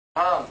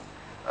Dham,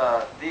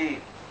 the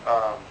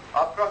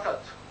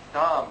Aprakat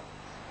Dham,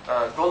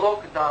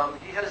 Golok Dham,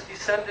 he has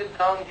descended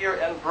down here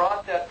and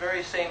brought that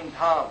very same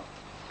Dham.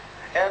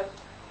 And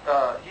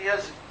he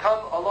has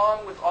come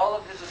along with all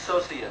of his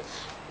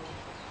associates.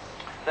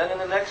 Then in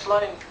the next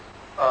line,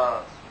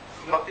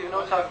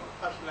 Bhaktivedanta.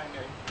 First line,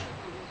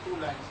 2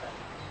 lines.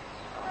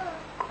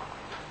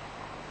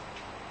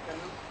 Can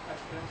you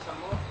explain some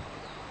more?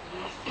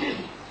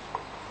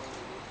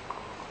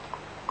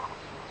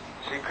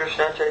 Sri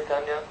Krishna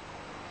Chaitanya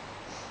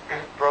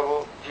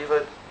Prabhu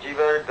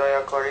Jivar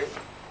Daya Kari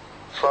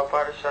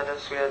Swaparashada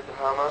Suyad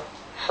Dhama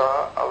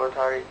Sa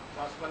Avatari.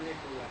 That's only 2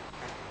 lines.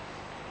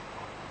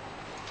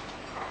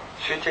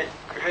 Sri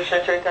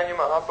Krishna Chaitanya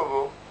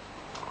Mahaprabhu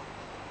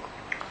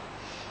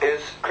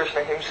is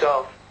Krishna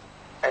himself,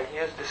 and he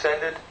has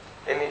descended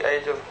in the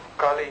age of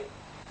Kali,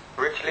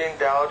 richly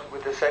endowed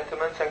with the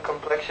sentiments and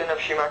complexion of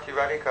Srimati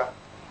Radhika.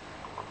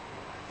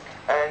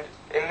 And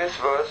in this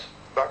verse,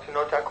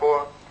 Bhaktivinoda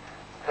Thakur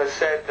has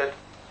said that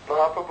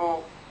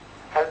Mahaprabhu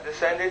has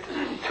descended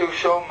to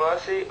show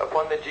mercy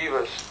upon the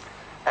jivas,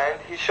 and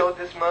he showed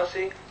this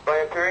mercy by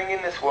appearing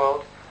in this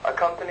world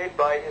accompanied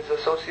by his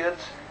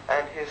associates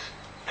and his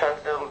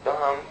transcendental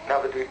Dham,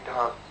 Navadvip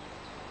Dham.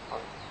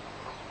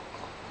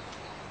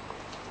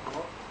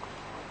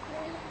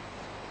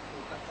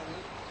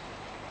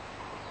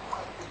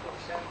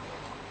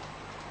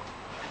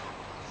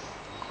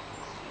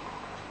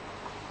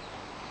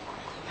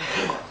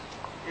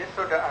 You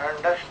should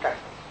understand.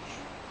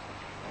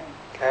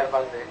 There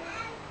was a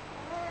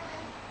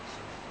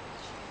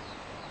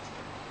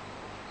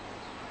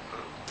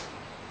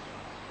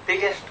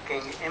biggest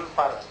king,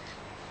 emperor,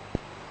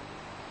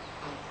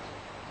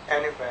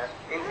 anywhere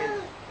in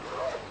his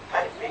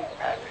very big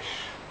palace.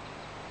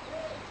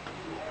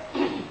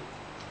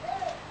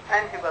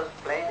 And he was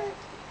playing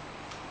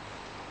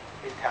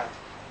with her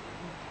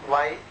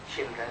wife,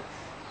 children,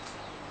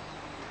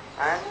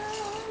 and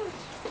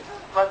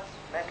was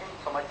making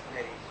so much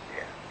merry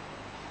there.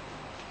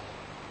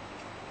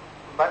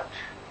 But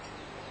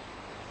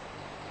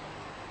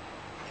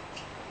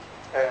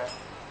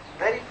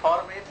very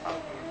far away from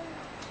him,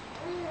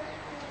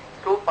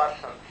 2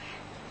 persons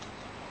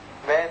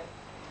were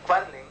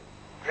quarreling,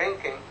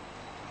 drinking,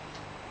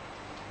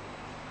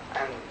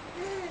 and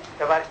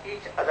they were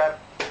each other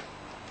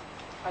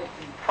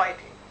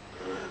fighting.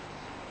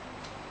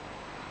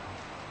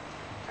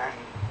 And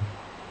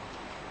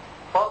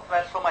both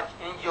were so much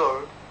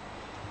injured.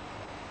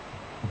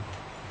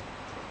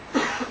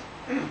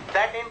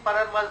 That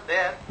emperor was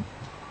there,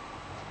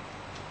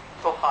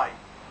 so high,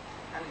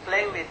 and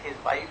playing with his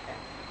wife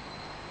and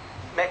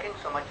making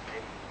so much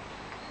merry.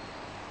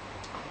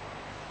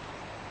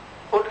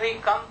 Would we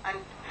come and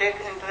take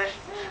interest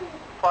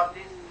for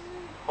these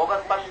over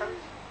persons?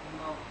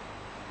 No.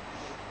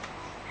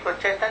 So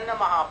Chaitanya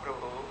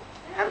Mahaprabhu,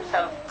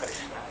 himself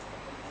Krishna,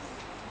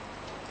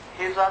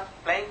 he was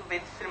playing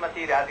with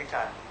Srimati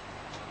Radhika,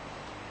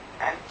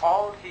 and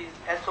all his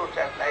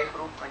associates like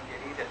Rup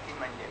Manjari, Rati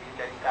Manjari,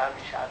 Lalita,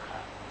 Vishakha,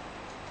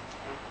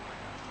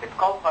 with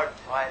cowherd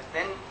voice,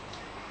 then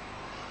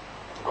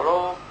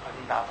Golo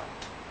Vrindavan.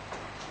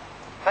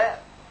 Where?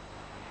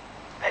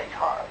 Very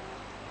hard.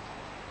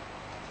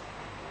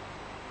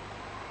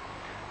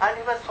 And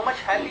he was so much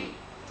happy,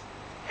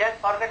 he had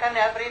forgotten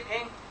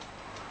everything.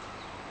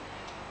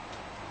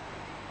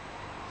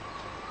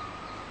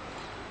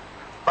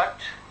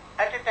 But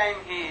at a time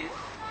he is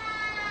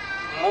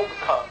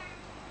Mugdha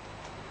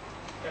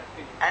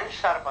and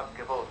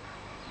Sarvagya both.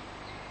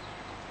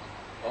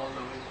 All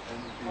the way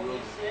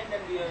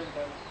and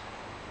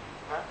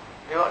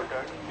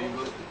Bewildered.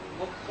 bewildered.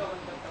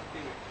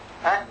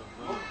 Huh?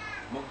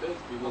 Mukta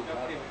is bewildered.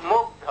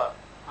 Mugdha.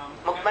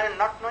 Mugdha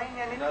not knowing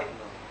anything.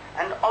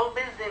 And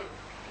always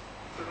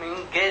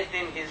engaged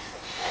in his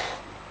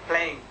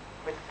playing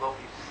with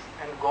gopis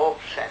and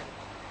gops and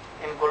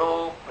in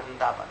Golok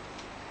Vrindavan,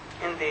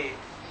 in the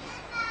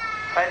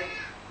very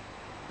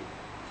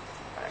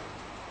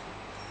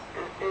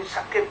in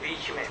सबके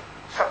बीच में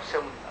सबसे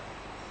उन्नत,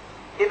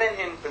 even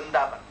in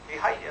Vrindavan, the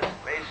highest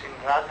place in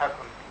Radha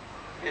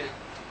Kundi is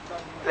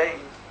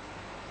playing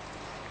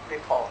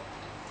before.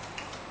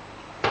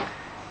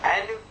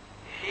 And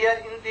here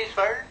in this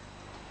world,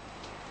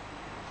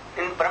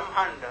 in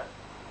Brahmanda,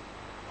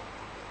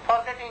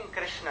 forgetting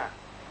Krishna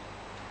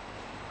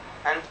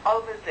and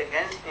always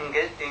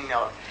engaged in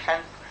our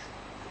sense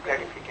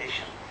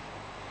gratification,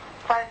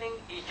 finding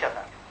each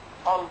other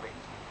always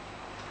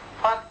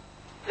for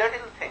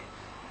little things,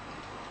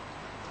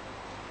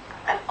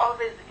 and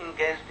always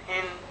engaged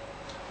in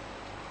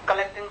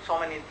collecting so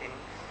many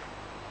things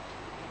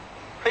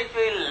which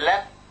we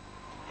will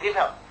give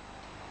up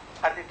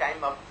at the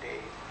time of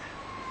death.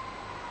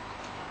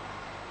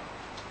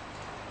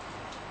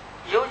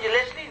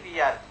 Uselessly we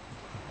are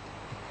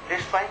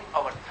destroying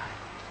our time,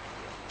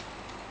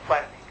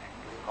 burning and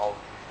doing all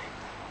these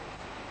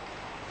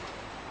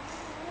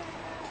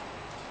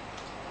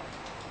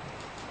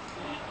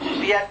things.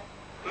 We are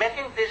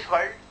making this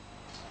world,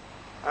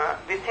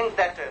 we think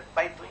that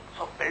by doing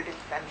so buildings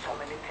and so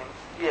many things,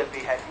 we will be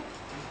happy.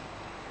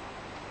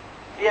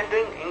 We are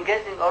doing,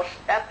 engaging our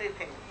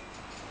everything,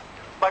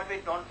 but we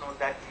don't know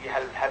that we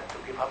have to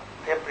give up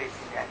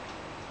everything, and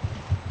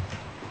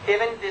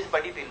even this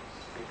body will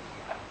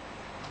give up.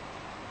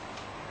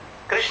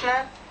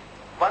 Krishna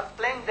was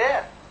playing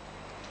there,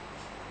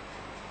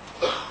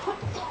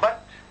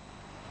 but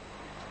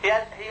he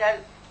has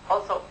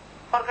also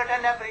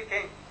forgotten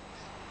everything,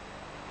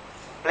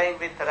 playing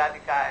with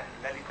Radhika and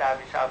Lalita,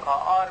 Vishakha,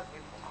 or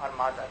with her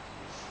mother,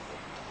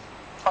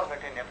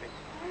 forgotten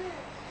everything.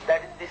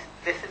 That is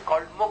this is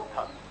called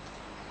Mukta.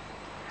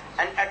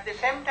 And at the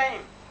same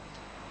time,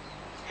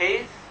 he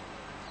is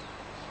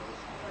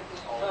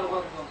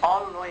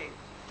all-knowing.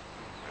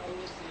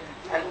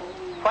 And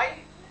why?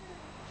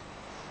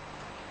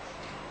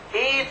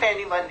 If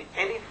anyone,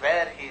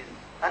 anywhere he is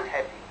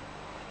unhappy,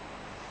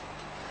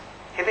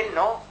 he will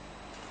know.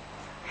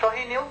 So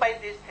he knew by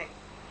this thing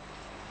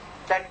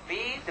that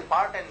we, the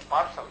part and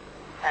parcel,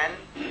 and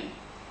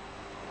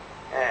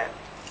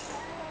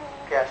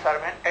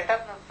servant,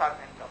 eternal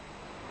servant of.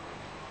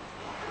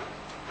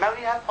 Now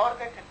we have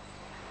forgotten,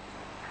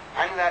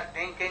 and we are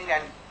drinking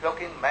and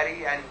looking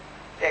merry and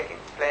taking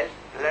flesh,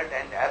 blood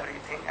and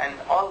everything, and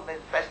always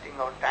wasting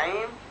our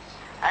time,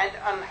 and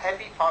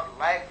unhappy for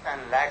lakhs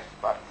and lakhs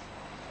births.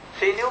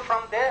 She knew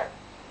from there,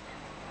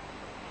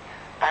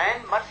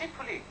 and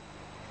mercifully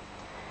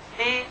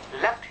he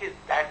left his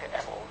that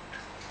abode,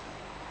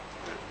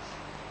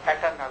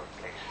 eternal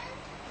place.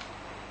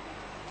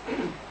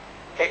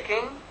 A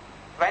king,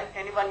 when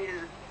anyone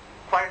is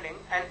quarreling,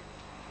 and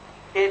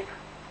if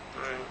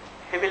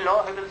he will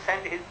know, he will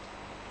send his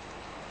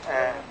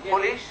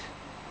police,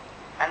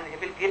 and he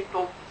will give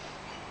to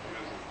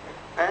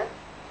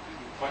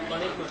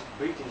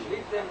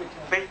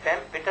beat them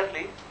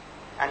bitterly,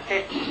 and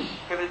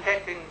he will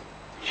take in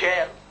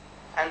jail,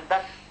 and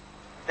thus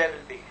they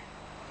will be.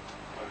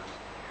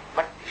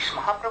 But this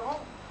Mahaprabhu,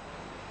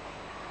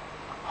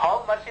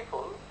 how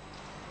merciful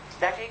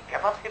that he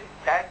gave up him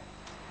that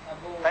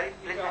very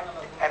pleasant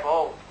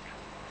abode,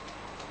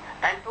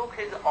 and took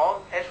his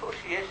own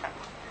association,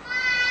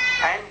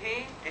 and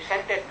he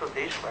descended to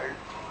this world.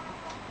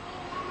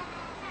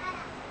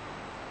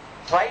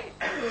 Why?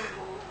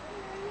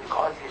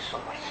 Because he is so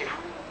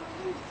merciful,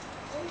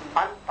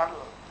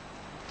 unparalleled.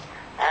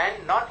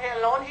 And not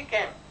alone he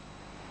came.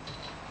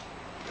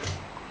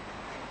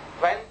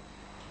 When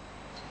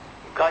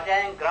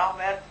Gaja and Gra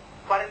were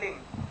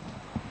quarreling,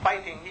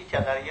 fighting each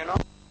other, you know,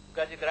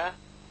 Gajagra,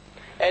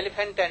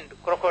 elephant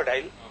and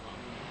crocodile.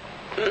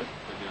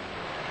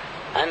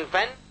 And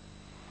when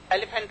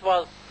elephant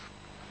was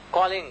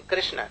calling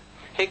Krishna,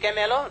 he came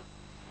alone.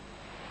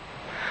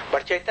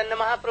 But Chaitanya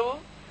Mahaprabhu,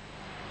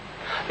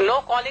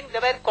 no calling, they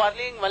were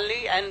quarreling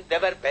only, and they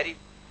were very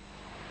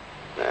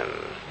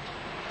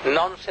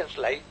nonsense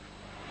like,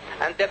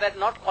 and they were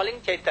not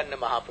calling Chaitanya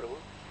Mahaprabhu.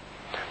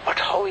 But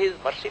how he is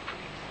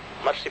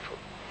merciful,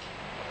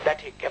 that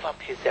he gave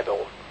up his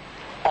abode,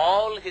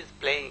 all his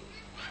playing,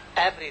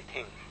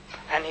 everything,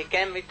 and he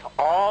came with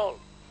all.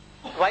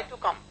 Why to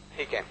come?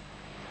 He came.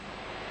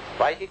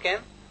 Why he came?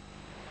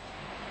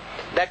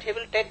 That he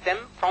will take them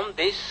from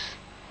this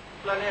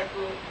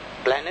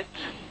planet,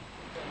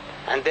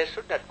 and they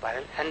should not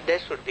quarrel, and they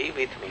should be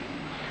with me.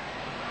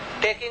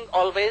 Taking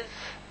always,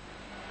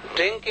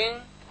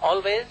 drinking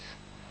always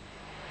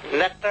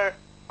nectar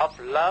of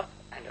love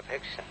and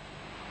affection.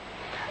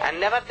 And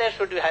never they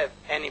should have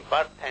any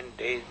birth and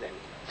days and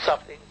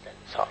sufferings and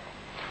sorrow.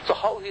 So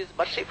how he is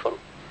merciful?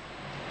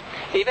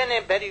 Even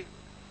a very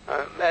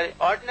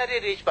ordinary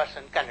rich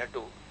person cannot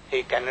do.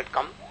 He cannot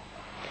come.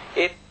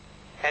 If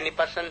any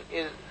person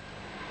is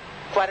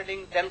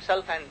quarreling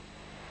themselves and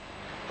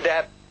they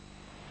are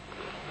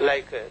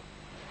like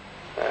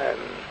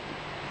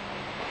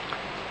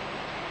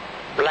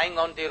lying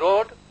on the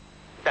road,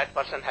 that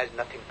person has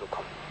nothing to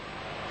come.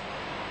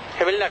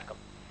 He will not come.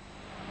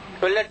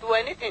 He will not do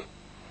anything.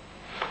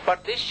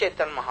 But this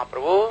Chaitanya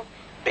Mahaprabhu,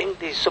 being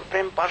the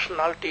Supreme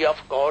Personality of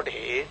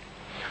Godhead,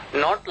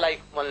 not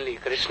like only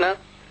Krishna,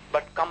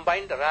 but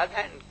combined Radha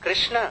and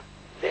Krishna,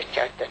 this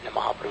Chaitanya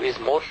Mahaprabhu is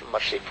more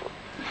merciful.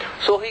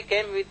 So he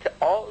came with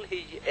all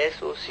his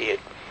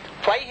associates.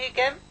 Why he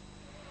came?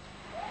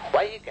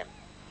 Why he came?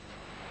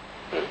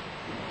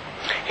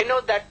 He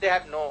knows that they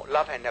have no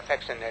love and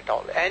affection at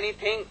all.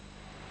 Anything.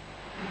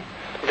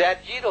 They are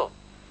zero.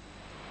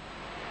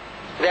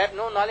 They have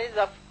no knowledge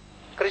of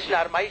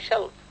Krishna or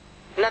myself.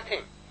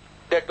 Nothing.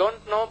 They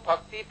don't know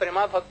Bhakti,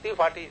 Prema Bhakti,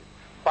 what is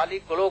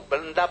Pali, Golok,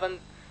 Vrindavan.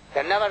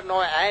 They never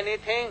know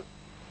anything.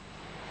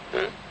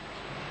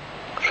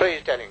 So he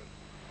is telling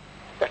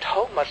that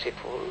how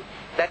merciful,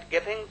 that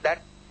giving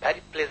that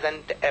very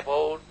pleasant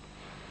abode,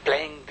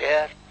 playing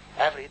there,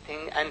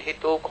 everything, and he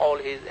took all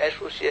his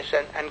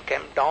association and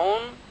came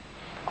down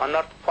on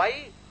earth.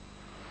 Why?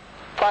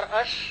 For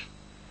us.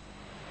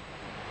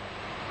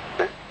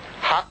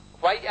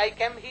 Why I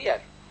came here?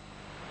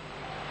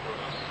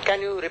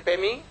 Can you repay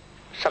me?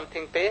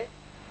 Something pay?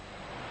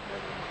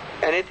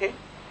 Anything?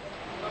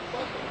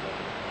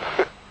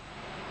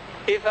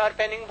 If you are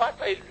paying, what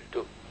I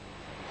will do?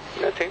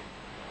 Nothing.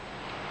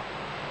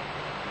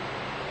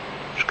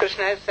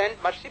 Krishna has sent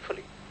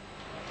mercifully,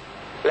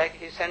 like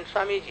he sent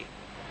Swamiji.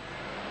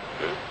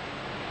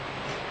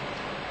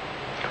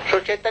 So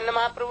Chaitanya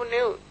Mahaprabhu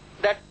knew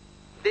that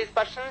these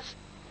persons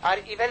are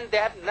even, they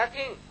have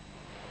nothing,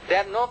 they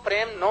have no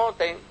prem, no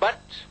thing, but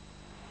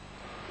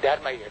they are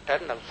my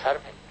eternal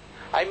servant.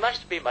 I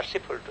must be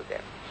merciful to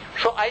them.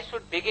 So I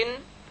should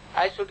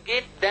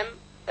give them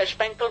a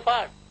spangle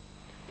part.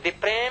 The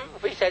prem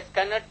which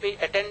cannot be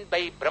attained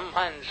by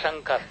Brahma and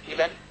Shankar,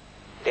 even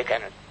they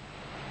cannot.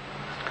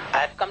 I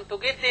have come to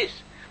give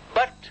this,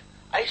 but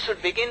I should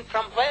begin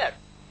from where?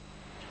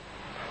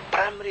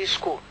 Primary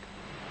school.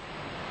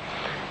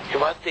 He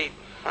was the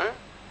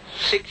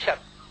Shikshak,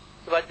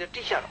 he was the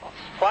teacher of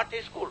what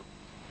is school?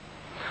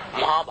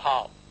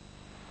 Mahabhav.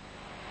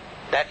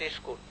 That is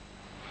school.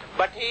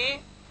 But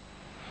he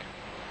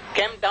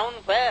came down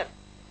where?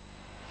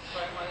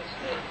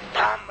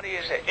 Primary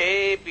is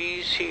A,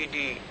 B, C,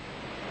 D.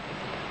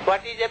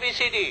 What is A, B,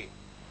 C, D?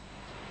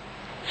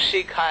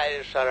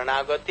 Shikhaya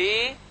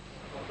Saranagati,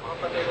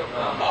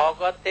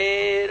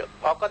 Bhagatir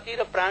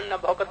Pran,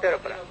 Bhagatir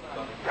Pran.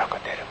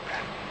 Bhagatir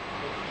Pran.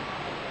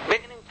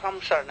 Beginning from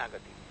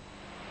Saranagati.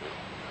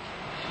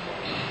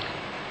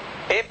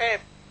 If a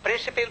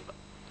principal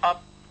of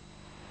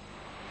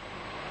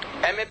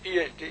MA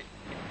PhD,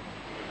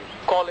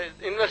 college,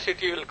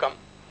 university will come,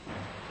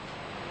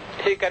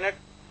 he cannot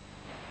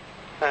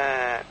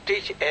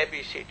teach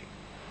ABCD.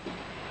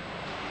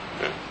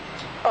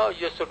 Oh,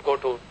 you should go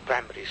to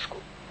primary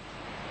school.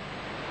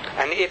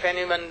 And if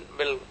anyone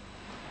will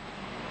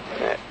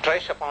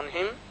trace upon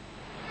him,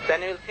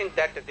 then he will think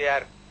that they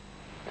are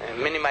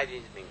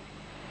minimizing me.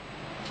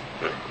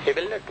 He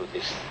will not do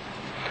this.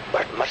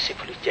 But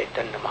mercifully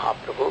Chaitanya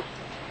Mahaprabhu,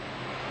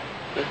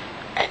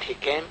 and he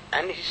came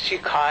and he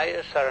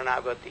Shikhaya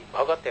Saranagati,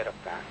 Bhagatera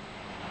Pran.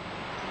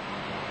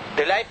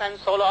 The life and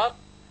soul of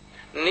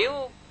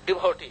new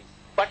devotee.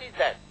 What is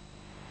that?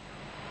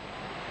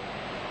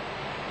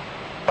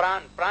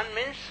 Pran. Pran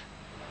means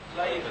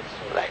life.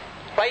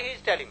 Why he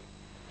is telling?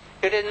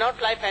 It is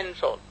not life and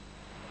soul.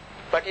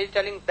 But he is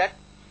telling that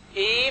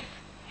if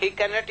he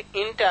cannot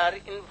enter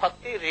in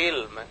bhakti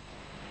realm,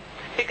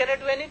 he cannot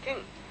do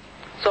anything.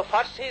 So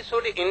first he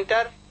should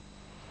enter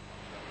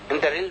in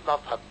the realm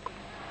of bhakti.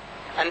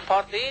 And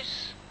for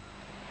this,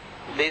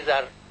 these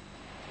are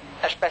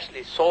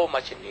especially so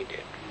much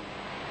needed.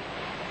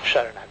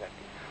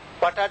 Saranagati.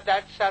 What are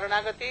that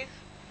Saranagatis?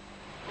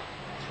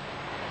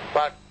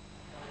 What?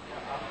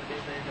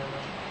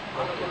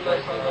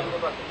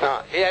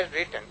 He has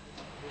written.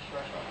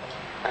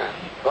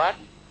 What?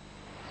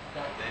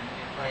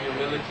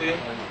 Humility.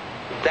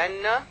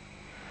 Then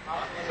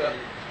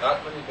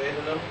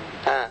Atmanivedanam.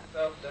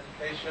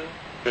 Self-dedication.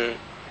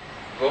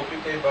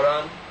 Gopite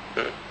Varan.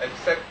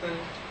 Accepting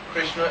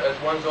Krishna as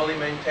one's only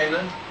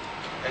maintainer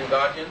and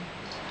guardian.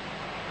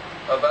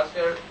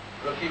 Avasya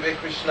Rakive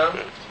Krishna.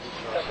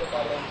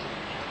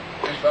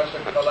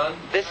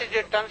 this is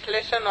a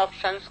translation of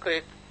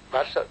Sanskrit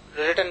verse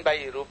written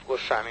by Rupa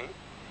Goswami.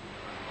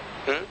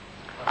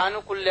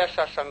 Anukulya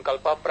sa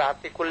sankalpa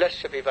pratikulya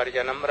sa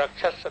vivarjanam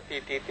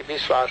rakshasati titi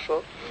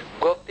vishwaso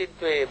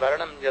goptitve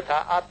varanam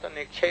yatha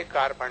atmanikshay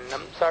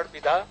karpannam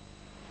sarvidha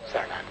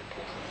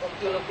saranagati.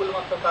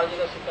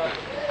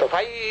 So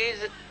why he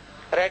is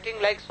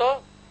writing like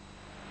so?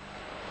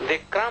 The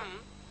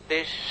crumb,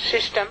 the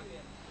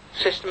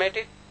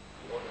systematic.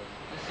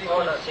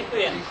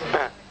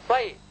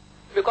 Why?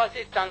 Because he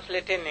is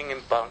translating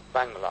in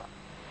Bangla.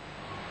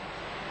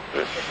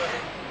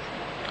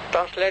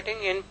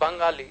 Translating in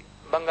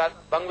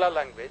Bangla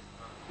language.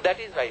 That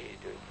is why he is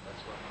doing.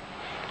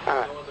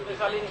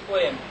 In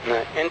poem.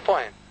 In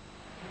poem.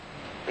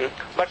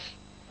 But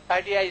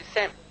idea is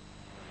same.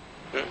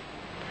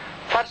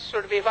 First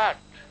should be what?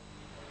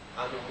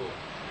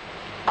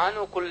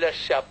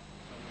 Anukulyasya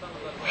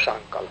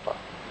sankalpa.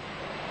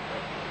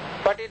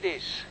 What is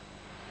this?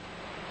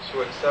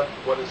 To accept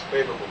what is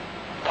favorable.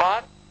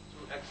 For?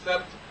 To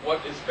accept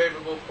what is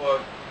favorable for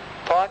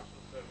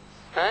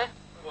service.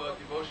 For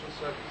devotional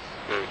service.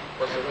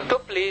 To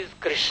please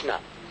Krishna.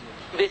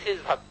 This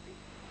is bhakti.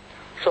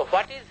 So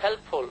what is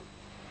helpful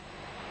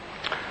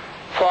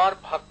for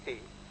bhakti?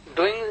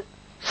 Doing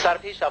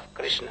service of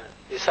Krishna,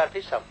 the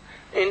service of,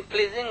 in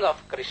pleasing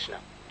of Krishna.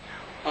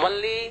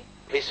 Only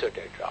we should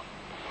drop.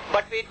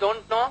 But we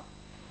don't know.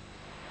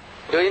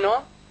 Do you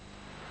know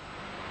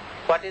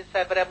what is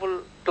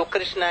favorable to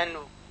Krishna and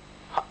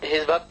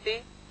his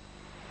bhakti?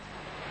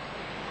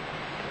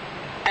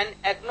 An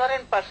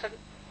ignorant person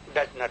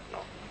does not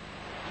know.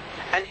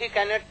 And he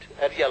cannot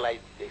realize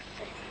this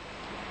thing.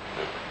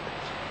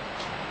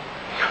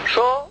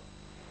 So,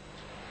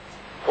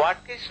 what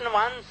Krishna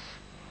wants,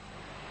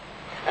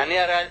 and he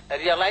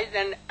realized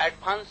and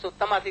advanced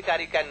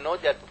Uttamadhikari can know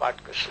that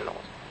what Krishna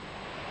knows.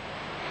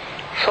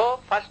 So,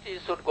 first he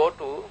should go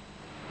to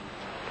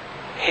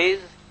his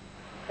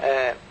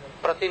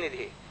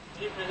Pratinidhi,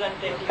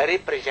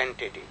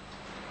 representative.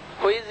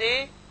 Who is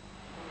he?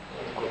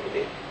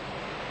 Gurudev.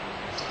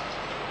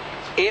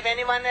 If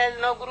anyone has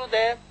no Guru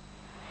there,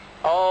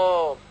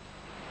 oh,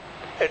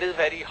 it is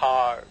very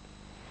hard.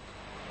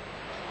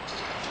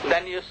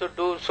 Then you should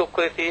do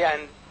Sukriti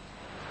and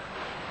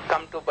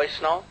come to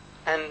Vaishnava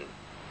and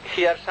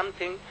hear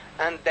something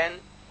and then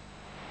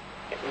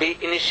be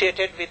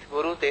initiated with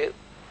Gurudev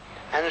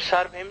and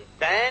serve him,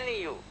 then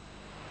you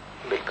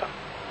will come.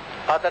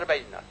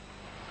 Otherwise not.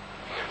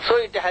 So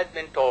it has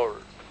been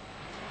told,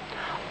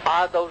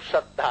 Adav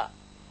Saddha,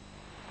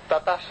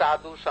 Tata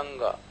Sadhu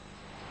Sangha,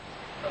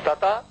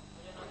 Tata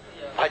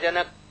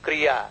Bhajana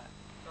Kriya,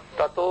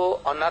 Tato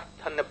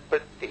Anartha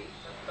Nivritti,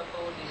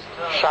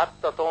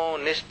 Sat Tato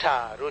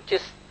Nishtha,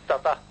 Ruchis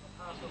Tata.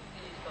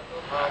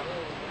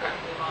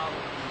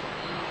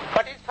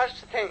 What is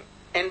first thing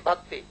in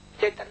bhakti?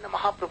 Chaitanya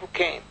Mahaprabhu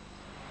came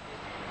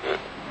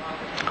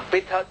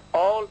with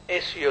all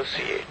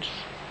associates.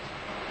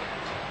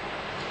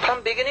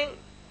 From beginning,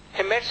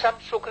 he made some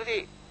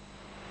Sukriti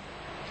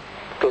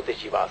to the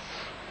Jivas.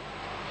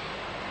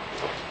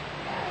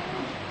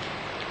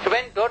 He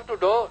went door to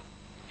door.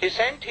 He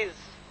sent his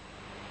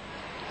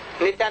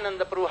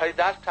Nityananda Prabhu,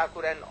 Haridas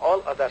Thakur and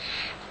all others.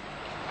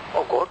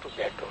 Oh, go to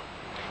that door.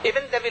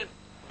 Even they will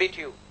beat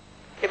you.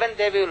 Even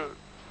they will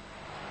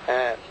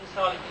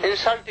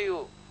insult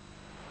you.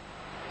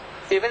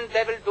 Even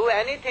they will do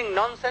anything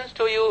nonsense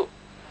to you.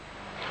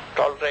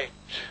 Tolerate.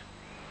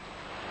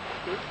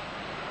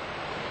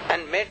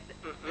 And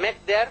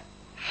make their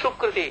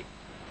Sukriti.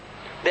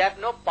 They have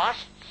no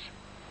past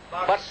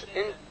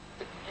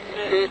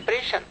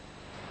impression.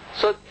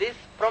 So this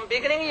from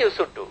beginning you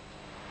should do.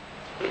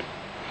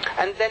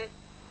 And then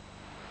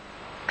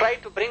try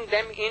to bring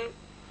them in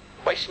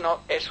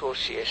Vaishnava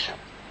association.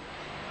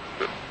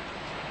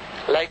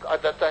 Like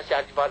Adatta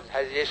Acharya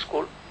has a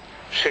school,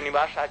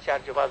 Srinivas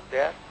Acharya was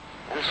there,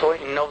 and so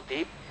in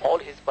Navdeep, all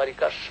his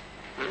parikars.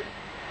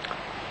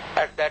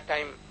 At that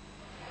time,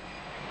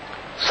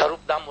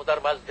 Sarup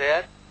Damodar was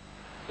there,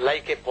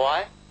 like a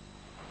boy,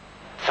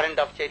 friend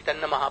of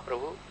Chaitanya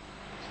Mahaprabhu.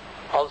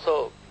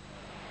 Also,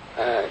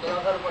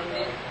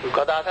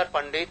 Gadadhar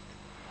Pandit,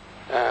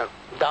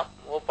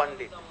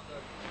 Pandit.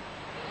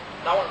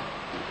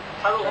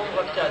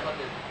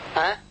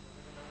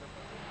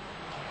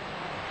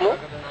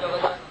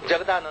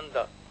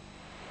 Jagadananda.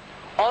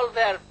 All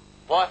were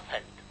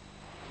boyfriend.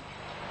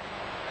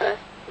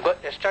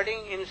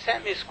 Studying in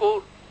same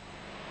school.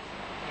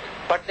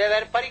 But they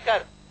were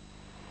parikar,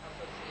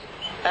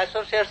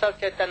 associates of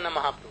Chaitanya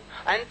Mahaprabhu.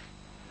 And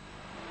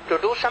to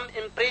do some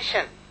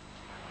impression,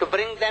 to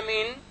bring them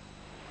in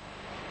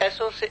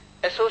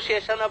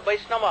association of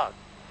Vaishnavas.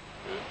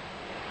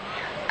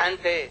 And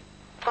they,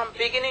 from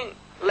beginning,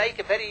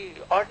 like very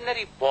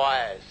ordinary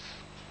boys,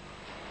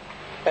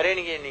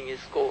 reneging in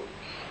schools.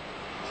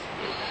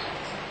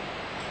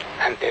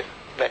 And they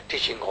were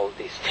teaching all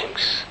these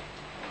things.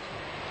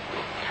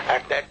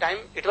 At that time,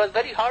 it was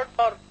very hard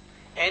for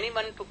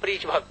anyone to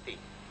preach bhakti.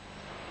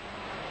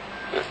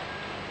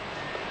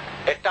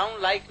 A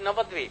town like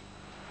Navadvip,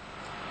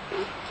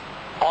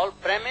 all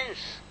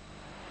Brahmins,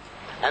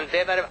 and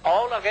they were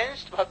all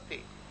against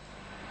bhakti,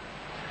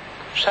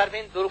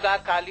 serving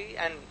Durga, Kali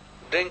and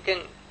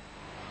drinking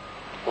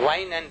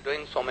wine and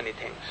doing so many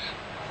things.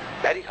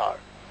 Very hard.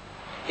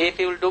 If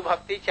you will do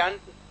bhakti,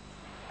 chant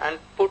and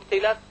put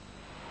tilak,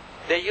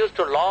 they used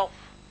to laugh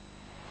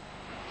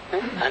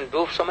and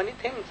do so many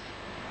things.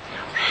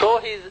 So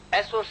his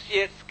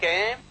associates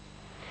came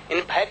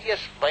in various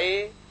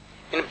way,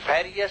 in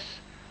various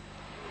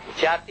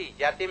jati.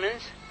 Jati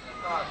means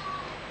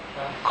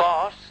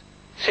caste,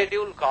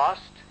 scheduled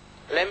caste,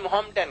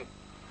 Lemhampton,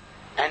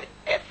 and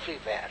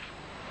everywhere.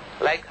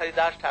 Like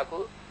Haridas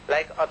Thakur,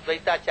 like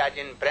Advaita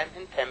Acharya in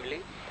Brahmin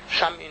family,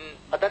 some in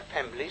other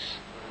families,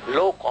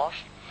 low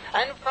caste.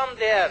 And from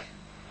there,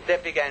 they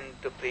began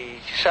to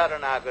preach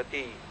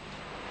Sharanagati,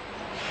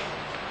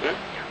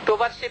 to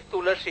worship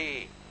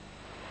Tulasi,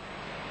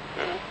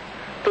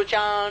 to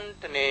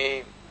chant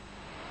name,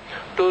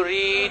 to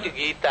read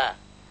Gita,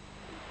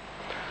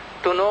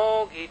 to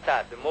know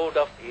Gita, the mode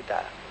of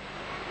Gita.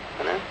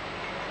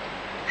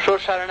 So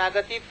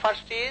Sharanagati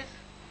first is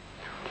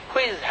who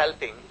is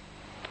helping,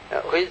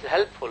 who is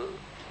helpful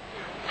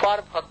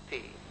for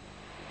bhakti.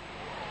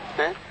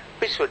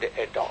 We should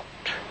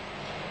adopt.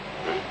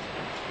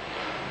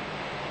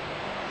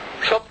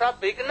 So from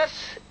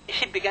beginners,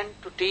 he began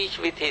to teach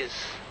with his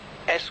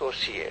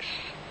associates.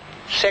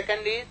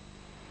 Second is,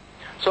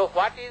 so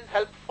what is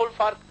helpful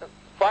for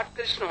what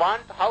Krishna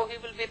wants, how he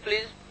will be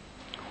pleased?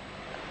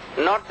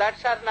 Not that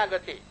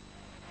Sharanagati.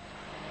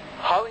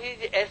 How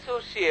his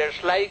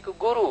associates like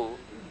Guru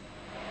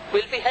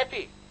will be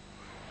happy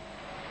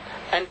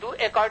and do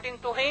according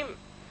to him.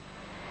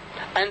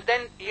 And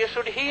then you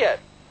should hear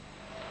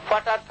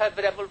what are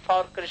favorable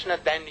for Krishna,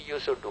 then you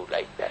should do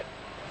like that.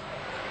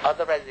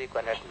 Otherwise you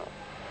cannot know.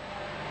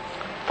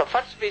 So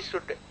first we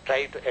should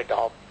try to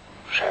adopt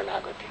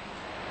Sharanagati.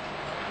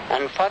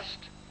 And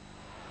first,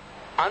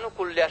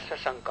 Anukulyasya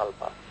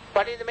Sankalpa.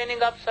 What is the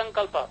meaning of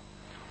Sankalpa?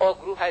 Oh,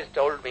 Guru has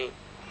told me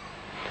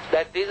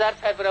that these are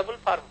favorable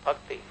for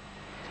bhakti.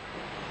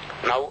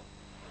 Now,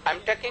 I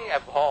am taking a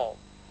vow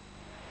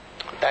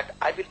that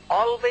I will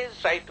always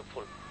try to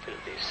fulfill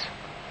this.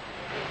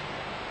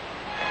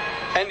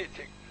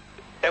 Anything.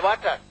 A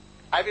water,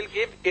 I will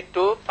give it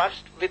to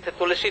first with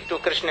tulsi to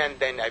Krishna and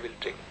then I will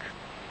drink.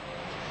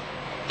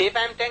 If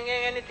I am taking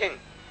anything,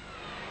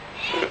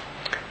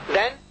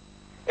 then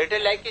it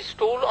is like a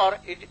stool or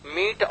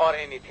meat or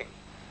anything.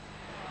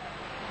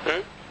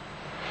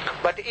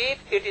 But if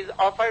it is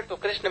offered to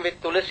Krishna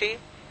with tulsi,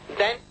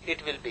 then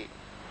it will be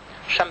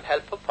some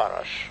help for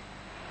us.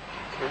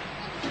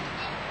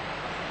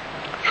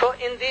 So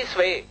in this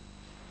way,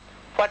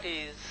 what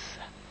is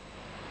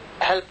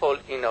helpful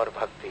in our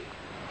bhakti?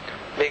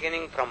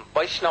 Beginning from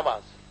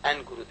Vaishnavas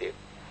and Gurudev,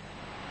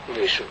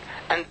 we should.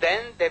 And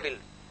then they will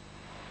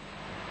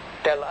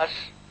tell us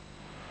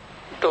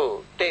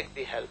to take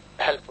the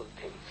helpful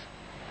things.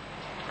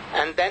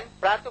 And then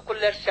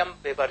Pratukullasyam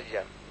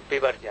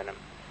Vivarjanam.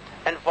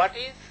 And what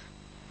is?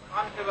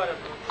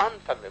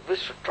 Unfavorable. We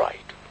should try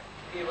it.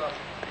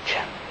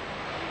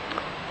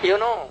 You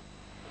know,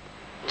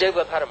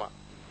 Jaiva Dharma.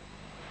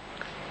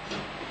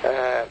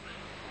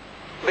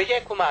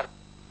 Vijay Kumar,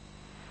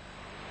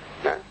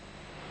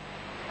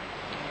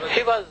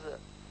 he was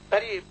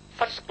very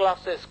first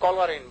class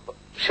scholar in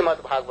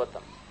Srimad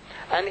Bhagavatam,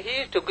 and he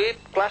used to give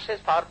classes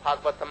for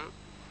Bhagavatam,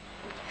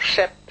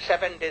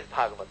 7 days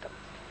Bhagavatam,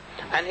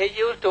 and he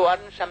used to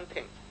earn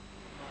something,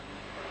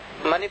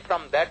 money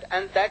from that,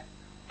 and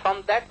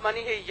from that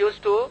money he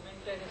used to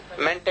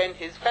maintain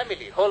his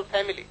family, whole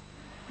family,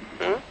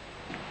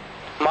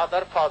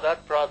 mother, father,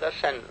 brothers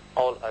and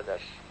all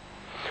others.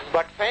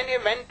 But when he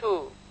went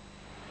to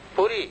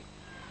Puri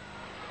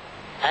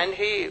and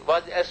he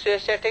was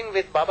associating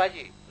with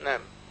Babaji,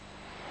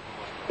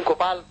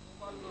 Gopal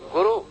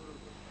Guru,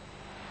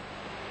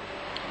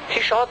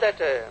 he saw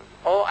that,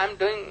 I am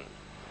doing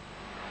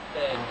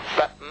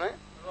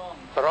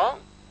wrong.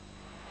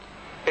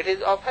 It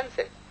is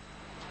offensive.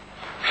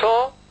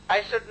 So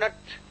I should not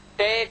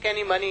take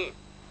any money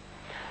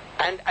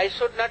and I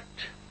should not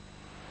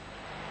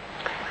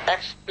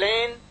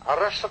explain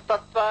Rasa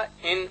Tattva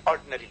in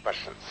ordinary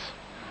persons.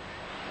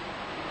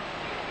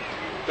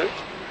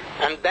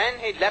 And then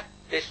he left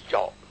this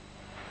job.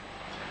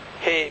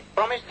 He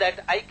promised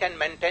that I can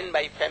maintain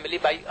my family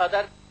by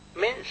other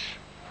means,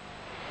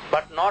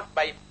 but not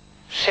by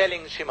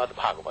selling Srimad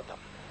Bhagavatam.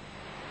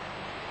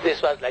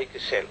 This was like a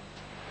sale.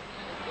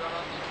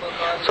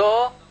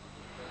 So,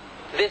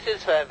 this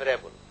is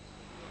favorable.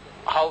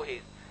 How he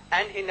is.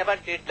 And he never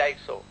did like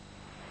so,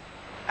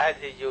 as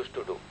he used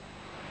to do.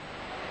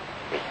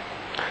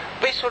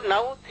 We should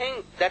now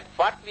think that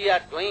what we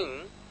are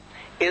doing,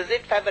 is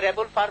it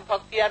favorable for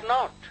bhakti or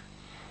not?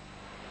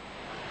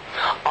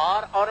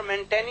 Or our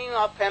maintaining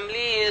of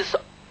family is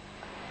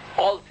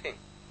all thing.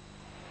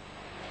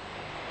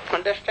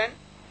 Understand?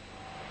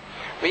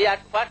 We are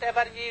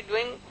whatever we are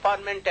doing for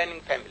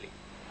maintaining family.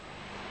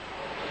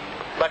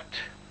 But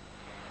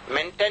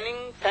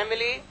maintaining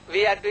family,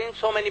 we are doing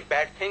so many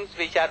bad things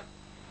which are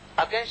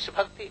against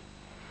bhakti.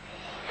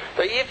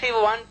 So if you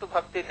want to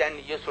bhakti, then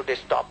you should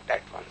stop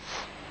that once.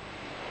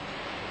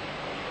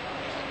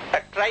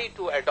 Try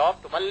to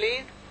adopt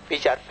only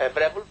which are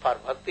favorable for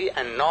bhakti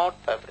and not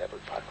favorable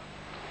for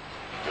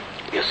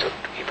bhakti. You should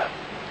give up.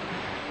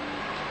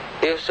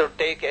 You should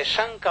take a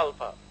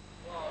sankalpa.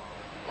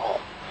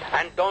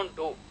 And don't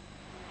do.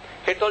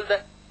 He told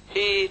that,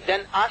 he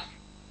then asked,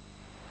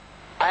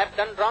 I have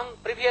done wrong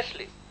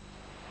previously.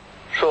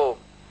 So,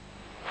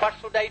 what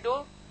should I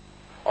do?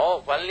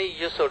 Only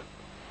you should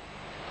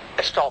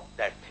stop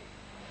that thing.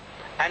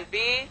 And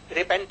be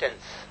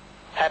repentance.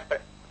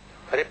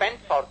 Repent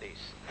for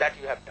this, that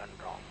you have done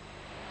wrong.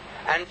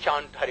 And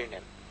chant Hari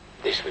name.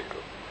 This will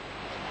do.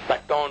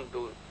 But don't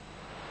do.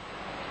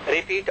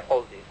 Repeat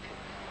all these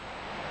things.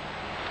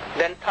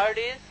 Then third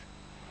is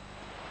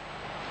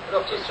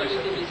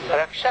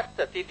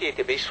Rakshastati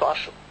iti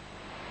Vishwasu.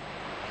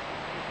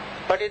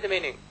 What is the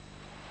meaning?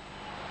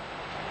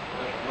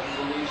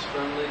 One believes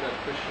firmly that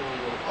Krishna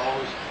will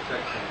always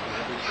protect him in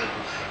every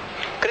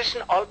circumstance.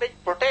 Krishna always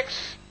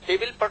protects. He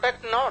will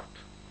protect not.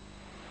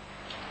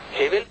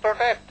 He will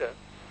protect.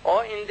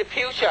 Or in the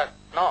future,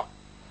 no.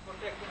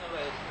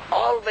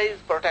 Always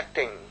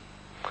protecting.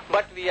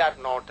 But we are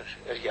not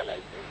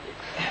realizing this.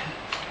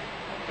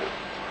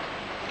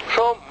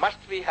 So must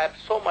we have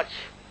so much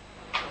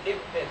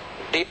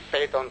deep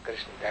faith on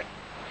Krishna that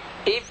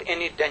if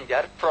any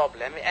danger,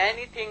 problem,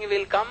 anything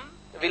will come,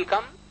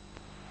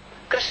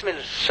 Krishna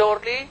will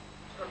surely.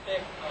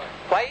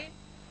 Why?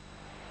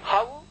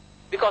 How?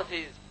 Because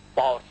he is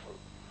powerful.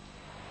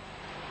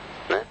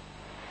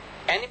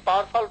 Any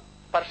powerful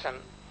person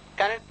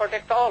cannot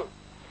protect all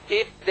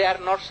if they are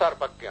not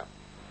sarvagya.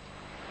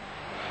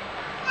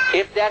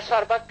 If they are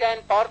sarvagya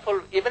and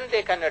powerful, even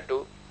they cannot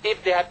do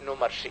if they have no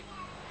mercy.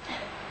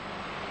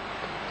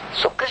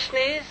 So Krishna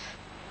is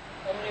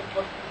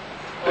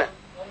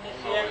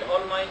omniscient,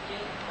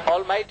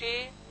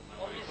 almighty,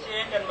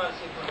 omniscient and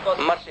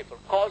merciful. Merciful,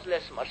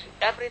 causeless mercy.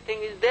 Everything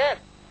is there.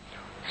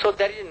 So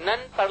there is none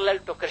parallel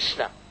to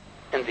Krishna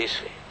in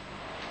this way.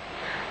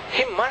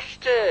 He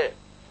must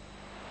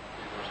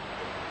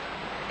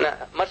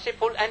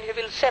merciful and he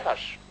will save us.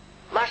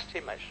 He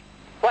must.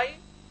 Why?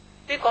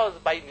 Because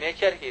by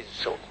nature he is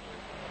so.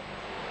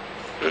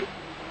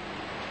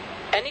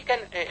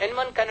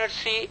 Anyone cannot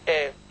see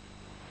a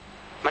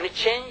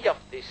change of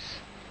this.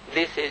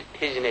 This is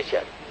his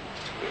nature.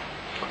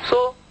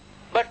 So,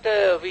 but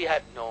we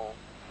have no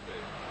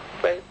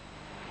faith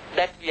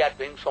that we are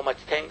doing so much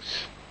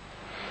things.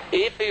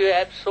 If you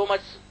have so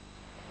much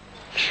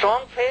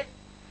strong faith,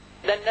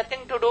 then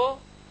nothing to do.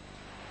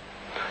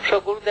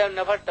 So Gurudev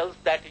never tells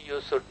that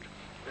you should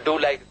do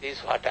like this,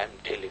 what I am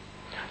telling.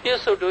 You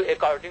should do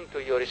according to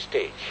your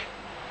stage.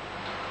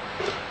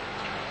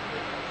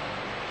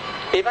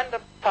 Even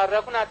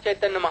Raghunath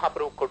Chaitanya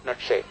Mahaprabhu could not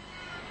say,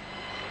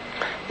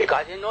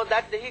 because he knows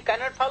that he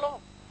cannot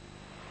follow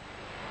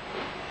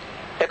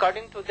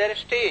according to their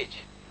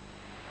stage.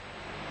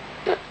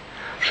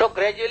 So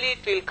gradually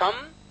it will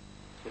come,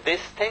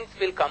 these things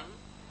will come,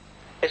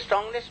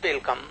 strongness will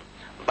come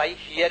by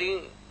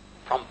hearing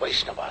from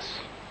Vaishnavas.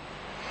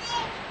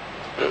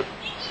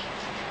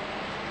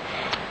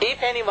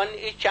 If anyone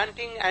is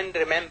chanting and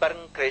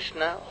remembering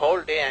Krishna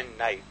whole day and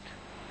night,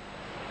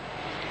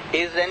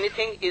 is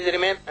anything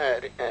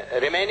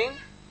remaining?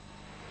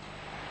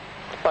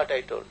 What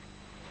I told.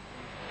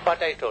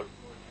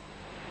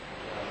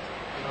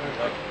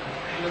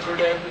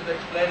 Gurudev is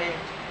explaining,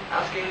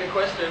 asking the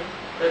question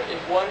that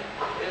if one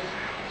is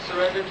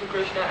surrendered to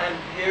Krishna and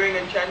hearing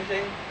and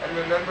chanting and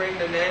remembering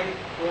the name,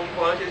 form,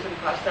 qualities and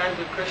pastimes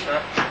of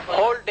Krishna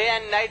whole day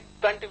and night,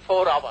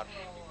 24 hours.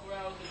 24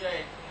 hours a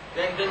day,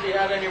 then does he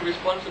have any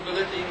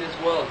responsibility in this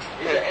world?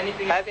 Is there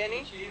anything Have to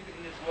any? achieve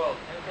in this world?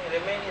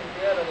 Anything remaining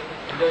there or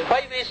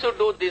Why we should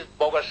do this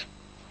bogus,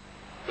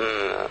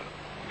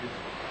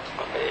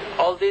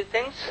 all these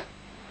things?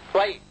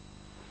 Why?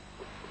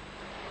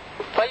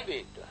 Why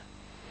we do?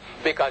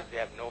 Because we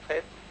have no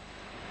faith.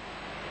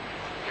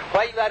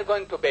 Why you are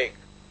going to beg?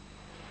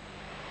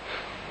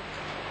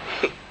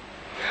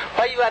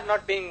 Why you are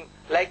not being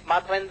like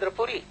Madhavendra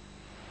Puri?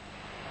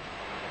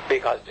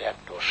 Because we have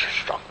no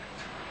strong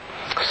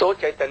faith. So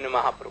Chaitanya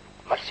Mahaprabhu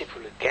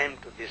mercifully came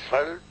to this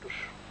world to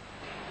show.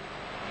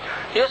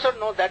 You should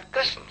know that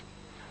Krishna,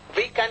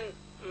 we can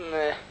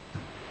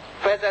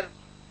whether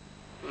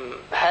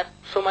have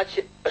so much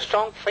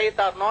strong faith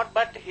or not,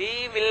 but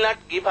he will not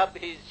give up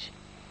his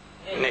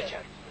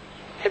nature.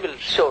 He will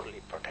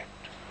surely protect.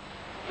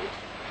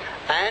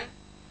 And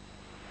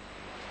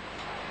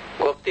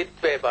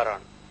Goptitve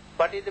Varan.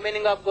 What is the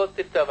meaning of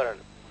Goptitve Varan?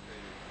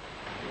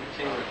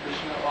 Saying that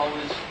Krishna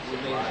always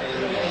will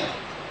maintain.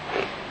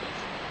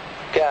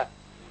 Kya?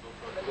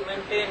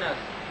 maintainer.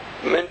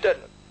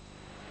 Maintainer.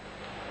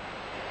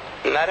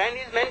 Narayan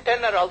is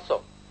maintainer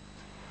also.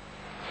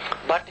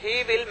 But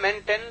he will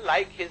maintain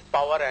like his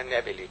power and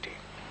ability.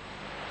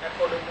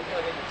 According to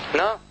Bhagavad.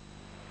 No?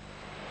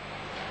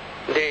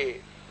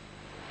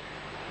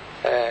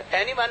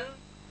 Anyone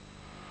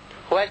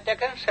who has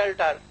taken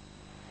shelter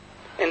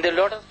in the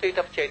lotus feet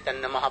of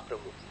Chaitanya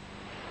Mahaprabhu,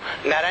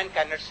 Narayan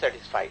cannot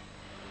satisfy.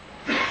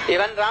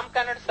 Even Ram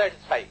cannot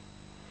satisfy.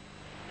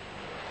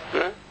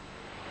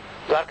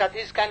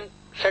 Dwarkadhish can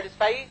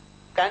satisfy?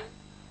 Can?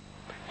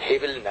 He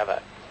will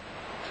never.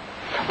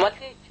 What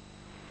is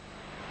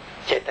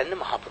Chaitanya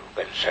Mahaprabhu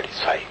can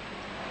satisfy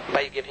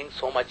by giving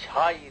so much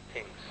high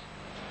things.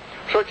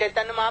 So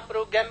Chaitanya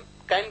Mahaprabhu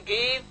can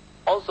give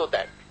also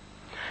that.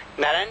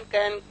 Narayan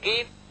can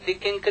give the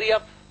kinkari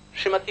of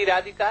Srimati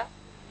Radhika?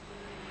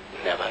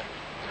 Never.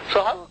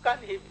 So how can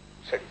he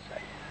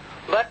satisfy?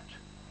 But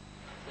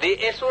the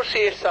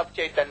associates of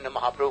Chaitanya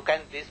Mahaprabhu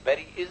can this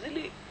very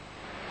easily.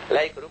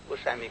 Like Rupa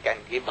Goswami can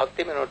give,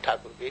 Bhaktivedanta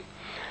Thakur give,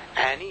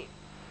 any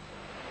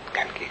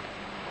can give.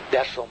 They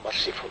are so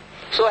merciful.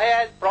 So he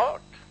has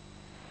brought.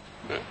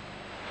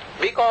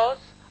 Because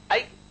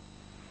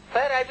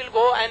where I will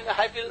go and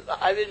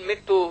I will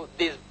meet to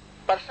these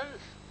persons.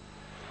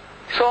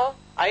 So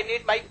I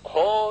need my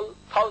whole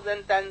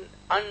thousand and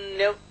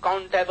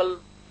uncountable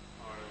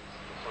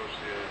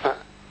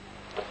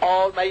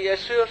all my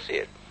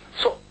associates.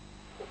 So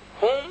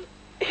whom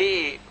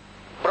he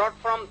brought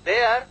from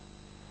there,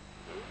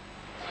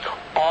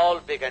 all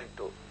began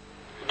to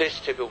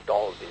distribute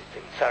all these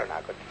things,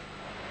 Saranagati,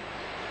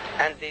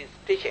 and these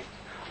teachings.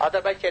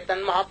 Otherwise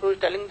Chaitanya Mahaprabhu is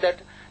telling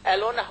that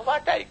alone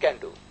what I can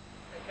do.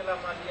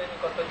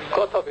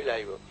 Kotho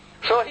bilaibo.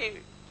 So he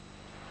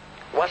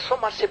was so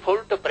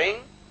merciful to bring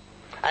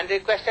and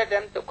requested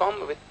them to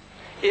come with.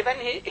 Even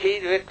he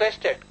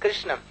requested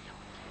Krishna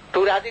to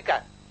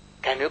Radhika,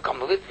 can you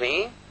come with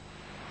me?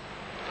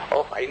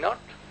 Oh, why not?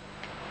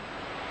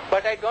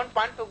 But I don't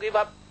want to give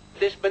up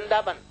this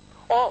Vrindavan.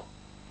 Oh,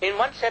 in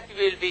one step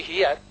you will be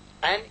here,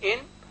 and in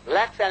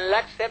lakhs and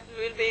lakhs steps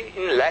you will be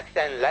in lakhs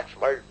and lakhs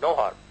world, no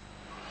harm.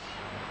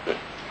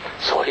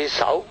 So he is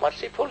how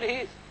merciful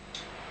he is.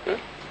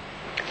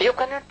 You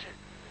cannot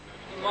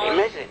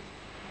imagine.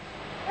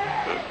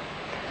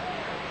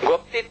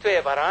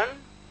 Goptitve Varan,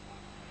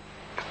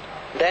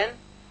 then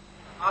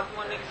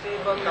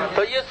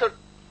so you should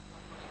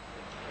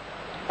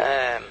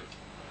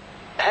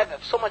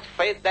have so much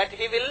faith that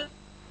he will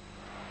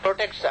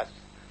protect us,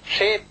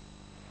 shape,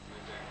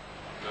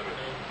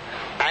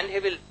 and he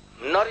will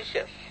nourish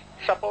us,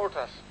 support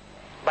us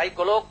by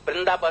Golok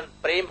Vrindavan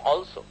Prem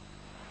also.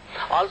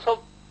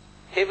 Also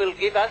He will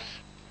give us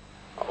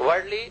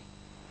worldly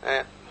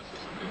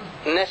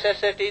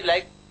necessity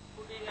like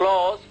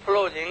clothes,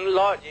 clothing,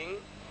 lodging,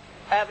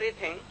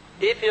 everything.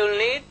 If you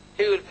need,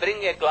 he will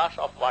bring a glass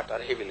of water,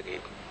 he will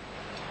give.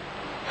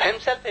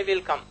 Himself he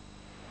will come.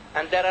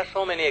 And there are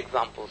so many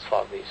examples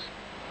for this.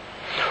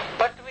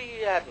 But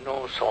we have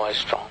no so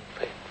strong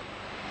faith.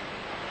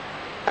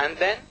 And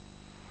then,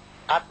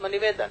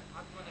 Atmanivedan.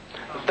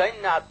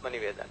 Danya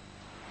Atmanivedan.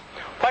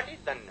 What is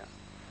Danya?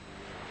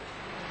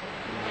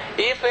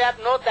 If we have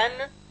no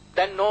Danya,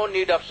 then no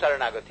need of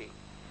Saranagati.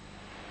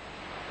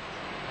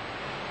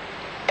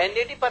 A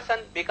needy person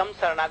becomes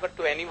Saranagat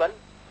to anyone.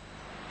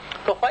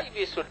 So why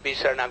we should be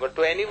Saranagat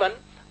to anyone?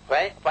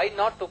 Why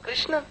not to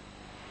Krishna?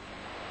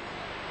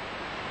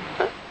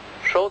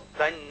 So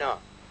Danya.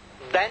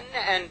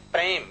 Danya and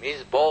Prem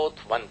is both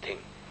one thing.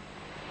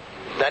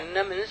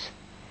 Danya means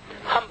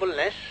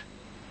humbleness,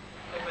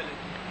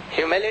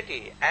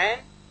 humility,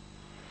 and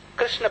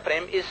Krishna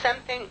Prem is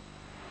something.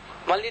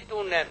 Only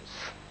two names.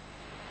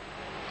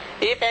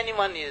 If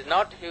anyone is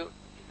not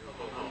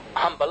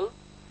humble,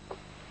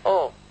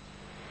 no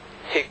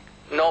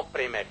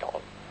Prem at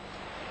all.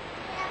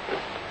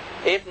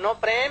 If no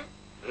Prem,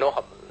 no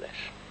humbleness.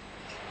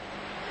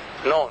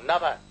 No,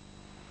 never.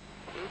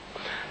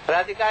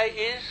 Radhika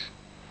is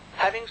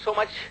having so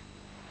much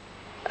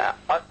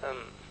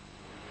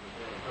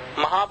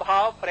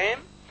Mahabhav Prem,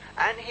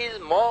 and he is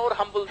more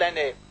humble than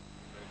a.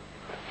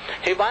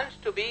 He wants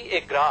to be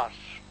a grass,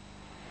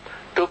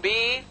 to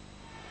be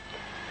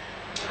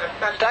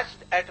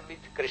touched at with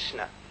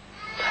Krishna,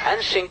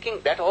 and thinking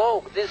that,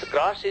 this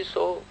grass is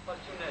so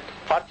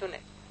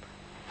fortunate.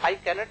 I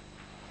cannot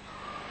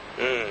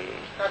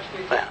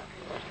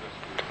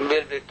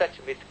will be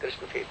touched with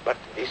Krishna feet, but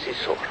this is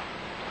so.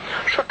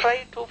 So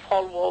try to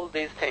follow all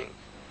these things.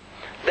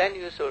 Then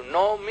you should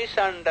no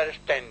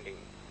misunderstanding.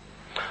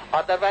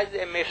 Otherwise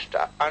a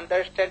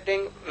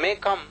misunderstanding may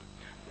come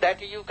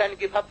that you can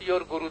give up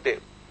your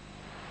Gurudev.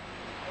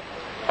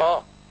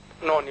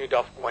 No need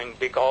of going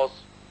because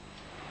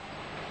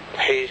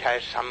he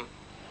has some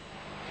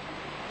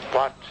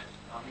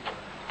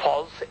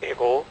false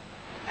ego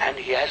and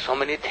he has so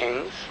many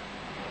things.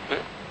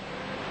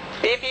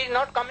 If he is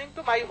not coming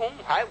to my home,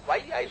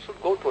 why I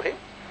should go to him?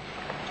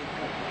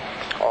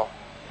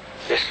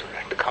 This should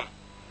not come.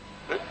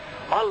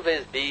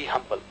 Always be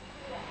humble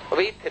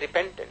with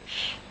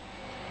repentance.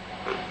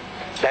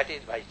 That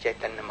is why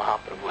Chaitanya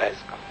Mahaprabhu has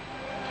come.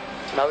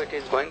 Now it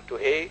is going to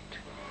 8.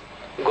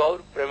 Gaur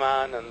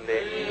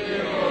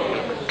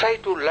Premanande. Try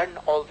to learn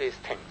all these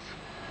things.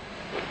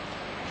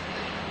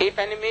 If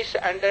any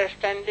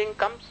misunderstanding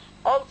comes,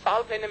 all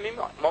solve in a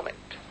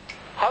moment.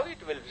 How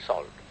it will be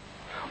solved?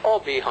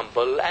 Be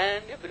humble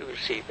and you will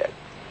see that.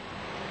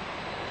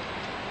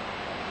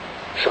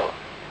 So,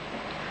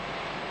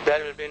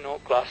 there will be no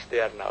class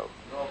there now.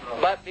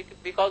 But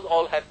because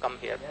all have come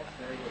here.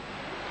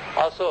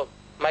 Also,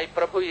 my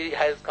Prabhu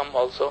has come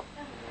also.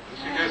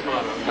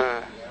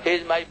 He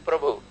is my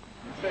Prabhu.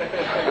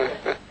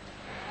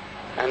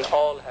 And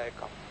all have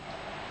come.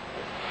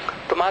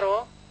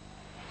 Tomorrow,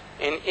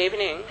 in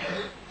evening,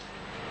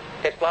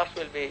 a class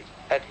will be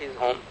at his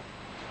home.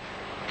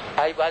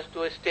 I was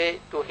to stay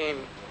to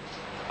him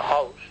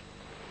house,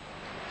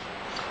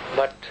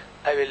 but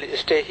I will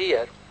stay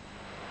here,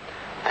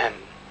 and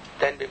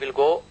then we will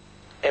go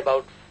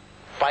about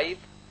 5.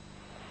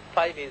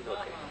 5 is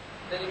okay.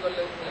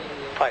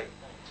 5.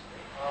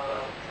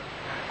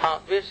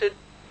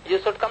 You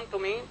should come to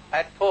me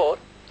at 4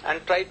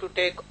 and try to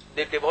take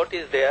the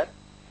devotees there.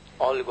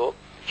 All go.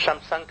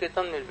 Some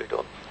Sankirtan will be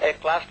done. A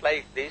class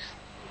like this,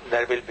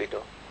 there will be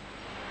done.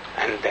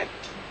 And then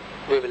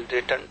we will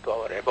return to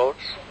our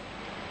abodes.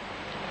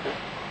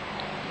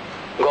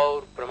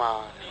 Gaur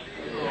Brahman.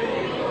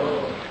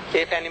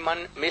 If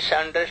anyone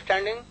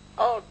misunderstanding,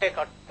 take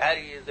out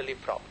very easily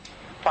from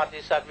for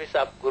the service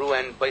of Guru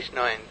and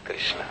Vaishnava and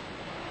Krishna.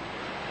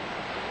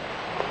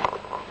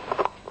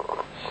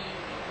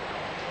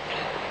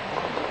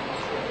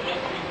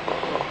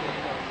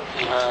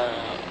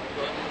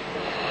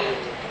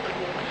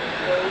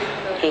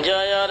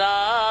 Jaya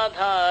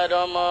Radha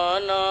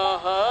Ramana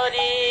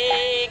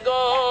Hari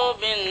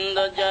Govind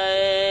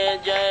Jai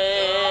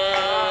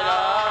Jai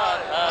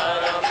Radha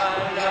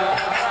Ramana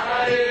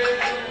Hari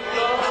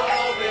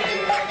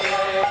Govind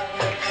Jai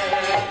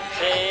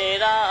Shri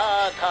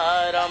Radha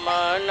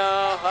Ramana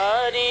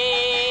Hari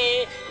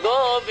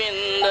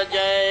Govind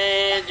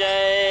Jai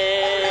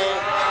Jai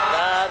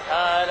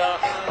Radha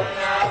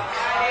Ramana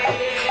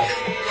Hari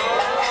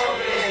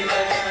Govind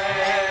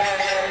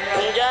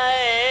Jai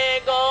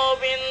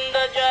Govind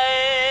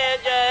Jai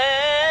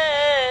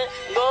Jai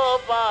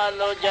Gopal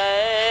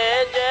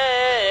Jai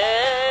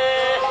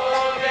Jai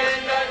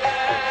Govind Jai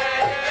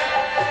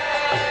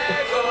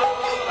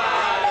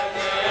Gopal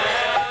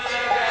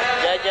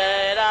Jai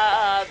Jai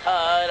Radha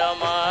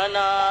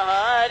Ramana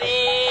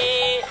Hari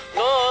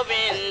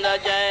Govind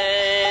Jai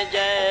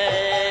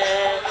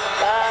Jai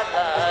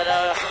Radha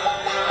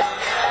Ramana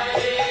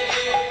Hari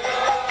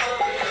Govind Jai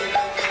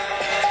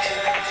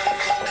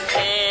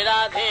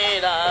Radhe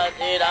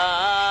Radhe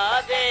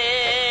Radhe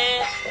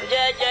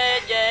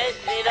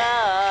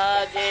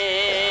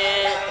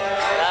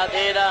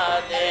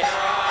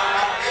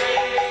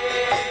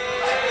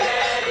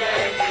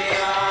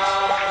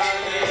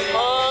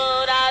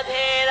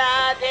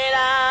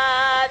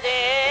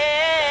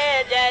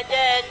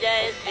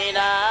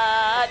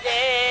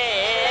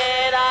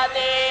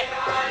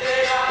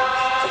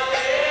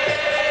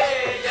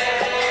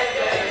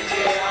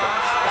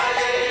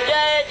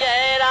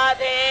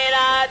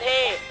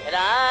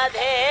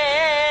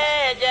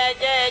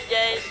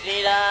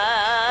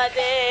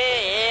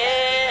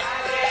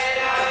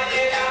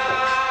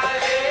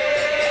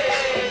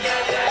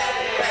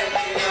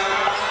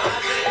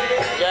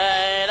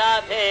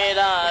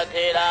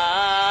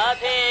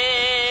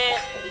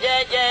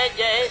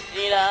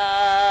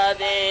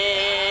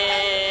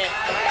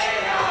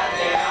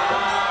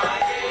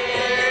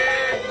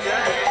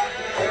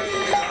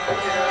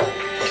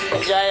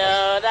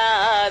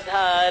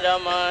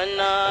Raman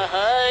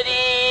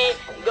Hari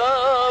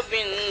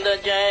Govind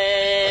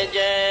जय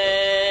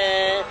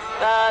जय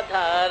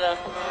राधा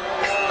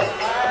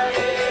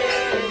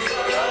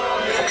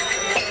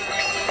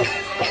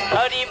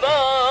हरि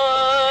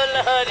बोल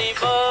हरि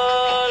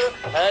बोल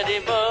हरि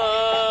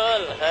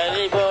बोल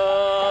हरि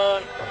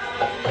बोल।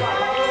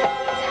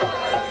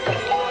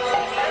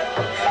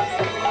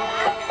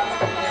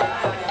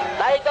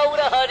 आई गौर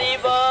हरि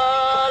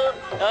बोल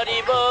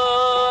हरि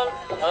बोल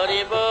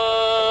हरि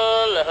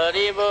बोल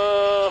हरि बोल।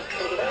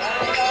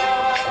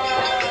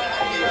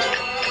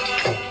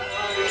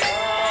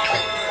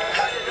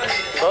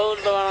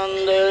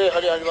 गौरवानंद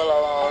हरि हरि बोल।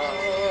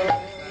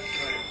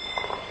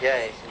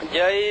 जय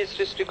जय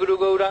श्री श्री गुरु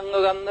गौरांग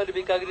गंधर्व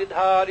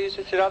गिरिधारी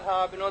श्री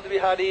राधा विनोद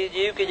बिहारी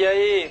जीव की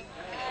जय।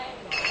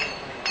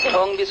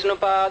 ओम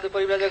विष्णुपाद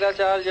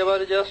परिव्राजकाचार्य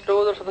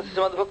वर्जष्टोदर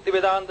श्रीमद्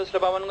भक्तिवेदांत श्री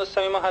पावन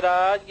गोस्वामी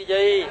महाराज की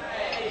जय।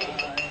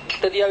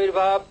 तदीय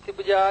आविर्भाव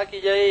पूजा की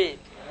जय।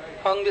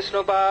 ओम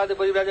विष्णुपाद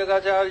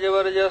परिव्राजकाचार्य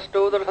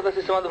वर्जष्टोदर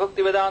श्रीमद्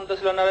भक्तिवेदांत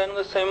श्री नारायण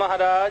गोस्वामी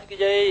महाराज की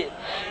जय।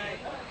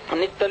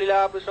 नित्य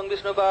लीला पुरुषों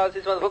विष्णुपाद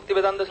श्रीमद्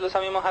भक्तिवेदांत श्री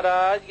स्वामी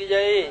महाराज की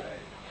जय।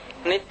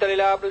 नित्य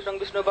लीला पुरुषों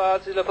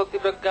विष्णुपाद श्री भक्ति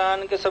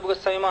प्रज्ञान के सब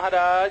गोस्वामी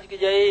महाराज की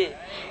जय।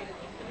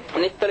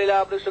 नित्य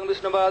लीला पुरुषों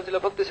विष्णुपाद श्री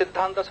भक्ति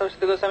सिद्धांत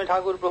सरस्वती गोस्वामी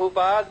ठाकुर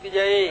प्रभुपाद की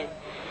जय।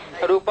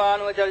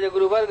 रूपानुआचार्य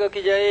गुरुवर्ग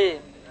की जय।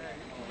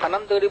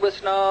 अनंत गिरि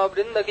वैष्णव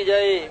वृंद की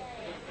जय।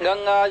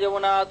 गंगा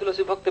यमुना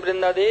तुलसी भक्ति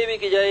वृंदा देवी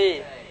की जय।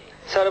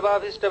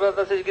 सर्वाभीष्ट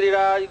व्रत श्री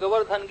गिरिराज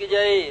गोवर्धन की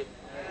जय।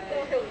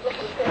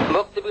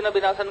 भक्ति विघ्न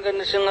विनाशन कर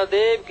नृसिंह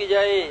देव की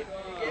जय।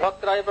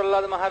 भक्तराज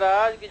प्रहलाद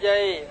महाराज की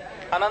जय।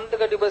 अनंत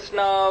कोटि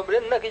वैष्णव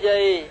वृंद की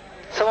जय।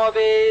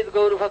 समवेत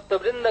गौर भक्त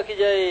वृंद की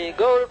जय।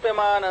 गौर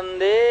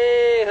प्रेमानंदे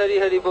हरि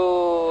हरि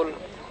बोल।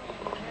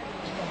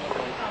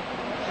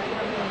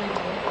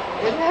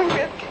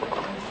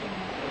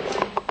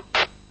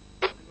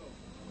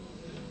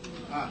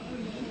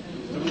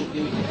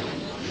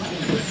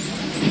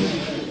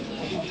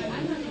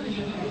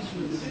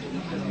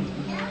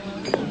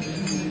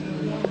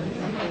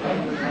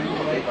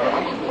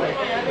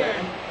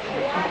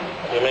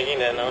 You're making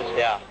that announcement?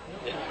 Yeah.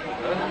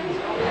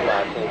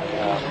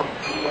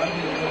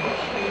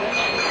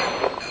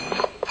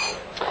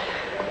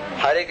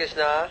 Hare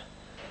Krishna.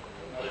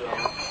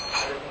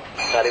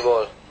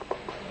 Haribol.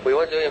 We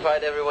want to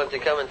invite everyone to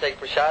come and take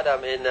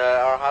prasadam in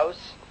our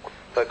house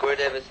where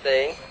Gurudev is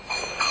staying.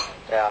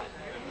 Yeah.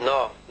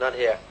 No, not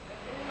here.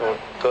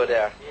 Go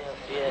there.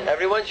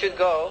 Everyone should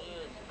go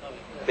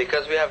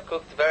because we have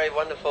cooked very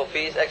wonderful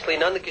feast. Actually,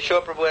 Nanda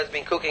Kishore Prabhu has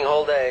been cooking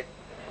all day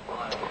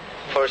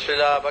for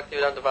Srila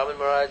Bhaktivedanta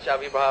Maharaj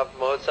Avirbhav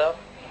Mahotsav.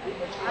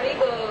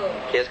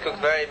 He has cooked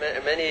very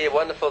many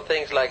wonderful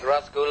things like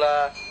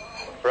rasgulla,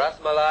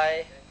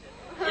 rasmalai,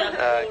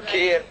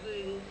 kheer.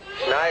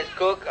 Nice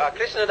cook.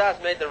 Krishna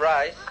Das made the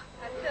rice,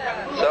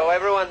 so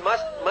everyone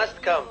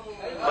must come.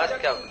 Must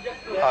come.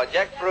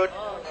 Jackfruit.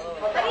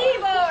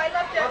 I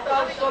love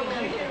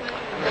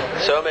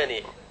jackfruit. So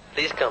many.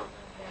 Please come.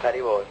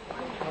 Haribol.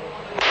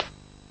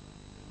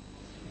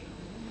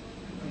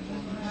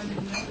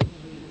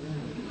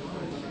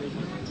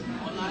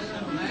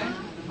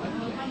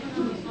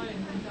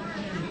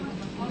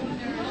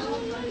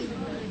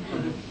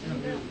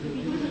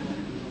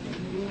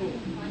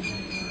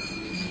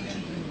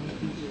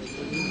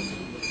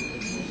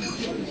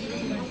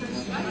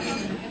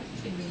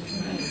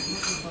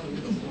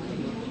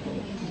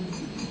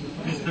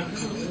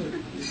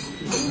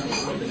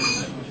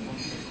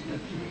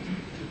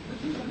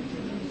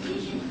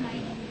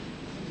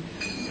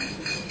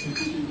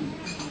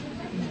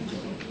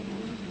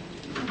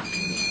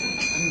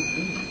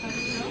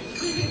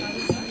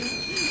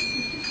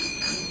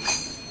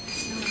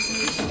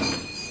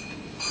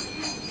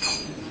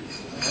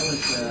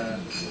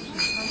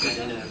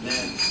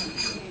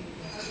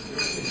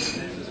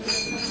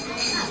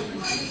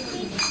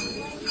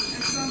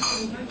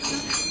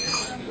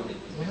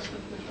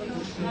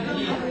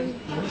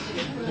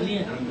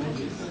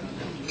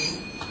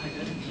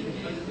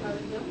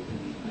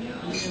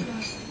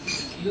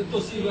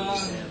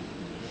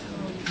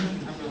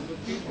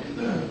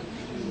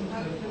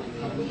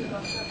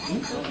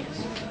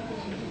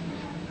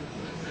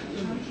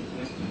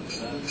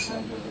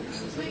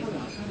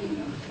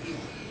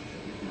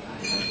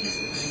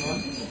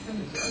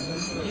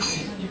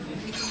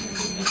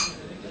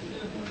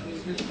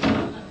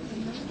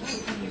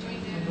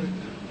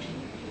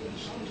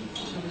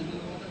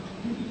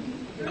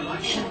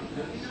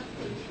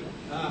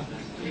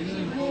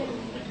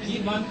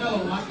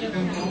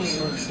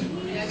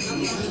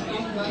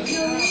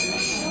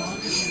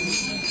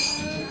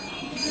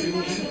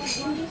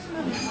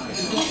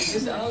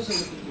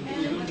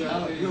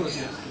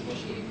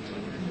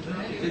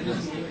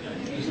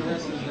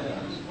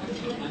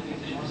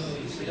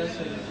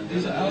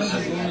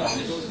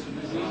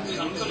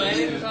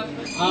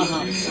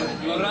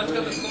 महाराज का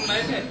तो तुम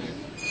लाए थे?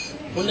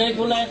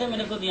 फूल लाए थे,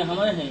 मैंने को दिया,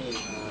 हमारे हैं ये।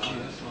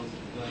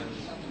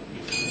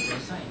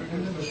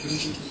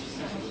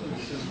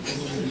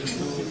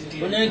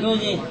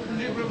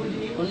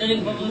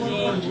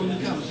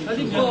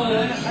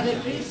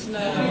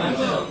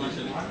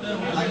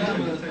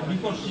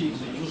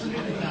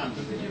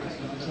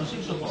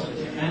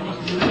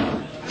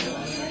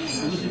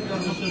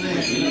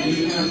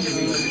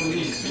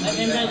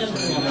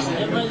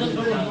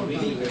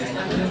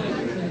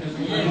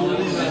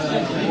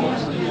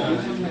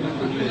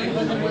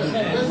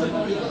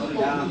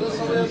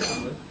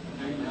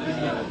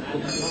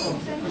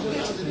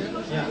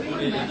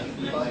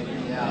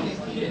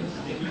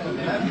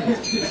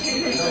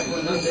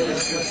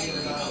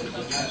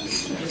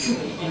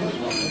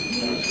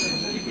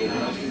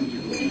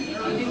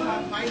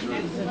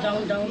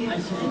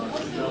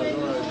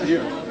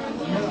 Here.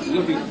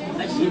 Looking.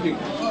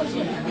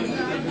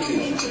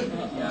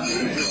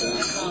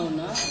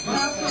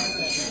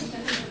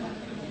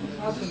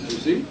 You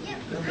see?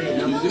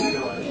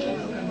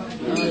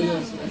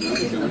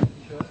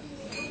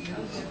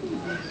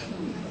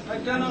 I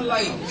turn on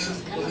light.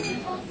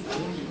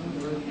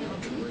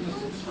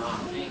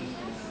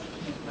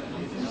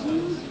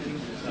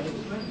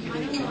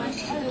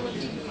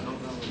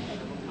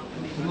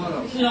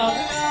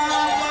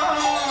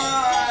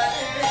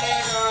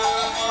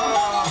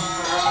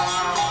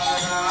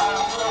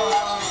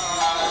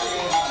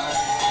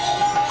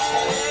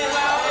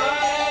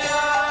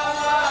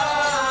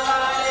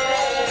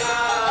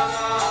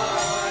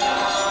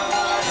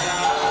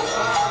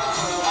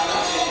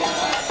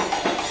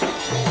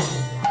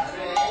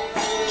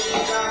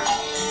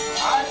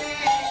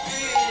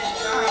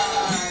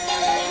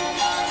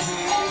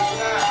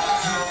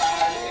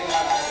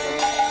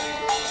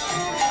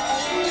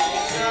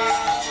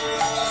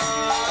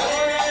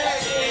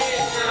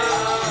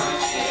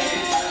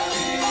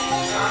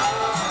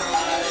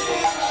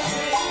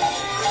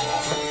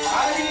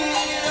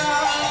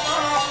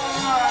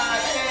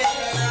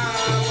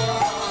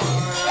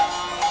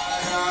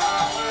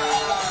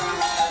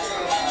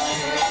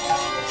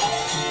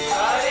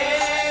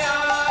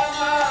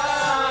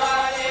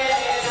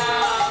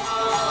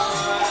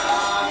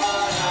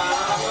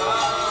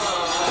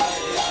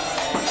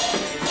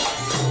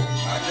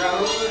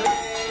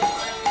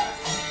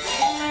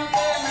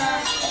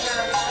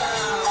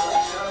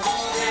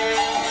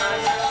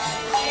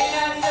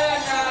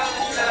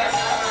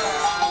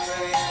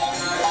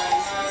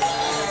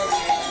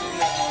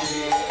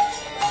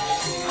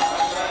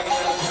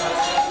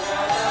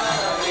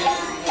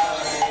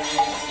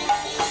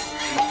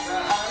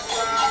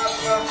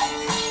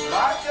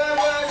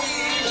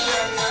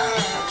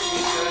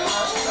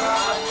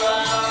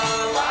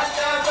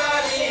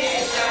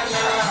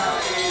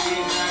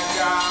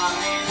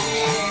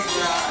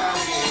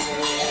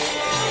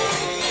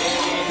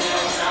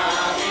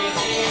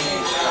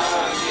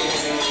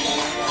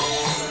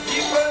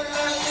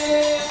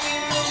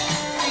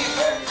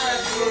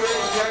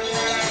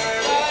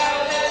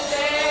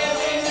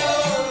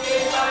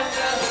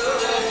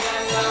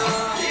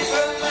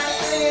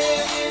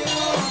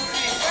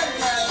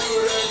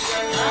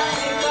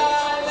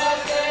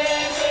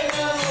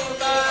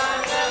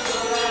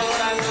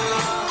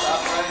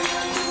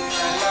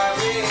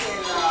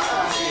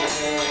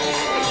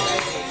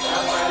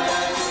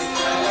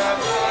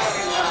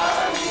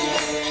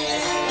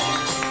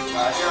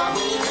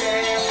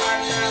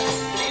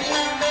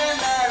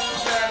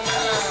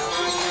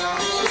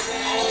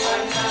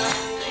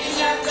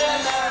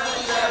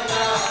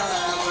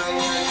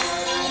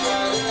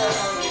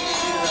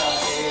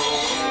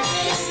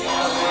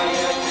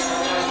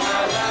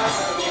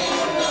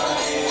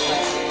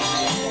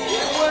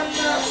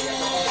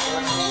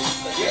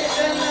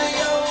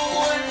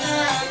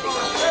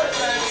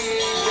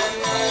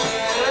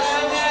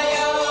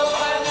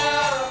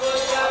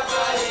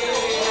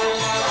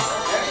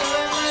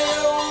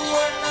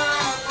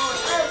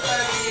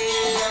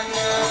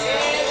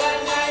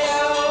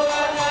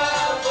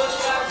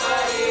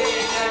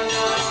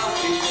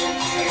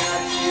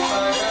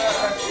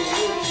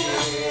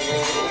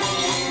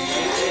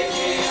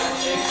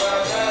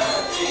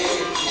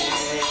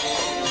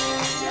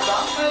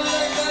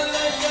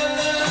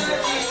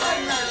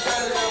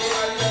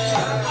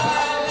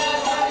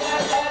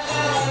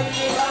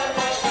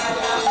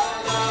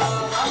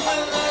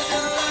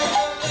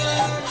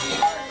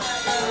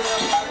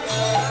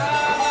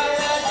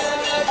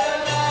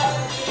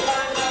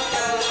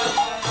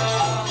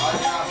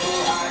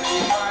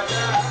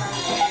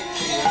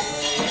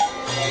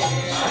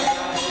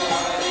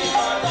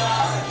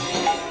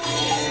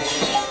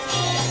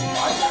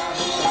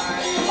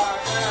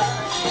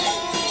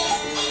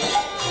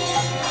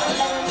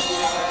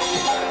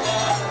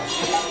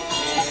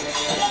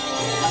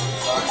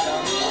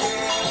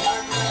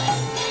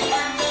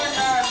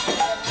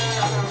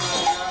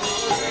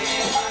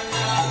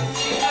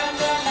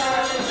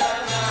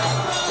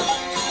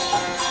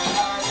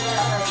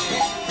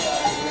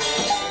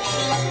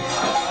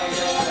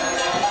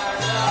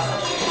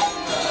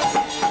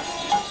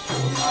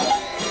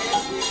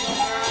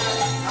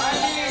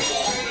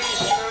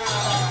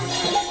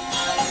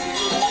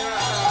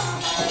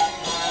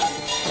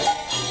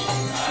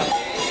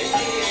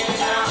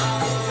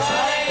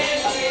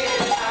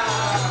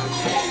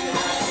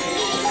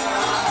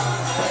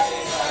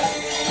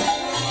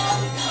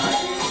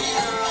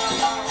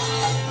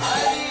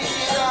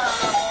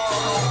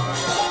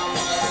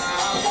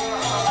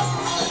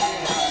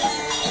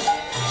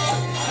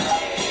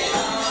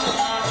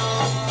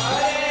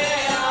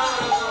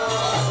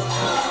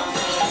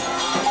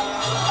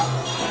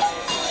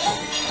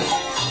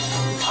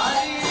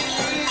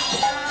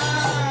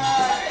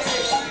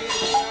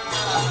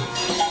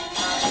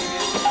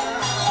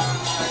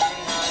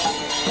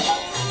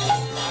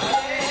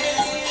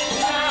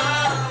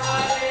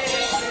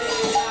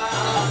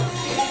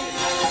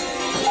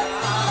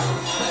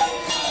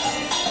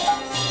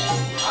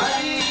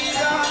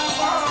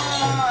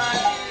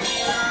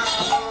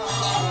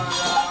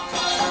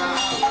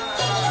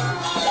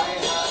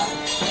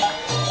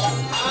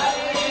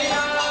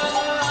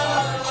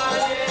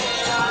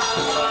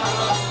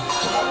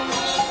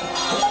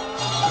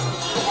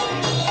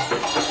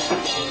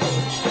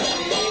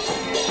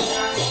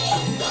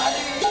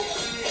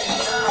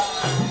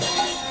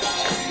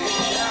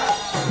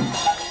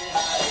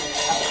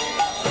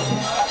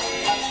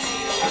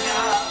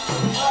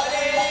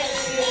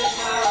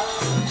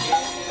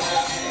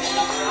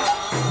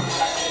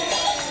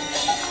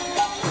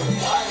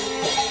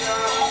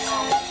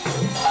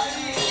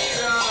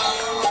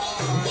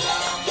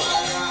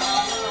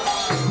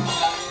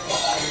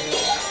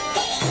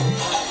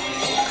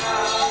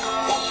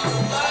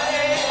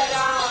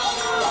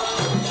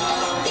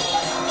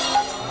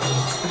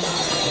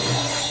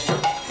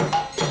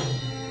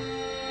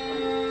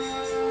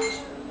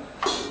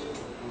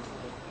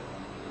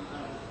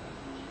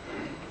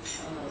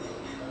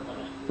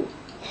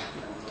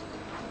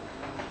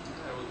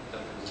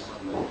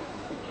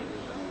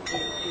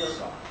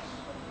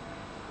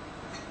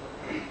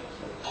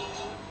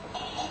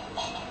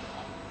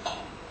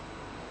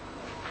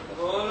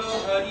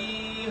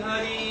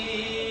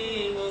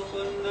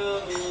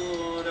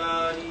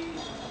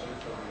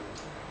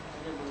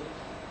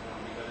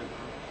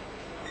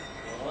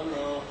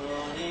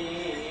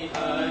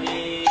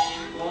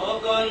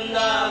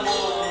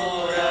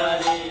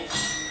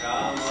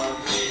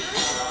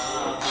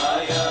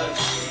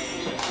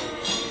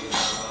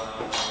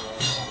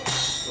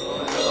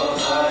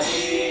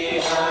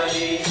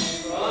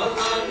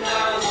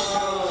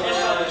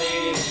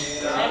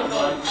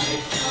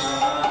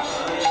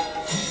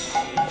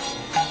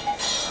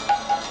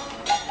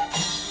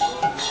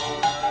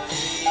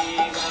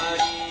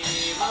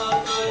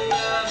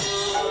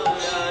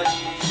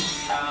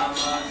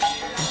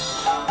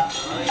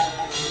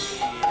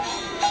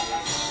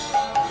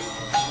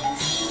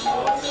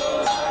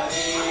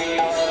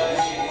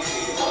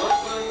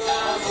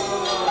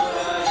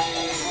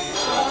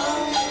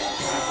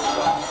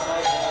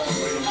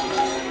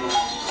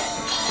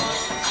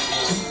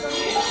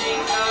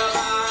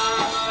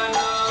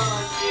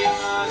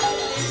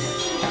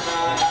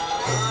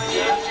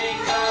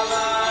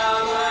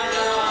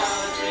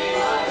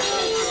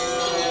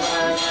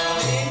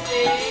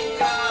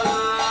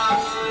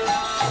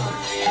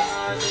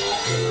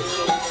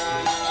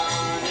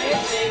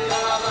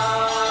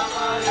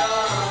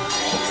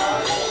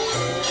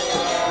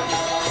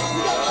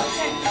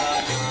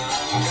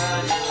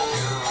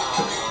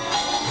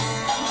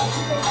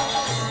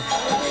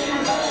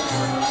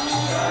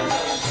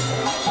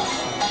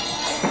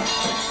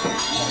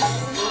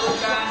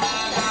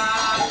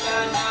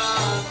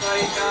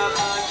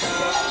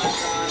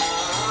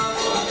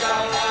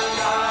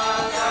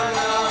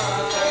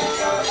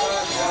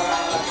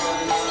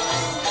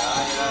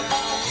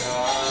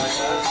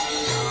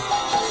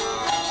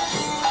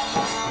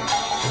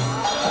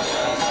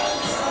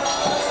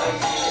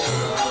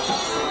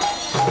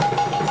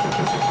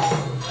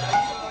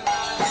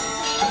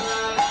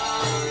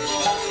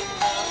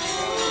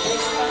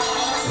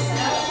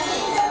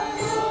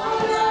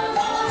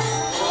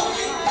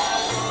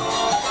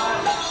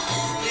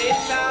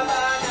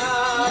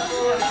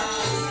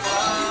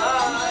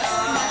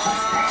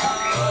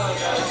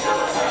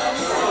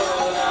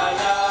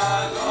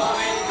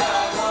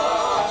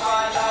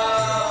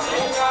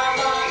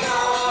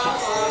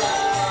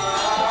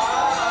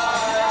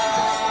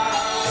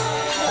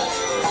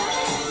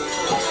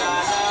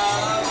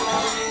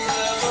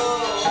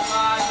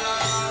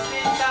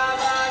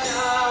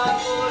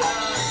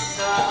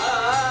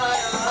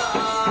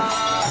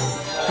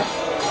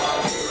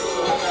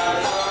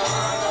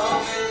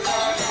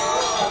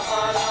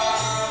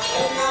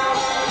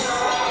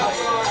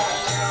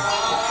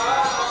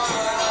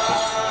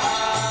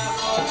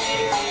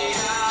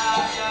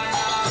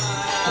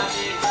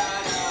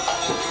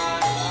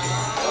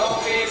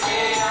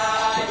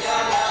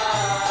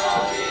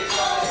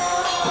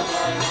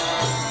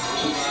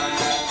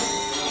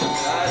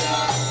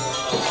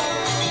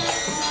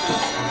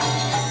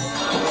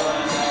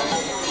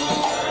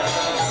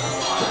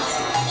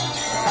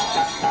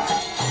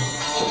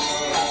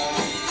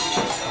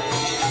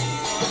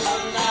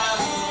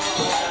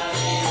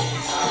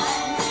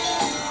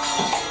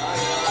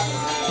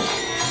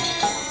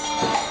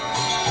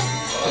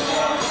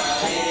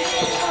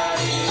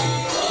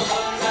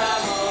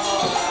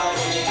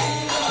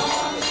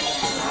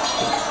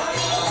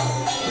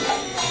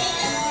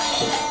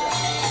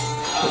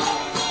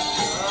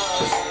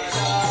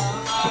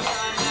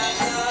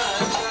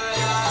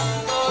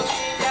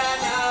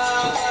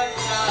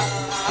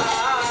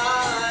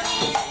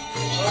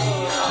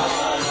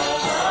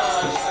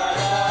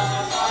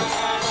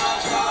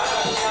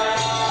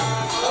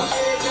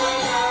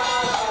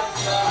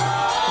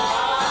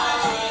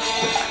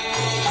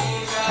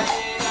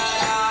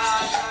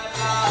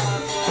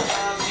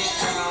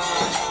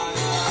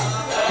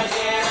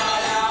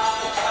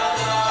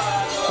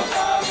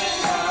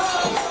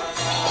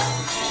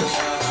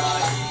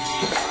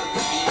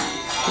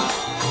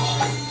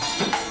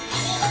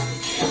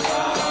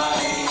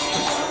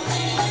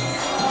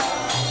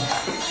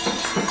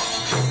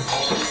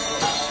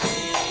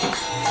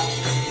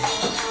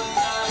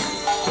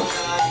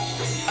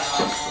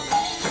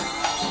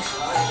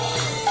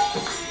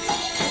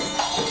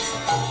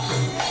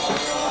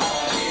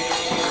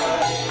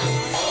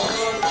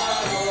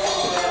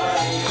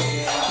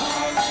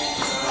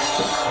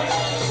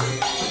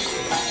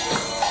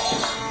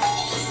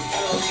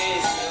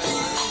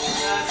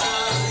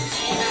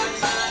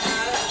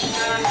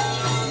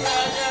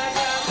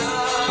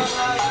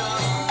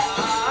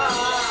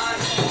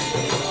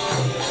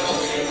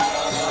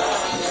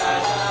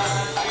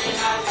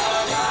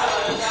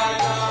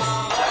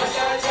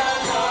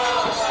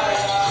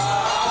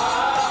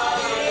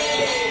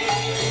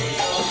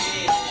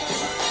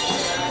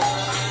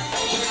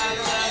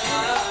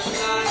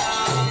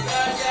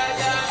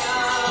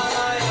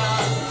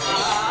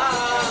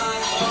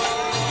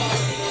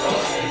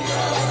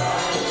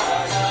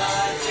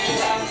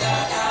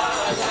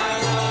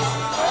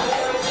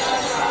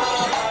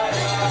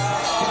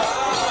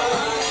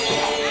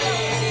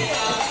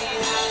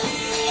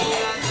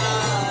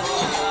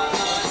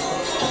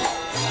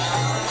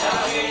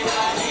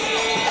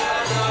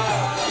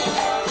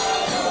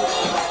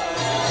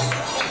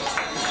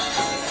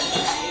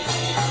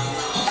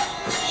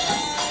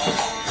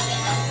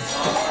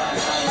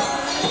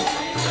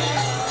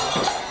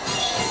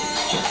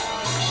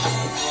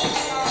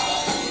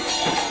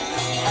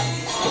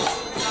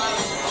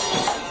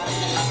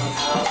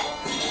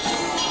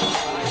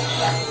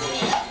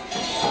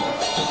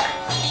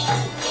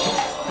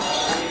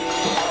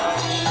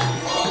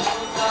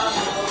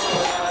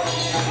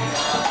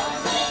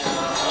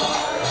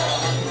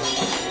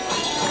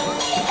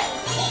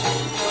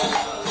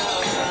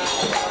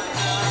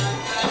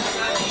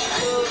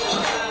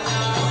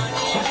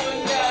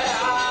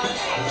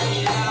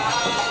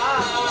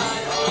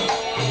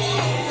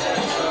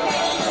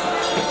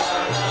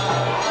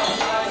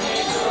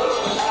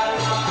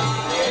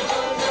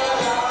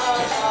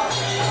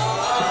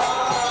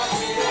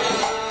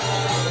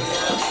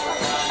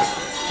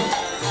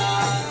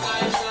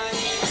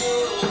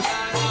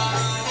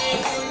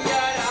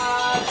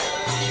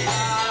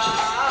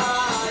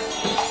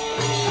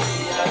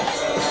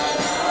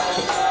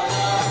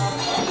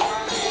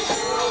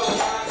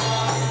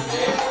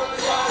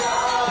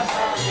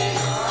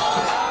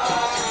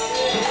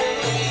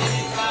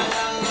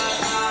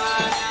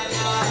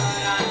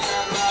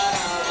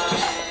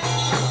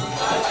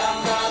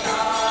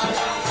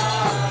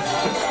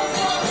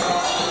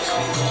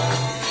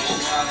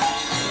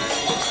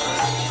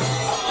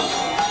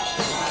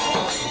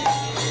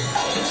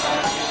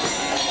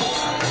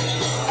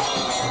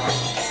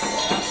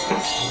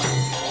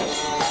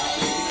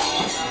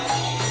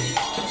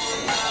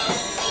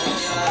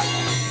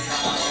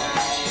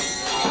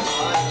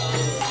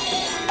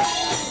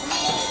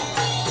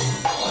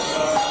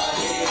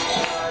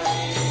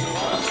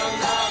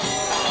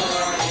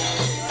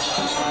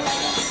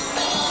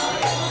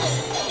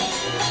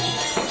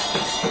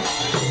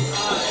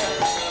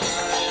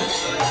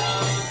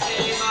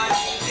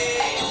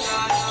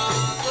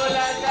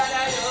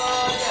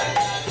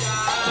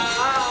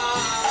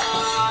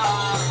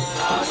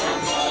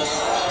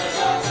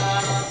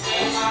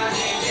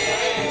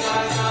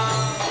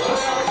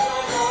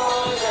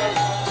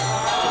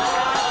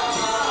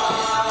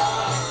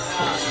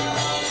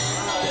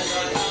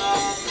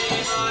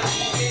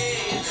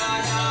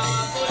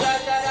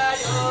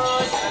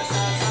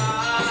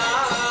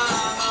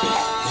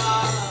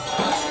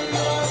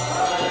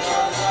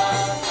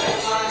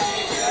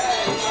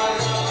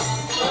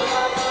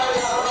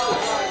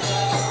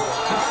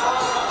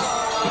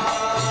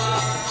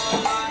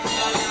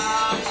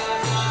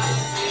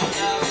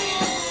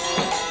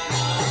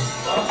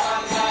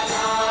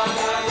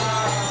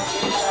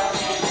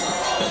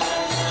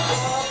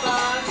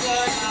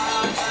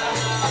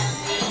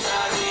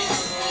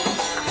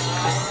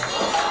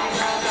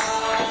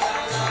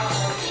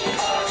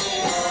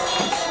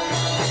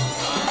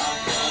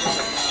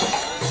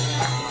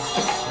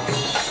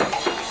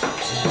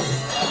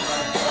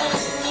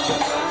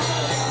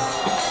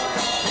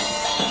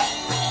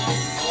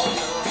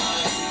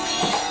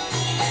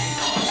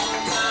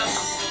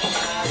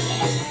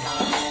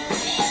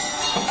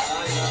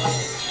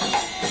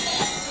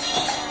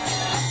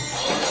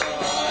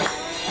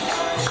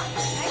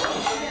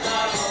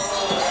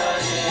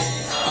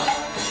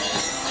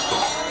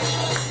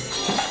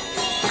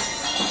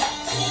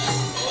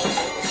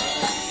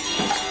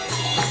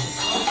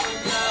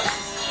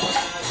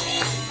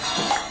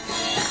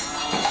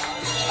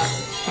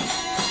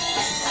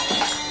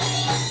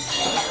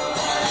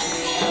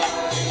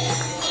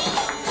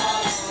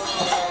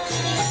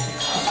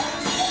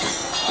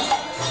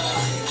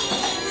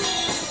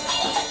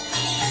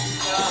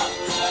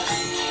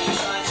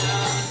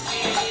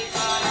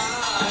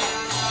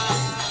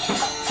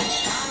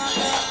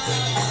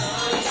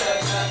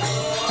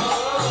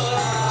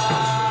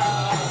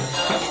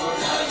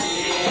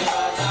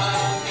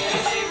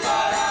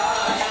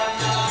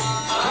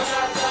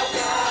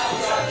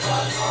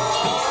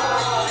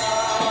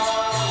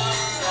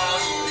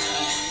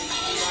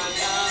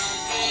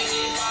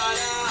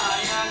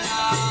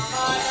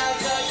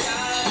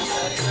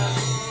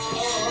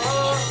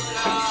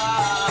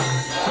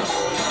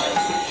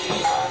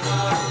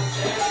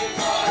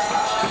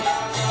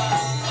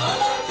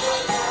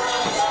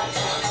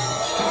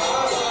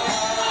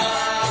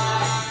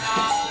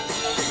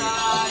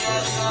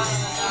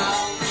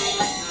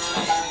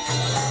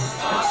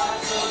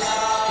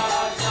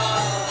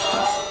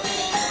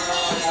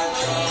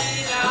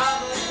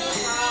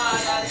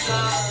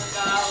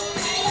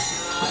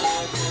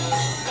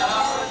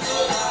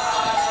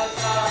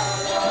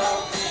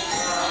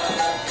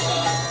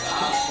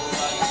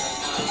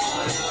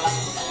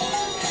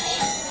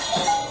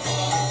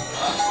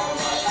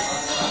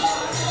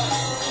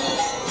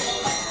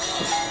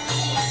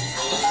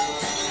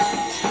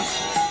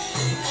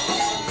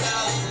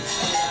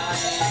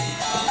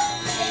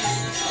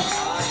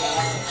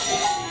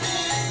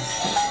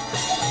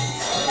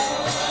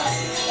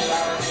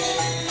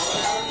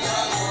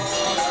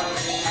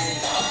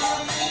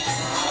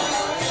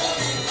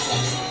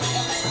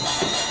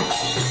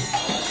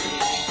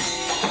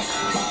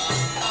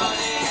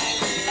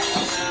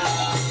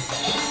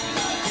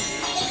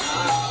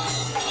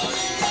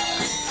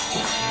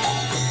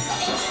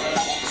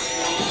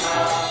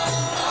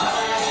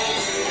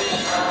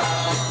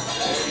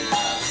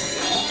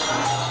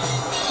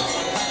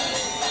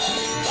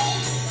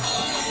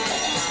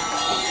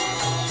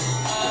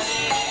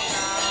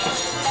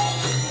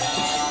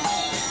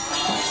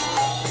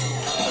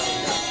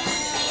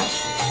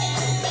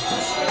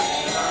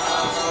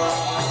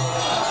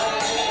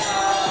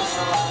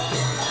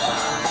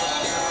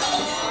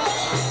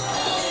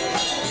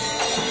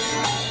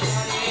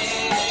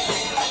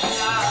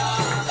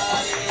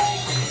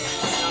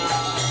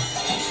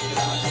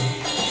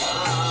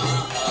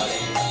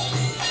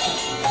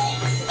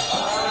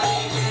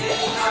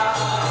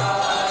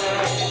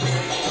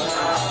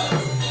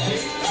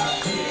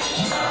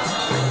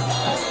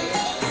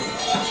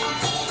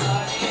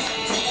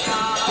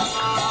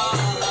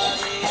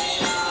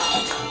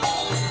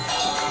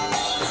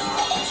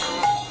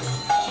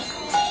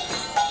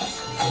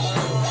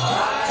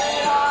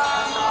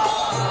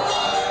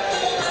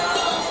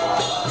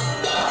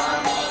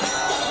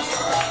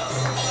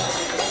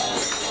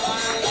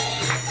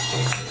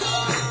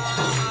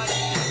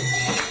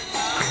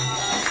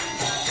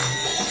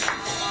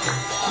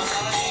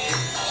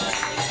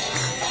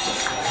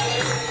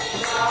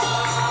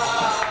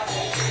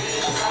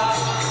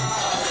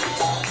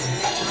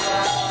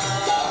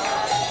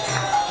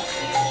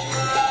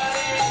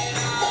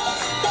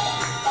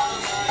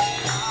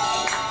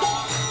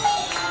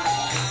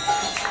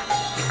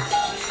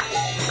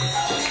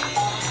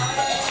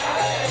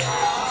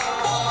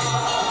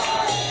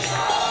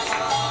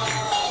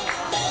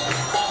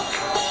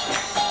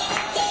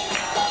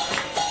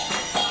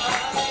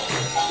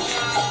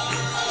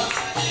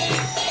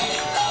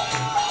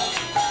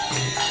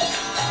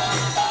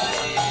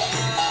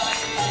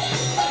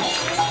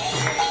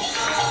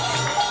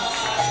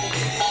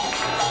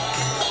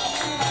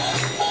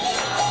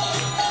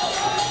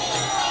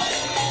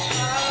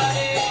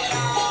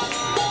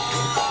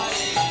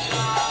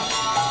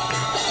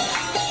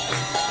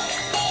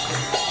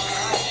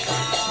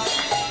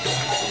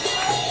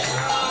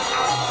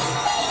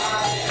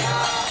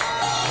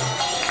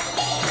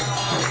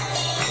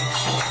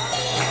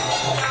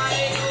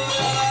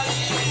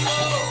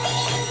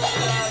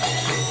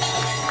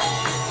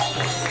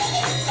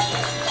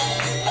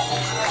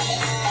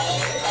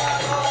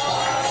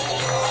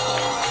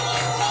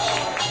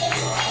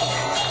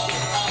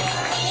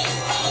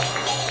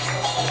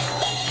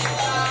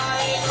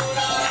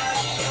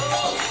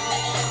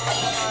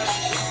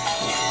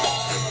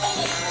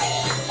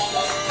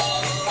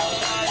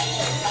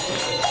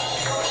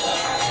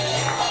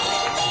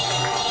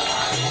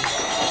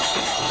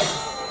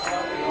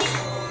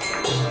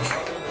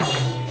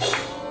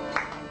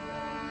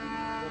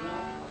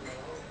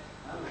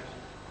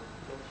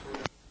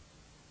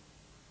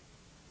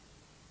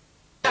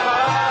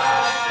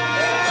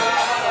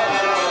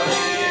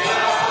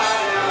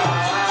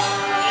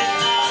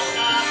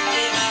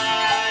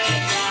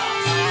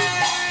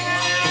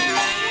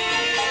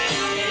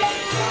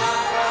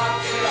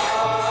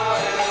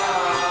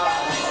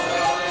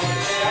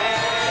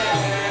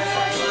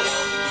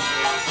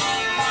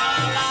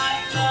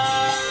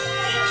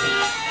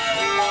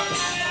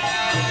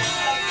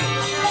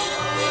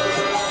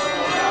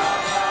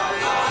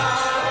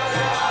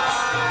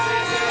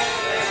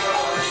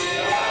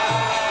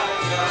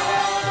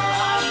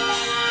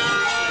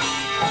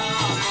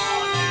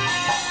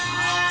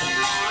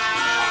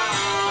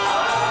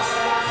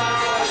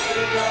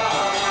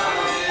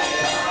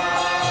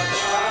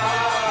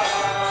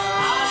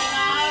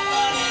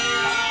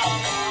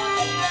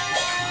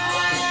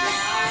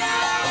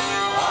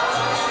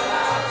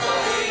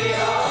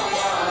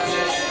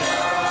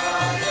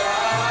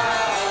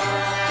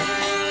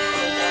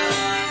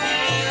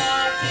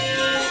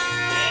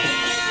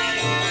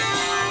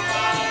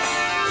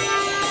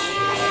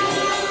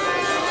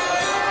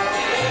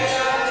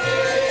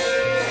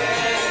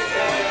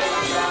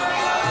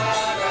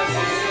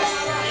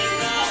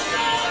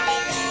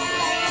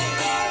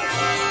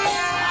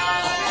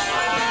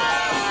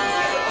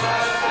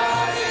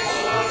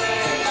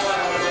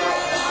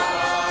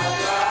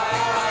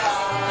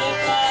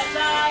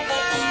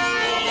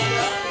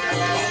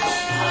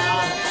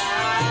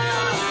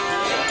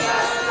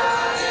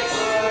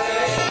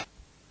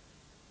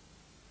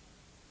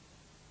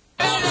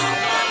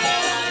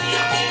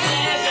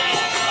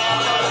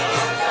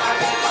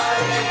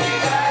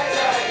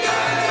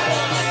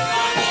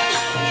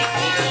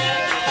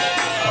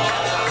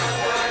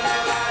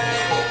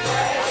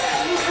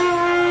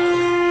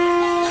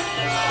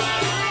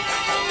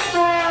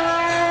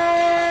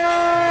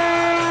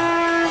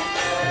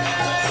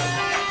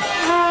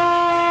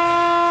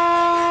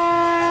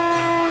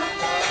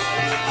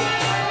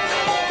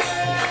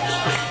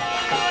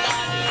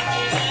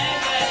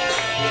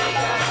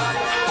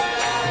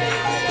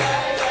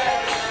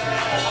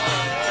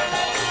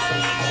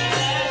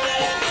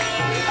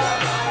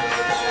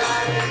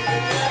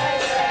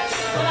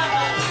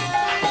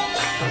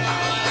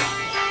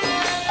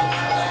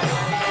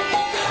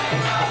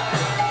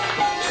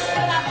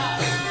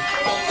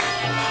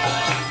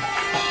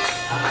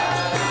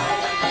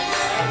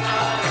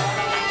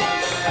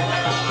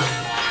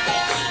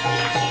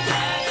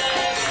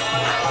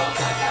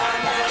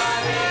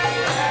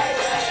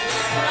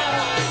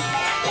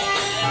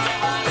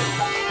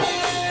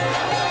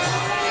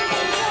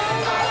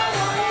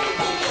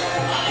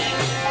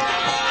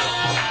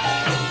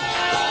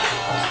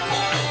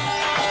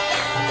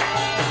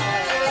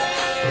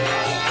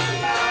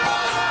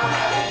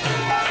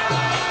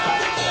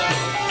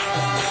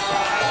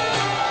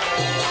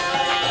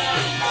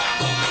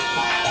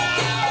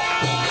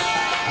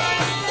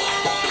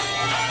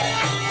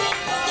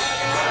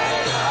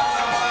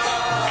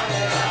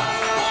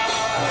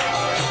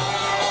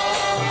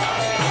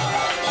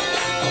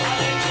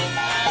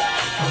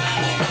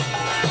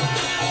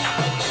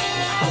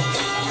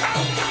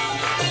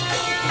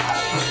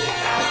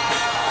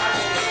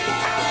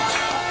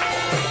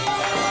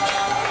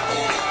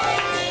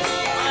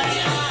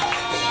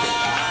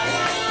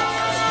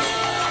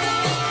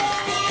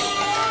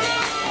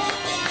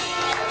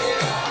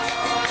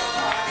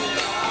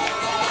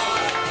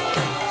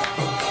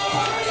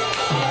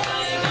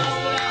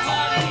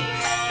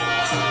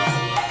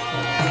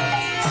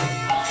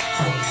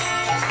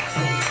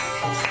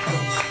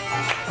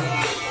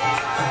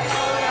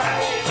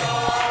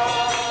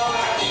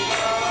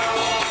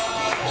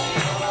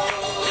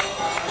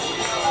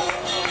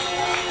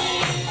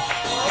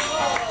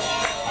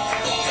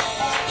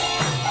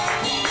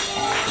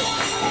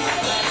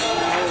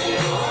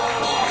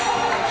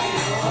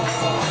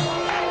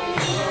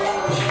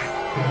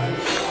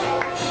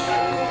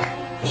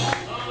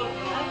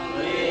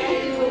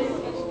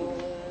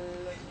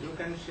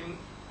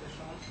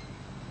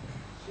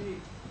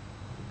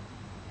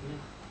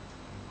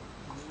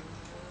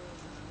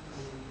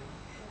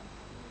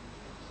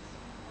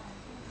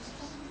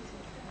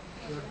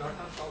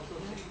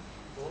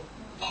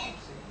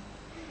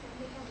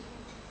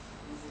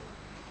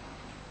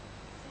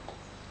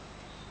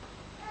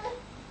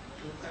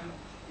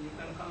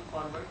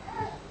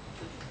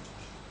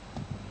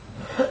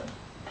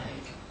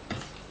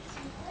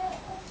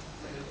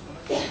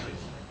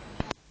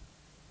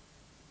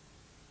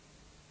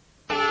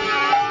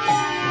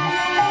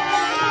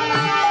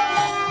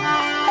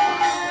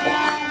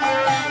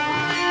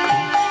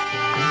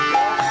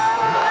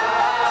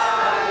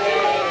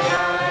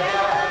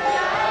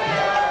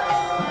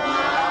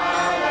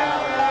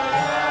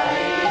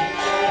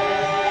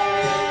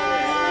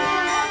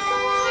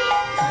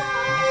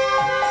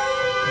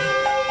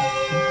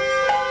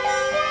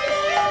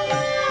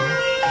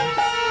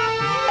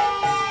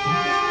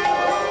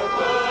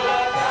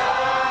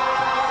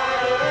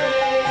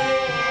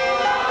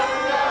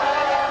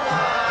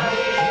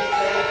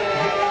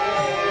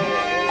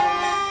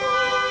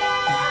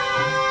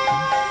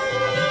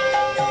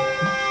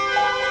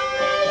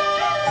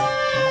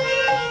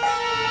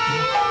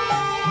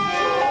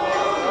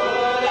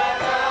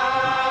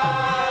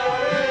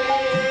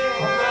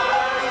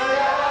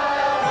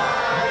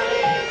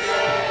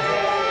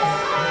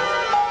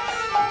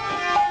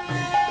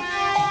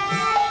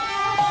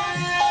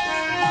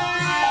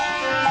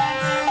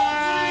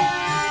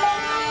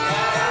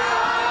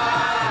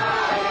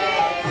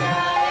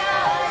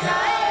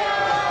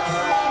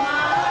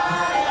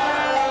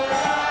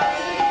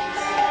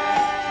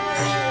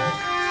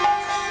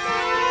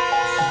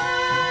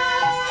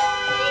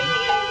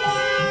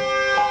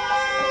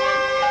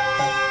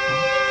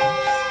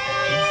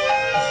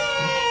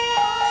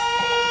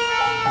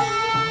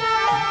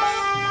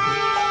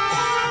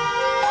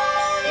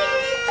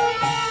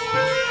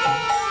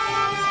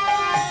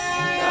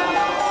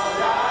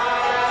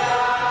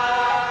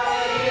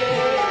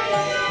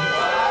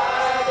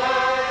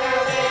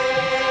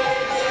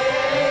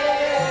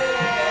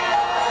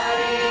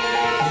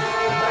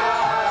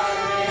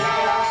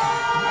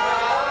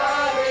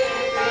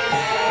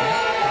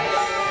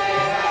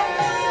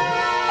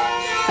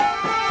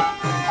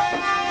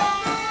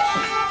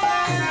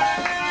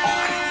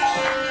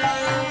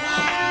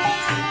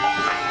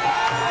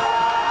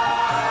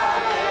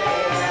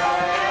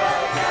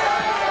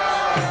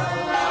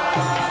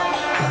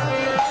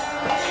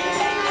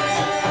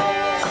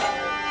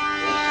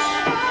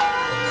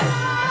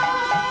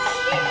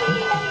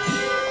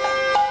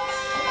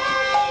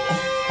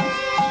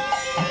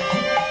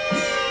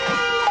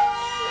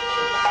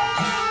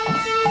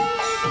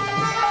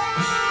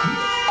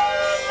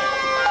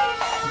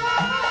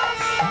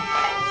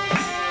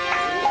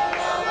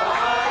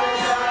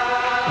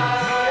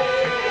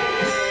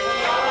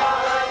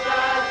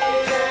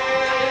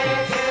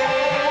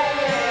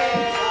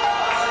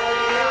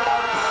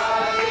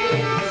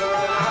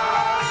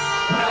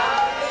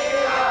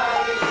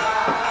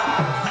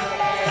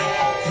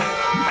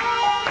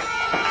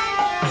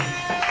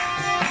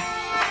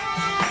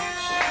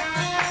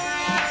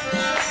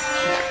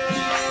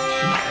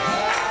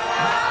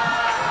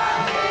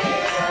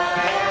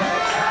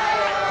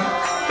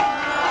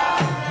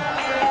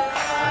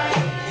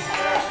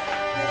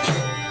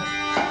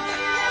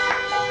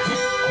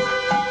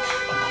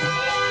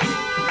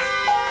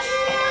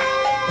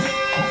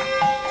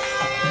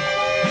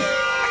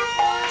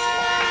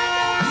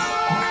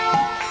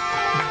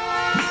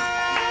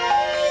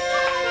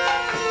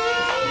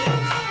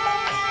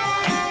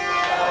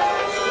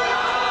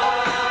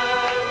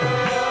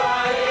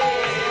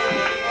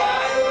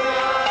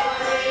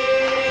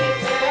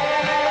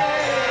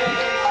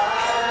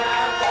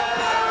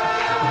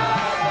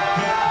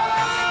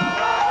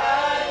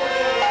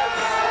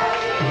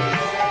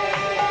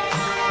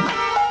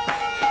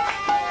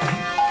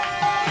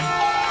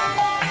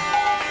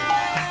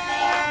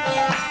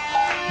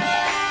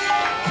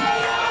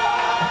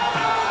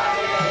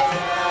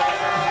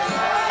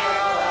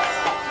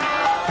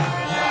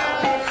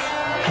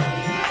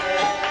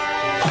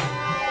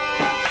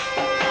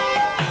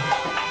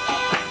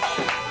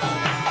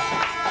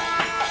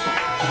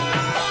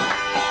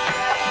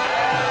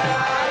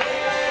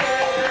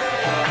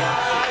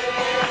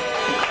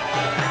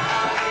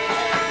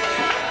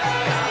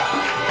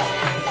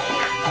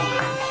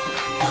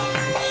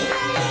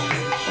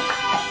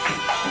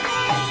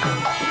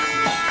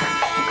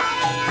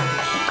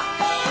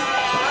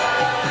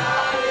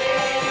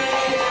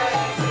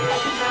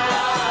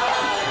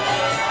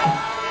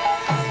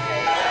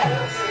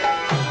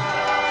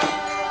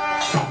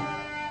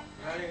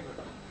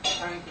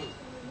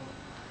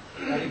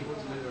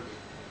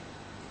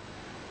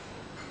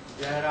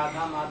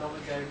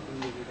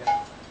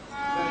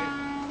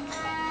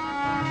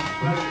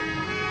 You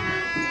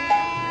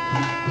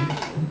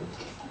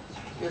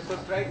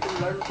should try to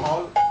learn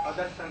all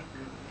other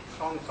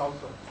songs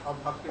also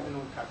of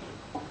Bhaktivedanta,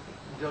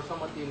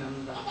 Joshamati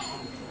Nanda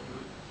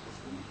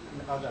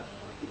and others.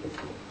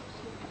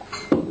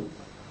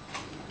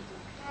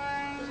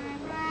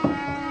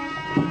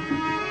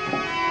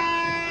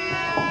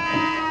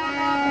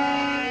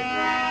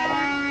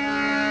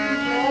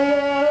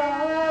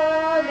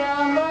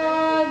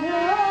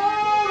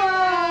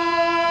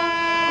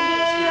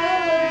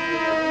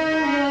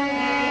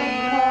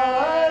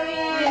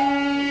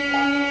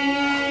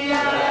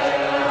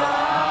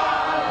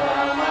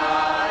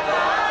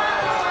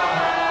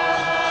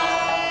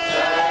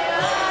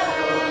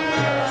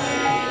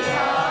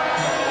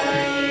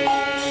 Hare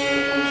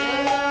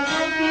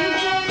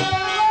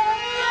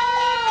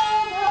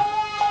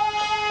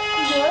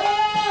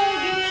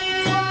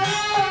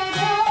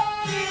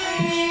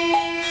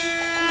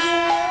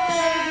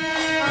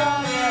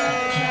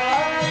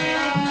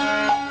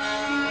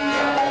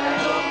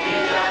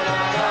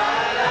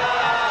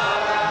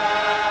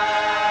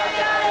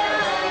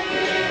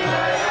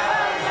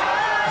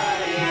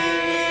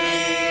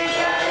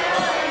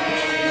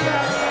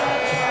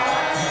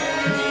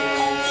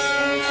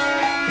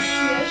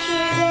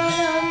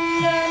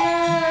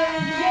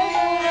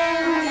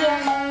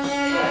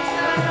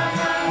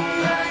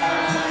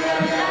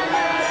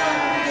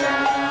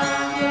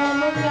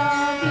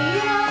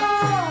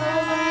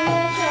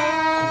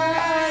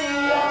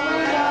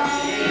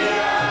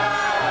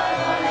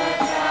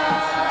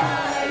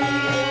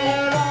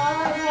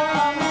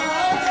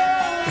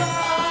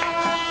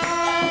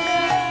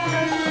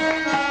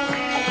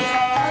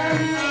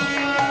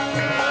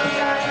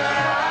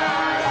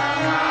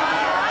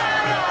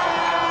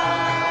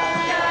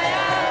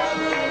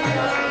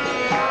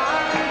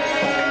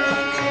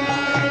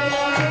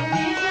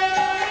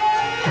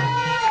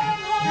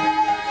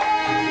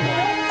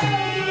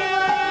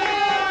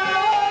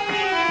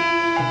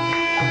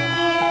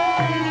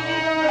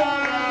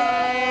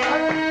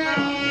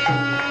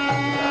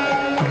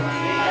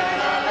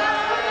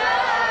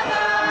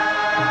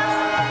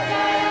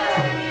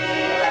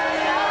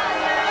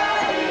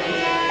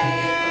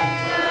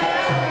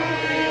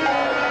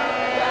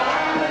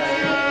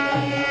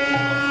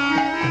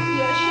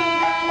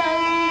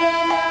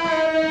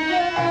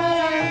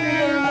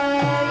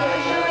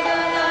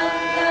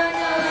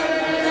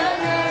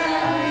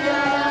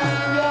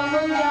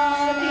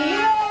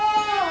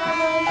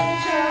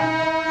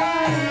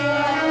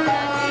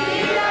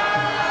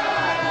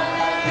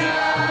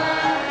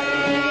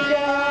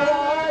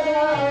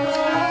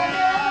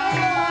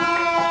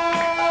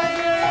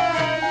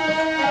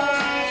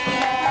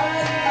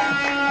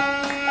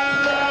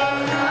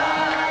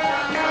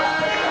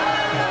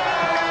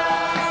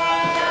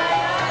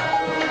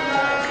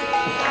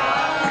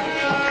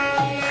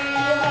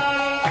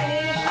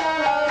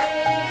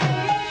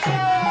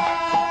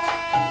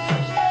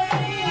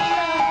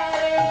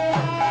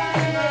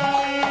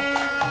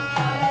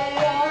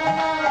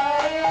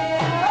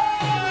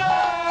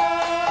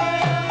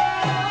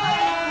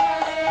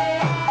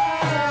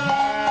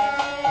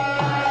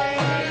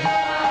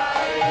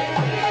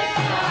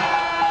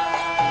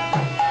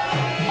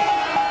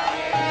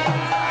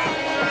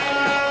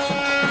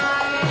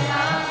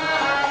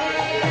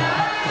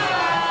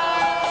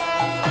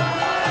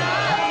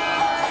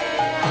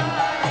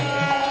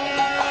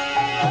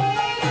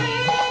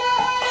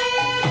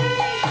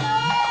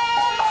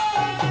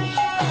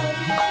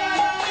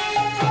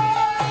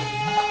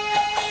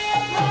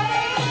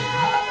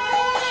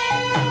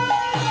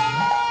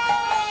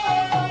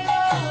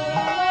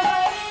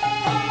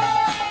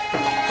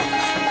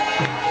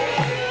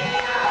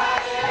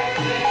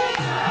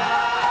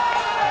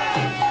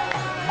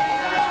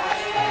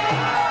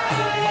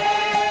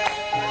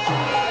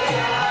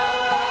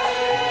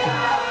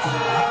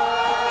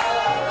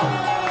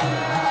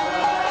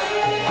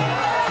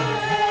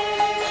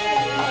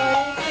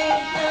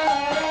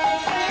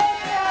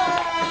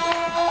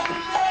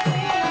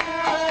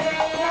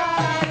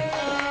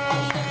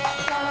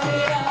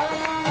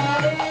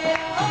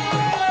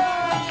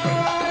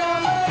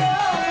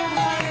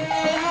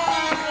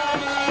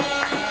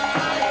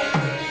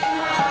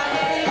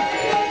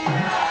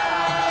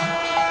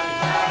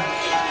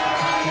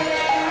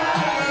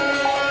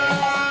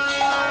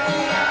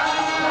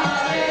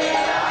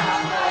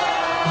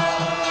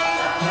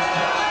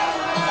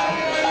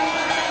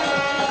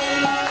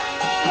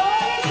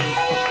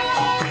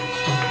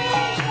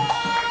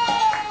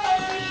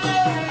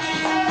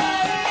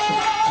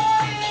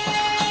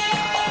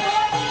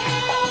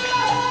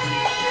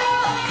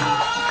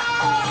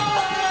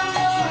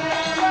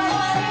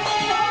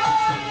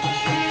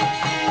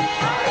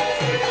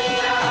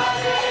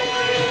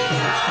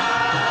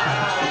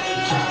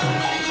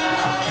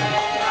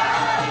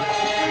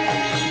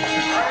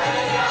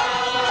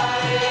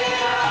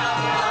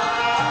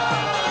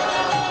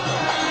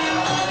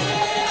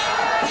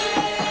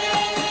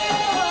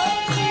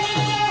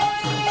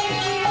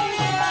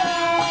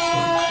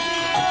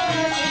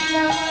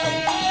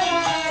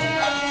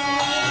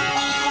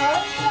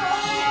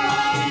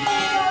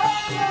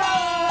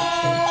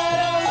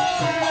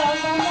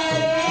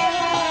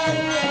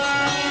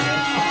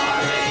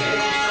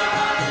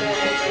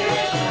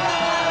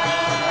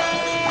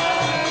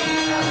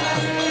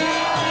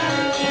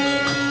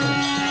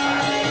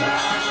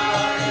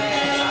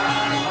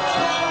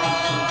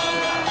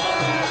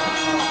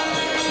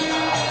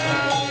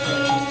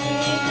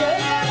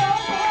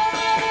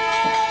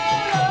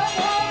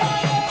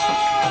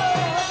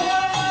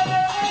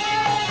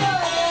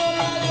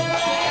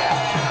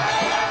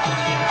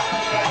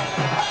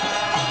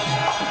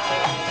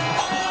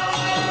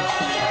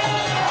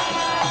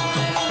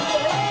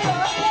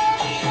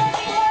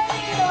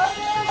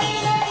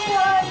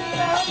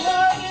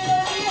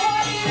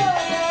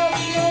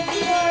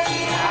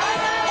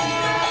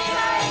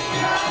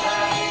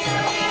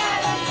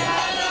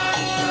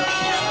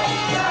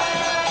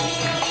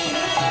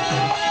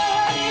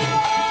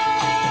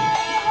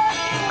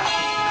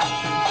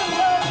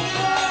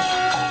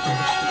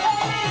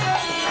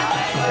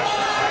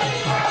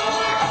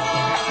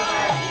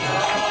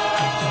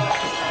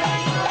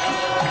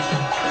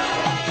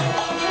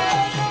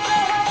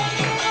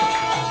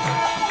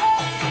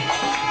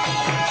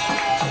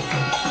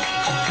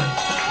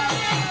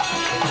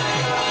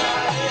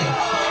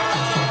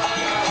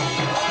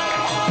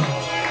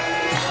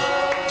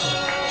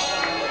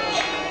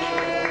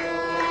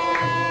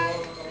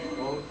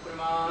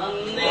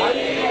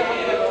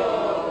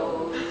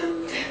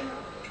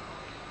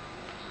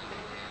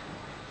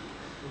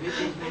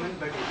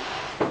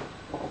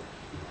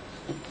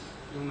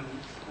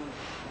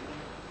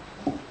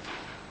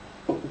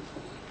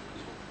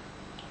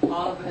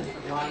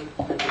one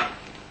habit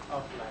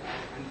of life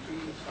and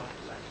fields of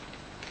life.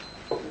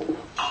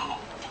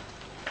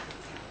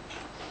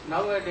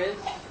 Nowadays,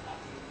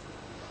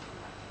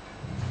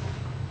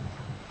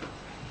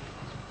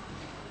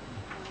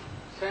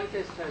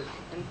 scientists have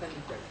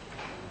invented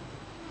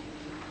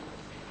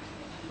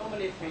so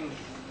many things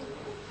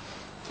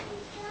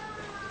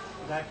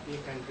that we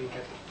can be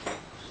happy.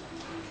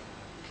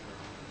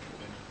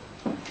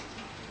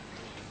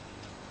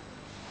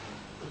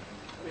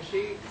 We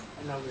see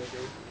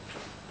nowadays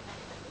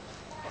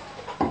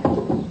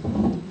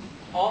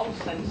all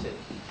senses,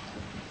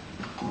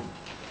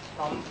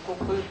 from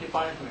cooking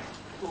department,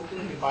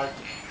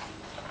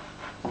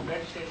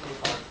 medicine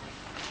department,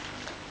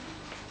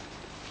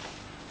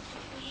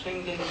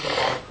 singing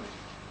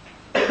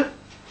department,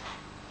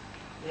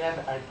 we have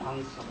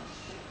advanced so much.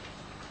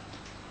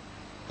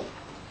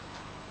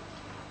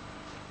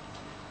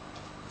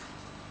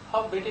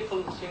 How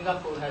beautiful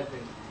Singapore has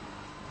been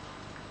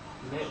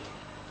made.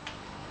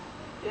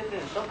 It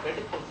is so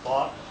beautiful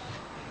parks,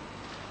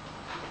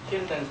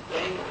 children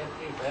playing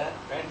everywhere,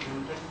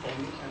 badminton,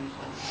 tennis and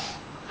so on.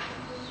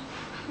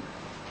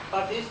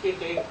 For this we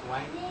take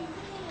wine.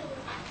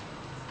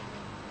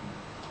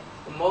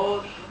 The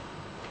more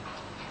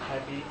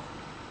happy.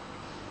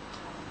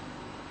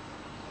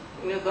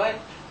 You know that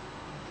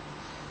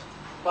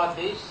for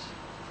this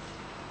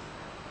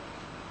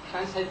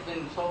science has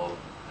been so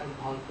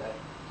advanced that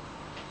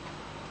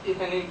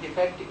if any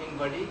defect in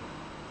body,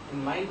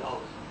 in mind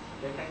also,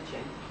 they can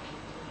change.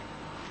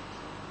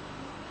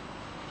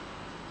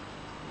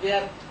 We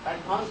are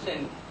advanced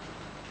in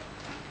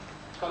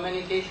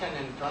communication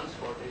and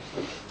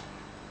transportation.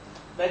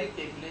 Very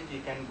quickly we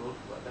can go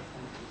to other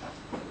countries.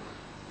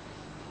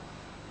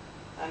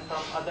 And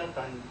from other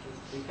countries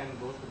we can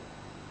go to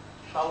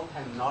South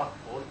and North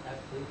Pole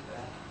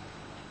everywhere.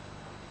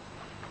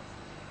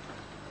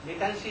 We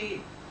can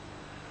see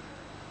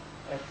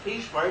a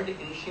fish world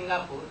in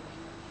Singapore.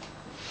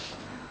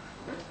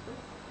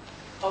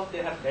 How they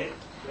have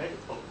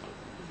beautiful.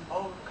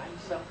 All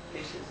kinds of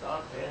fishes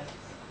are there.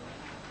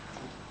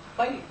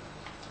 Why?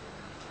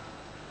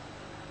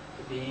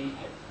 To be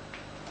happy.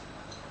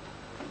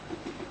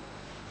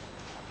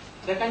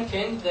 They can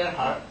change their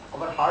heart,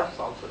 our hearts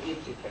also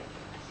if we can.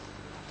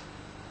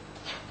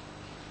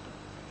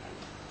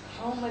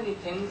 So many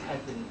things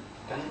have been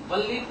done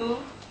only to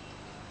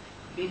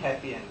be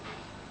happy and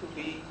to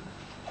be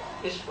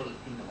peaceful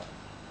in our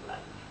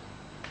life.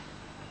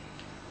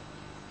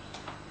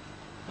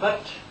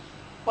 But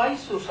why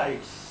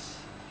suicides?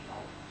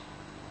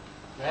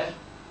 Well,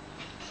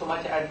 so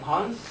much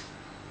advance.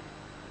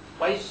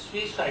 Why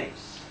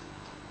suicides?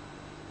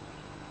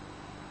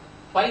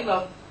 Why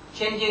of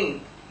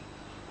changing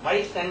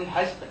wives and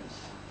husbands?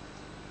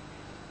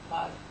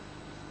 Why?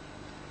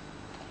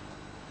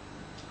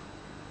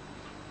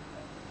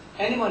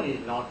 Anyone is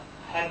not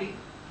happy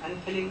and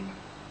feeling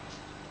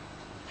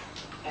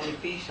any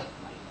peace of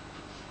mind.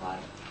 Why?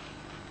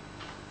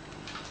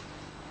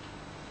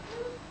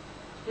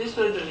 We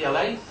should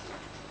realize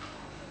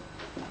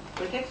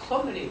we take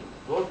so many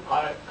good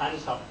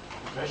kinds of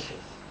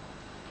dresses.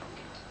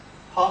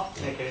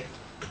 Half naked,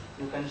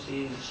 you can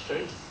see in the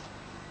streets.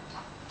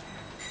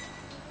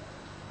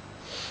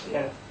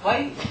 Yeah.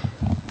 Why?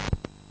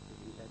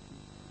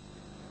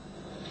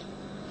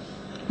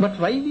 But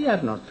why we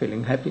are not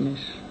feeling happiness?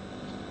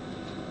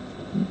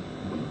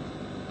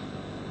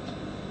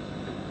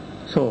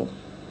 So,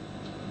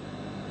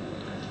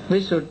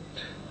 we should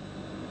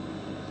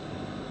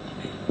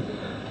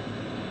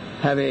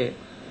have a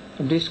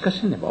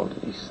discussion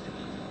about this thing.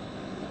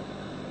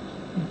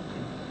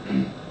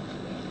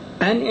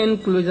 And in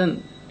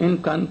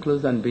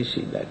conclusion, we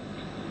see that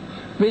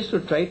we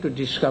should try to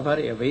discover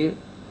a way,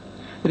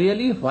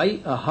 really why,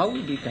 how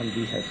we can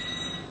be happy.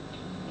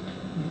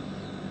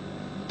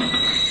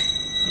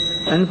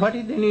 And what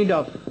is the need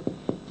of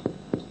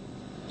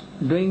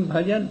doing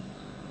bhajan?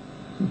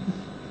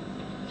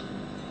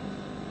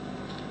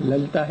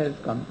 Lalita has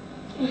come.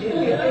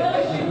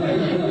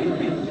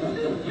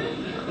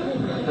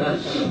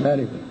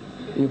 Very good.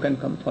 You can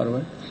come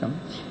forward some.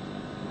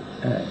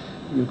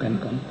 You can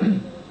come.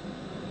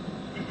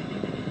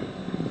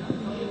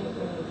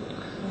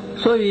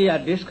 So we are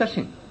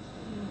discussing.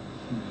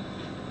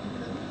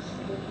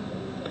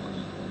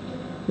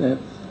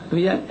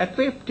 We are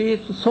equipped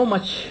with so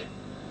much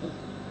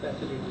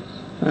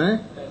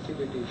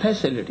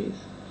facilities,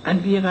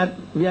 and we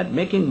are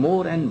making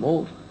more and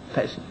more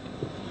facilities.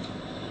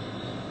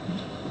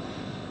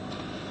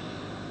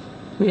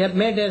 We have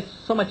made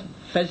so much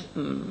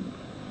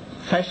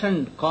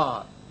fashioned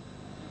car,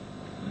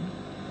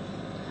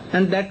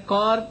 and that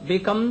car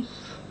becomes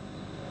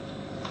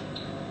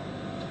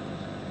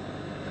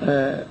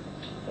to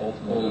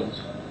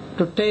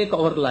take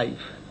our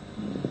life.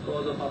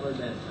 Cause of our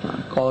death.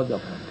 Cause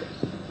of our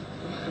death.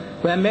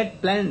 We have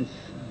made plans.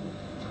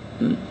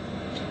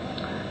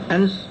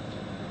 And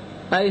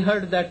I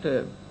heard that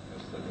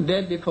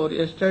day before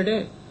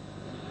yesterday,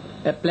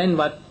 a plane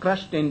was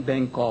crushed in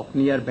Bangkok,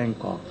 near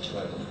Bangkok,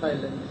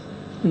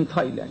 in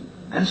Thailand.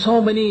 And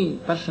so many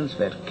persons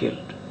were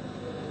killed.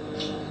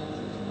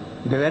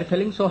 They were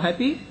feeling so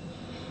happy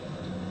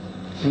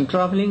in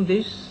traveling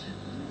this.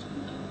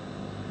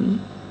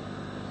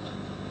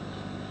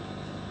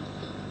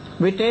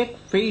 We take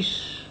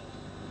fish,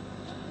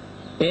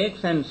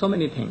 eggs and so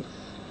many things.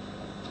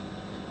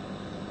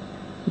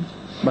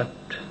 But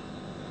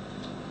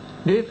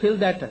do you feel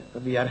that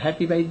we are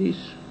happy by this?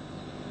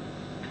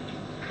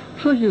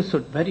 So you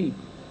should very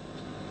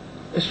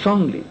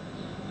strongly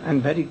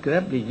and very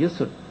gravely you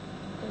should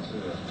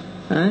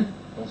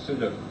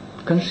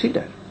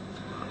consider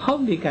how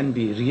we can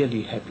be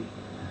really happy.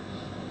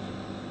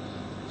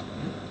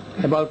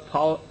 About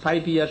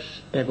 5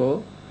 years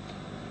ago,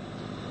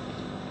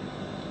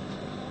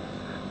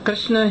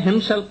 Krishna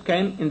himself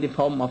came in the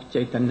form of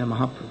Chaitanya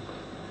Mahaprabhu,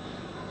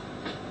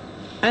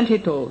 and he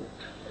told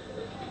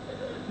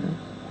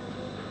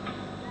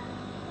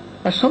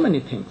so many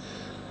things.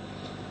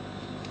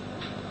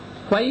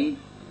 Why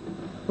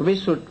we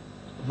should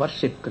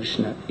worship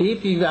Krishna?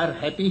 If we are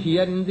happy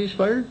here in this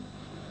world,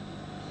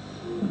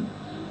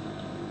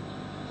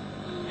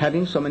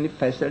 having so many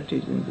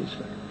facilities in this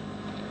world,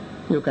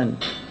 you can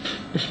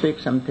speak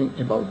something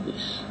about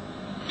this.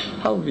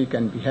 How we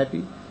can be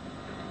happy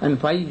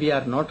and why we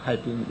are not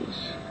happy in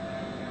this.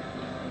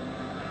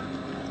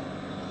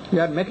 We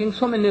are making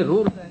so many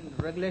rules and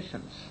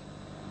regulations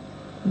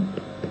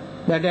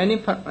that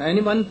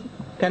anyone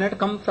cannot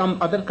come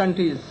from other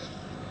countries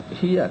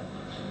here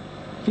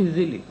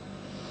easily.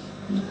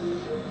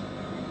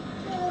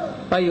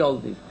 Why all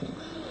these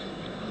things?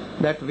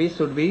 That we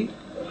should be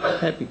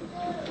happy.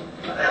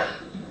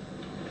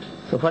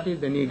 So what is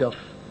the need of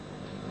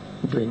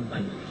doing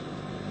by?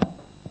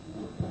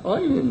 Or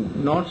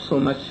not so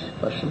much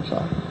persons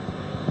are.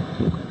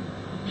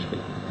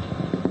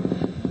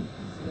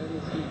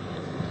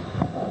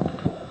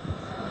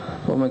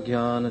 Om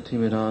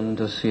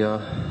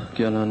Jnanatimirandasya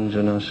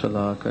Gyananjana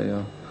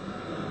Shalakaya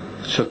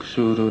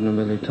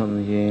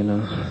Chakshurunmilitam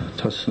Yena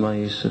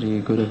Tasmai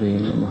Sri Gurave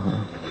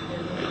Namaha.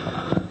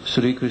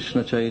 Sri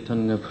Krishna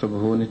Chaitanya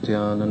Prabhu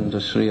Nityananda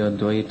Sri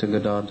Advaita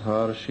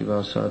Gadadhar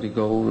Shivasadi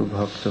Gaur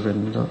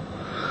Bhaktivedanta.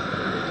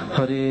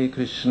 Hare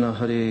Krishna,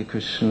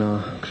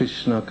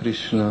 Krishna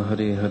Krishna,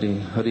 Hare Hare,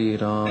 Hare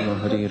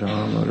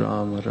Rama,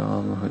 Rama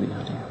Rama, Hare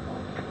Hare.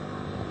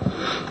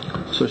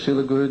 So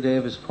Srila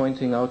Gurudev is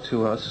pointing out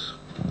to us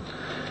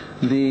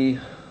the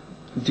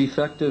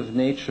defective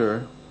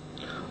nature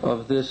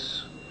of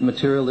this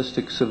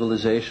materialistic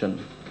civilization.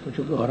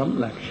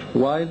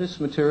 Why this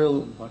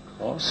material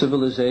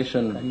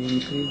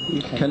civilization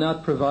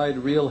cannot provide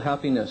real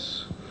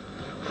happiness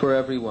for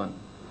everyone.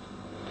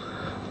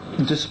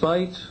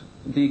 Despite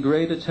the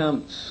great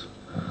attempts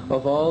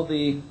of all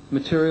the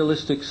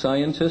materialistic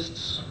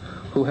scientists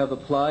who have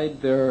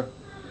applied their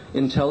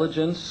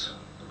intelligence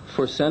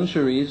for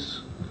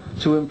centuries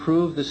to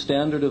improve the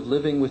standard of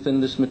living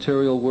within this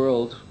material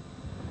world,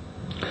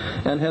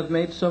 and have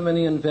made so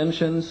many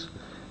inventions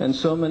and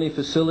so many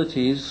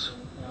facilities,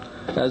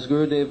 as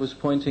Gurudev was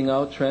pointing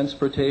out,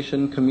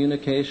 transportation,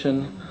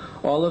 communication,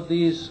 all of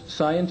these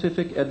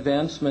scientific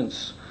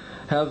advancements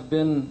have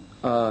been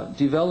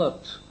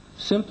developed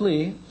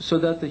simply so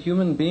that the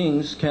human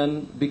beings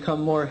can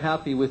become more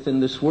happy within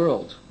this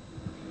world.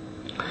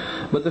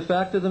 But the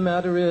fact of the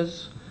matter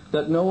is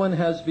that no one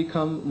has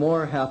become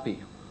more happy.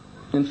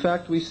 In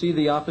fact, we see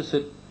the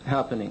opposite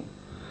happening.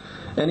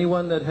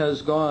 Anyone that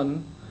has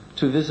gone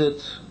to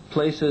visit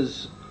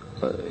places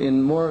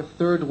in more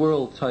third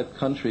world type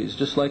countries,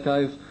 just like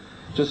I've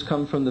just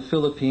come from the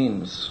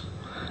Philippines.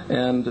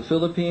 And the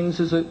Philippines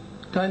is a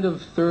kind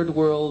of third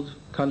world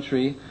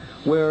country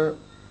where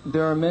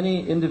there are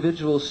many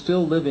individuals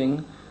still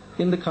living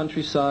in the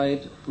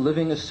countryside,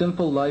 living a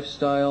simple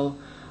lifestyle,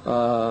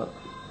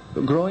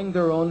 growing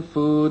their own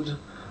food,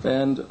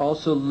 and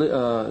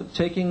also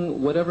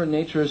taking whatever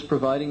nature is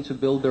providing to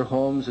build their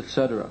homes,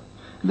 etc.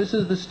 This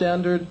is the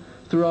standard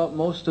throughout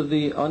most of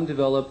the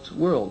undeveloped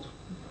world.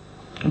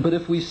 But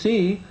if we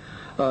see,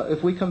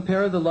 if we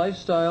compare the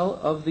lifestyle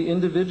of the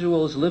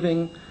individuals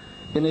living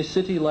in a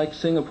city like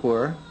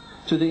Singapore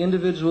to the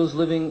individuals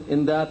living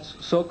in that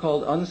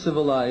so-called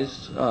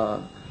uncivilized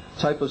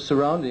type of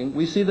surrounding,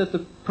 we see that the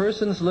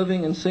persons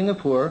living in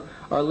Singapore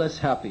are less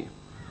happy,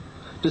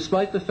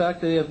 despite the fact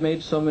they have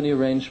made so many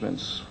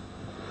arrangements.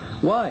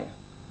 Why?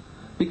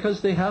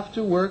 Because they have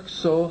to work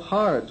so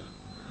hard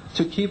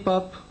to keep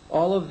up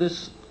all of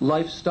this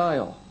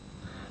lifestyle.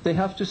 They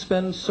have to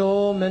spend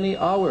so many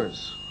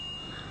hours.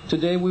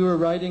 Today we were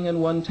riding in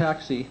one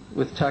taxi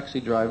with taxi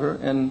driver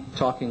and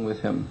talking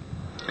with him.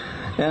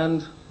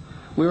 And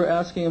we were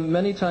asking him,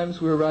 many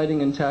times we were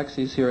riding in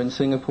taxis here in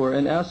Singapore,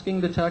 and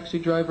asking the taxi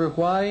driver,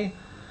 why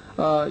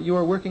you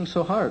are working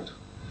so hard?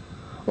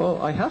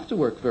 Well, I have to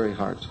work very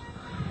hard,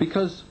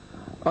 because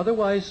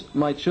otherwise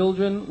my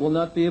children will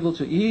not be able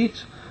to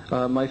eat,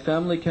 my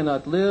family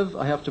cannot live,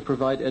 I have to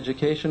provide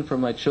education for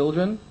my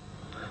children.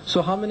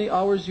 So how many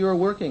hours you are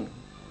working?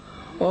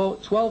 Oh,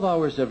 12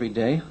 hours every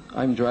day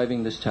I'm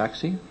driving this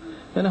taxi.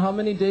 And how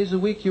many days a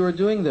week you are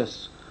doing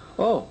this?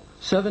 Oh,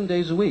 7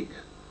 days a week.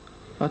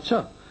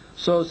 Acha.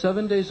 So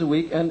 7 days a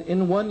week, and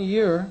in 1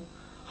 year,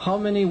 how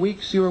many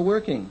weeks you are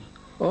working?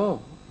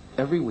 Oh,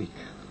 every week.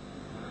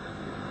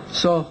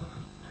 So,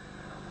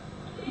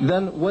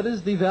 then what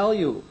is the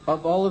value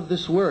of all of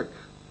this work?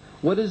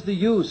 What is the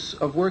use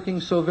of working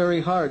so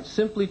very hard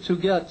simply to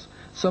get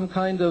some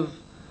kind of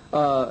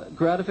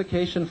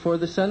gratification for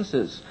the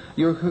senses?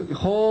 Your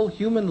whole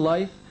human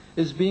life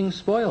is being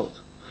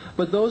spoiled.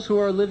 But those who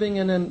are living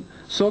in a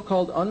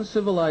so-called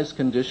uncivilized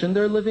condition,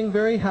 they're living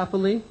very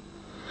happily.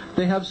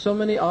 They have so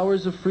many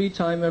hours of free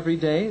time every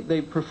day.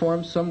 They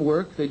perform some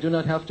work. They do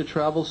not have to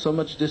travel so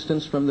much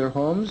distance from their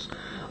homes,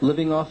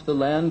 living off the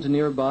land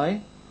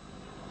nearby.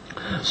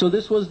 So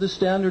this was the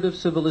standard of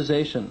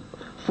civilization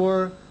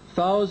for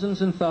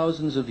thousands and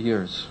thousands of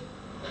years.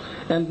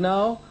 And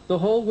now the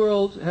whole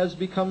world has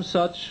become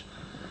such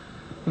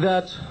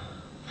that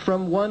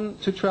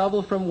to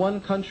travel from one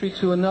country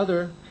to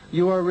another,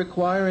 you are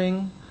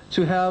requiring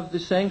to have the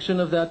sanction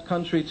of that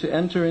country to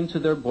enter into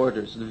their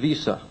borders, the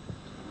visa.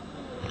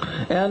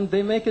 And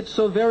they make it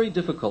so very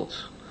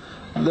difficult.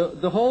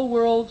 The whole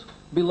world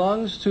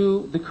belongs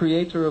to the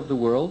creator of the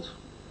world.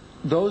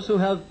 Those who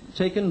have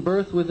taken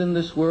birth within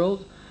this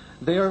world,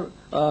 they are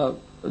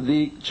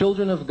the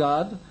children of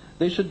God.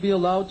 They should be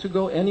allowed to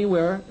go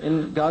anywhere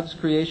in God's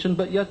creation,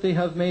 but yet they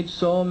have made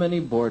so many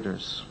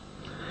borders.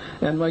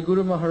 And my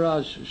Guru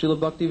Maharaj, Srila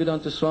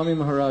Bhaktivedanta Swami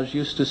Maharaj,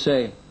 used to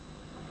say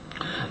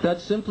that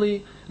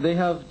simply they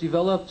have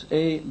developed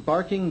a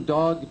barking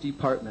dog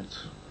department.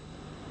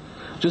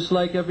 Just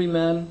like every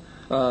man,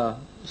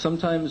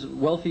 sometimes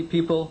wealthy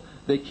people,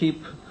 they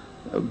keep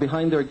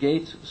behind their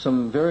gate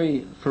some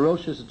very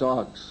ferocious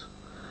dogs,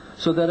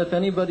 so that if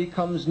anybody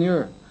comes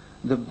near,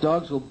 the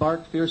dogs will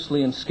bark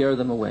fiercely and scare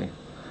them away.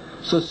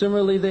 So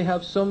similarly, they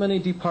have so many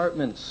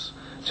departments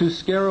to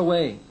scare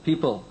away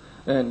people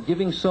and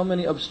giving so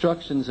many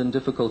obstructions and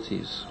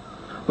difficulties.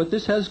 But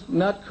this has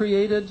not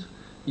created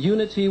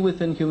unity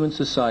within human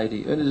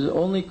society. It has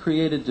only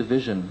created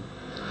division.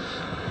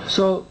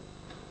 So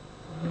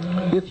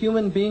if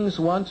human beings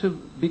want to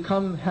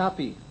become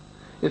happy,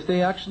 if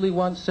they actually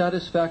want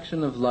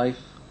satisfaction of life,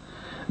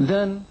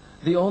 then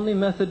the only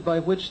method by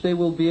which they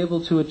will be able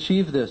to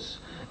achieve this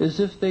is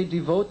if they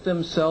devote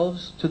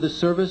themselves to the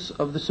service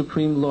of the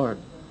Supreme Lord,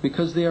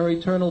 because they are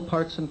eternal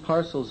parts and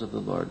parcels of the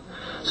Lord.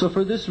 So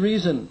for this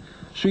reason,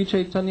 Sri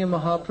Chaitanya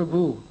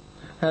Mahaprabhu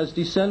has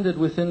descended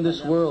within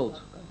this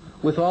world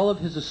with all of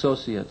his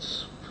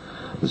associates.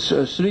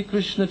 Sri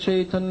Krishna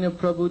Chaitanya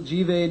Prabhu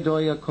Jive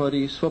Doya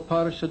Kori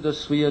Swaparshada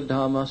Sviya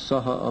Dhamma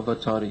Saha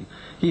Avatari.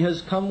 He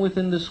has come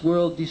within this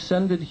world,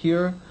 descended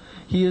here.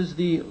 He is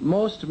the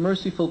most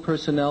merciful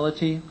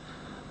personality.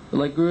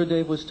 Like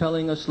Gurudev was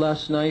telling us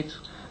last night,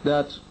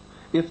 that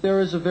if there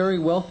is a very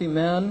wealthy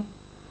man,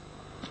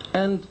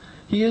 and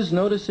he is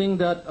noticing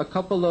that a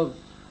couple of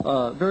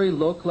very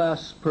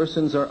low-class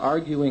persons are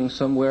arguing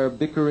somewhere,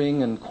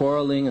 bickering and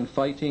quarreling and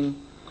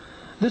fighting,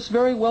 this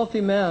very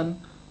wealthy man,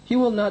 he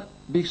will not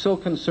be so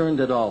concerned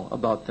at all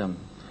about them.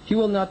 He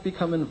will not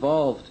become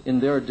involved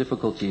in their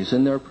difficulties,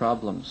 in their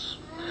problems.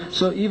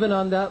 So even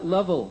on that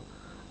level,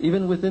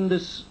 even within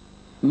this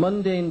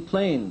mundane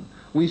plane,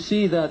 we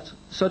see that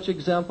such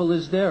example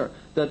is there,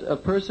 that a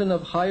person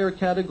of higher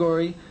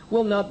category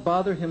will not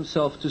bother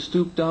himself to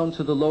stoop down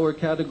to the lower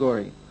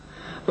category.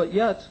 But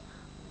yet,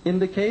 in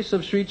the case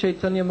of Sri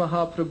Chaitanya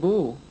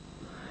Mahaprabhu,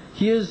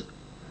 he is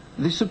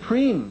the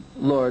Supreme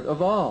Lord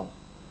of all.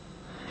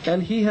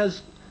 And he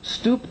has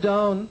stooped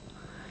down,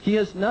 he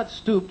has not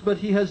stooped, but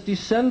he has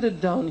descended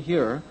down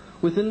here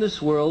within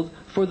this world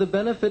for the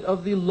benefit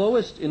of the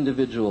lowest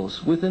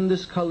individuals within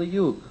this Kali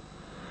Yuga.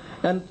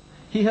 And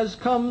he has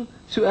come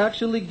to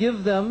actually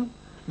give them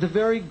the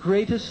very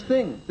greatest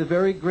thing, the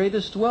very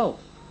greatest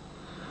wealth.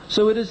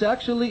 So it is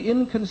actually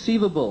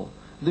inconceivable,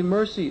 the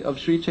mercy of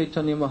Sri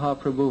Chaitanya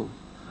Mahaprabhu.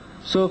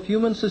 So if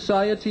human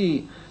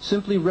society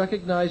simply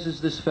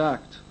recognizes this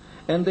fact,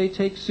 and they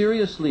take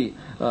seriously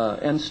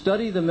and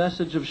study the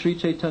message of Sri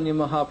Chaitanya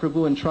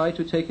Mahaprabhu and try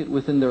to take it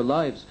within their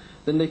lives,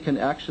 then they can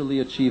actually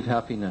achieve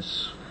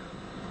happiness.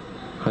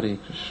 Hare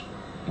Krishna.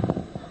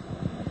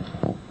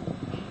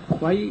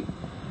 Why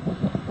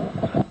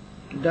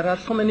there are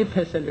so many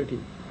facilities,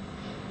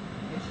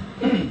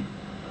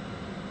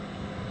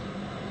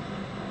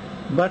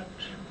 but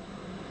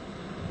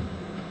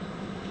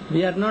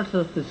we are not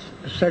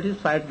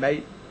satisfied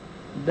by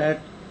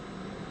that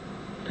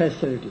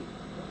facility.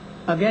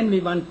 Again we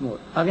want more.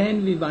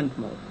 Again we want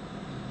more.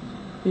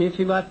 If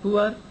you are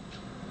poor,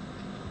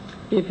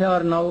 if you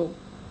are now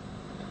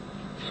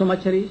so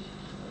much rich,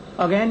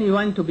 again you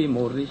want to be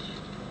more rich.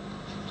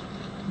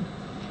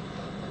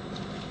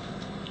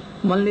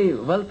 Only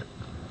wealth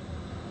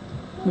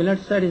will not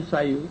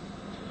satisfy you.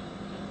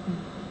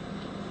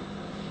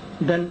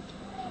 Then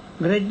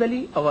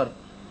gradually our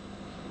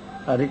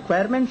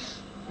requirements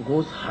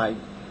goes high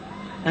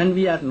and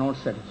we are not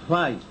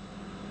satisfied.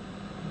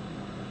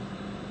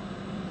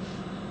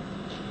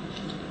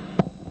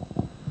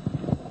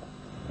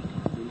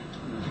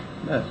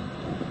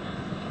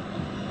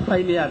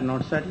 Why we are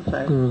not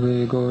satisfied?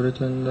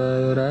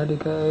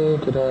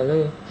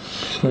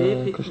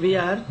 If we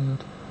are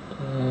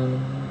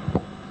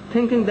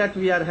thinking that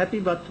we are happy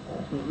but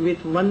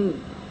with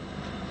one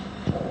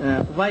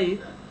wife,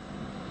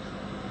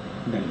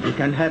 then we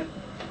can have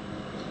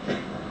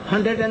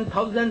hundreds and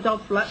thousands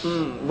of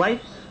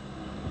wives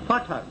for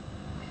her.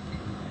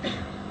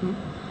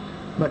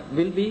 But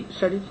will be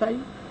satisfied?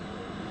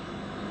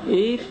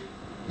 If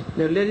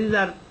the ladies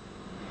are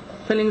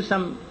feeling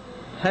some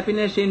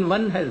happiness in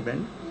one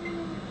husband,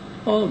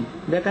 oh,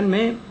 they can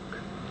make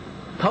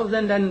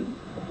thousands and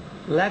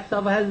lakhs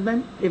of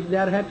husbands if they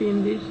are happy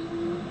in this.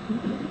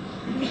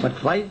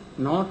 But why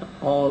not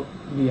all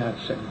we are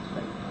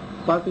satisfied?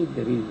 What is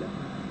the reason?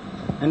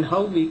 And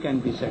how we can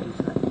be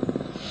satisfied?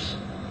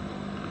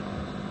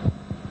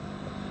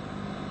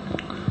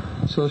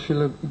 So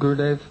Srila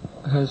Gurudev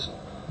has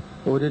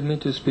ordered me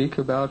to speak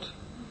about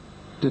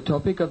the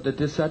topic of the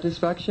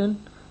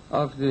dissatisfaction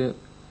of the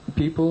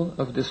people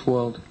of this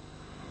world.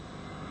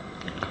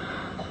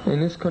 In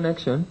this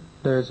connection,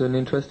 there is an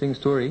interesting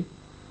story.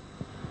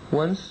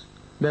 Once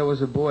there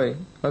was a boy,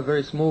 a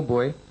very small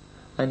boy,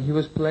 and he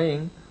was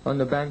playing on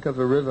the bank of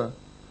a river,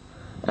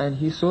 and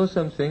he saw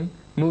something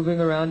moving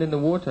around in the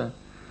water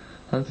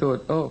and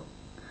thought, oh,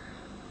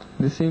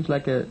 this seems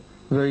like a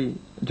very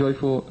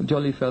joyful,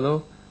 jolly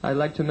fellow. I'd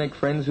like to make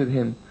friends with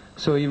him.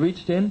 So he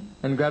reached in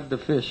and grabbed the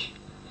fish.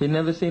 He'd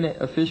never seen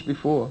a fish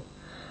before,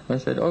 and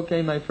said,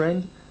 okay, my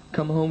friend,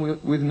 come home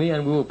with me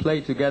and we will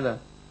play together.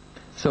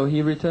 So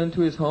he returned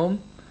to his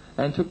home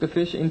and took the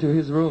fish into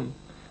his room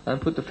and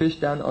put the fish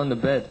down on the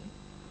bed,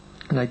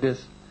 like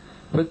this.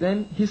 But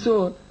then he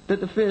saw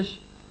that the fish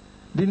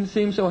didn't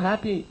seem so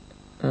happy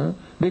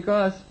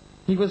because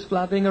he was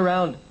flapping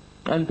around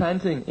and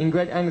panting in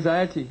great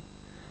anxiety.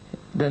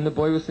 Then the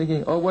boy was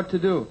thinking, oh, what to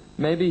do?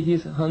 Maybe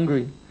he's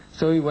hungry.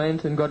 So he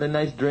went and got a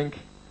nice drink,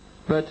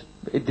 but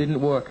it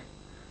didn't work.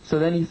 So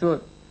then he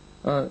thought,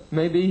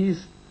 maybe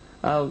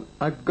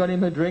I've got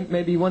him a drink,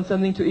 maybe he wants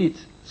something to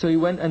eat. So he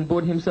went and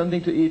bought him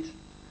something to eat.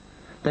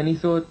 Then he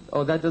thought,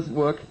 oh, that doesn't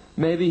work.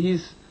 Maybe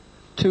he's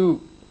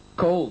too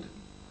cold.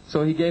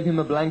 So he gave him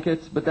a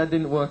blanket, but that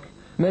didn't work.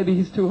 Maybe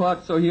he's too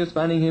hot, so he was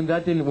fanning him.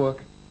 That didn't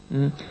work.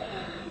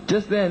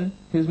 Just then,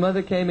 his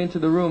mother came into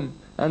the room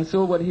and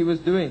saw what he was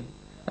doing.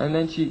 And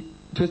then she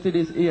twisted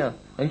his ear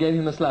and gave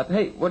him a slap.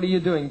 Hey, what are you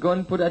doing? Go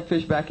and put that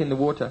fish back in the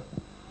water.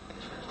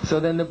 So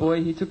then the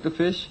boy, he took the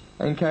fish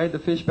and carried the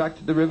fish back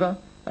to the river.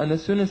 And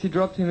as soon as he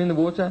dropped him in the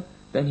water,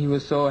 then he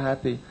was so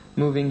happy,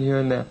 moving here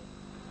and there.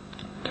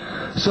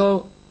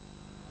 So,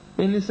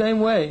 in the same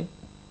way,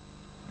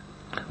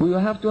 we will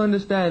have to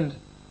understand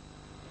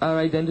our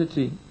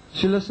identity.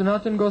 Srila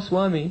Sanatana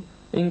Goswami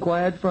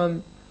inquired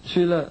from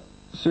Srila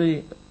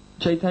Sri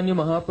Chaitanya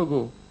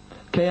Mahaprabhu,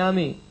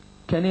 Kayami,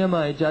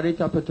 Kenyamai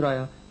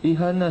Jaritapatraya,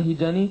 Iharna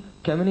Hijani,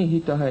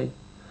 Kemani Hitahai.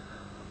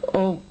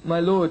 Oh, my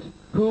Lord,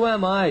 who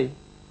am I?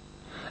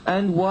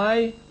 And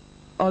why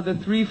are the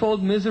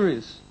threefold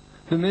miseries,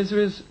 the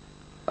miseries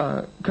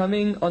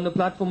coming on the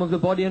platform of the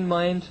body and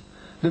mind,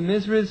 the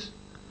miseries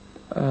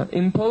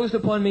imposed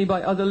upon me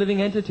by other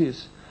living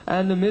entities,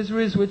 and the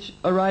miseries which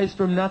arise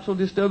from natural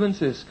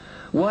disturbances,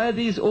 why are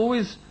these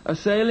always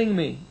assailing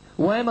me?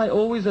 Why am I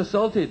always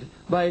assaulted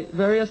by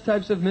various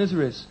types of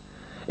miseries?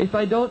 If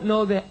I don't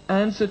know the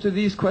answer to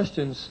these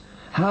questions,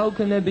 how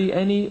can there be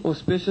any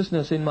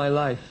auspiciousness in my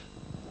life?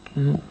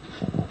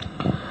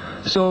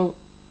 So,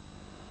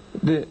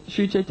 the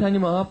Sri Chaitanya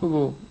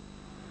Mahaprabhu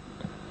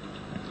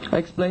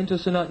explained to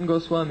Sanatana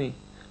Goswami,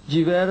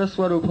 Jivera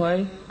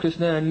Swarupai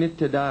Krishna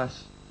Nitya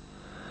Das,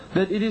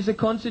 that it is a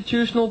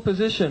constitutional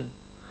position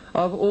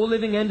of all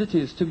living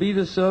entities to be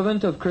the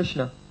servant of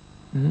Krishna.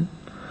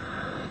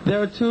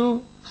 There are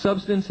two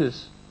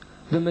substances,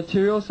 the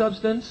material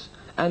substance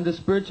and the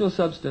spiritual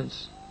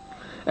substance.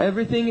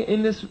 Everything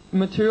in this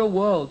material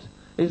world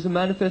is a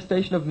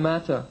manifestation of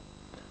matter,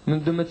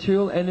 the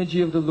material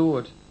energy of the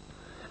Lord.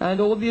 And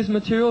all these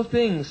material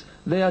things,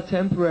 they are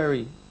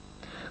temporary.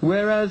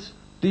 Whereas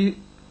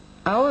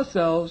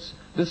ourselves,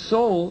 the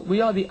soul,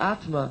 we are the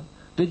Atma,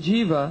 the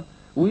Jiva,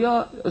 we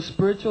are a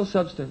spiritual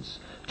substance,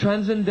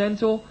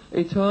 transcendental,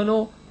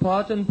 eternal,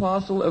 part and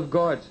parcel of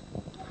God.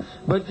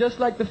 But just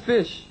like the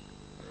fish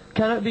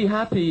cannot be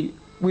happy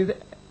with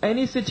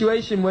any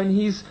situation when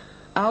he's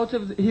out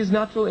of his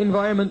natural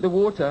environment, the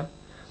water,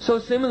 so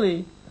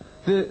similarly,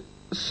 the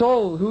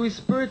soul who is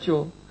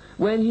spiritual,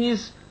 when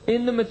he's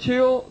in the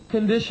material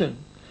conditioned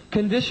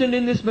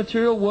in this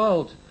material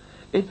world,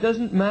 it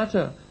doesn't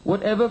matter.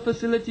 Whatever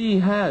facility he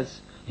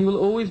has, he will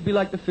always be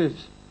like the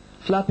fish,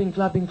 flapping,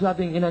 flapping,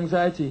 flapping in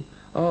anxiety.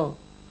 Oh,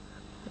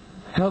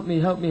 help me,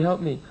 help me, help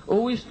me.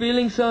 Always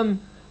feeling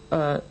some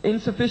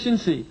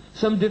insufficiency,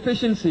 some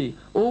deficiency,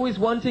 always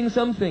wanting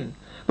something.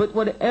 But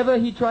whatever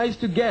he tries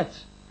to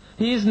get,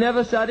 he is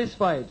never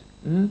satisfied.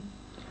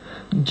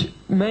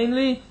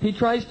 Mainly, he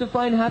tries to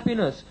find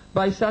happiness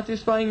by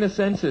satisfying the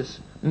senses.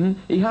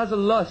 He has a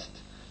lust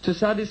to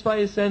satisfy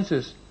his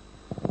senses.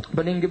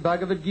 But in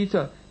Bhagavad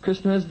Gita,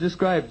 Krishna has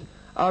described,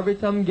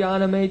 Avritam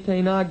jnaname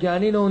tena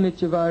jnanino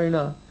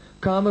nityavarina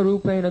kama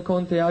rupena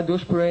konteya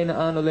dushparena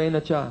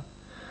anulena cha.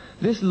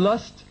 This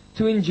lust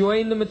to enjoy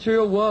in the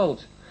material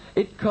world,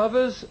 it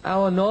covers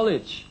our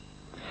knowledge.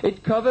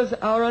 It covers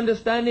our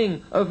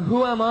understanding of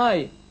who am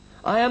I.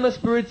 I am a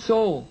spirit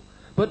soul.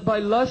 But by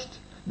lust,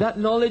 that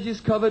knowledge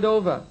is covered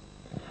over.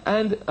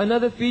 And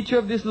another feature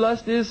of this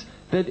lust is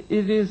that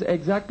it is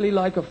exactly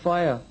like a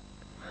fire.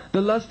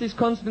 The lust is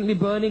constantly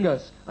burning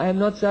us. I am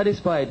not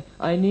satisfied.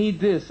 I need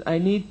this. I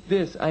need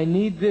this. I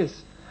need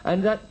this.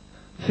 And that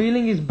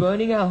feeling is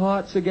burning our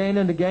hearts again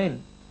and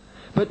again.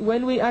 But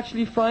when we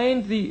actually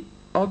find the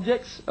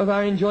objects of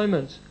our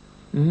enjoyment,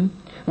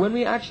 when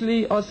we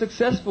actually are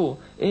successful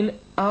in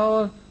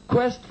our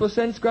quest for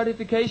sense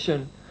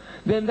gratification,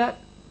 then that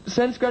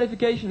sense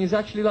gratification is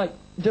actually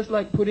just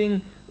like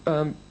putting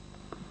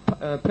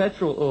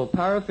petrol or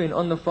paraffin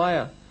on the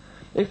fire.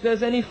 If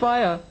there's any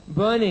fire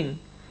burning,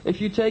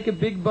 if you take a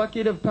big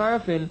bucket of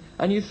paraffin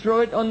and you throw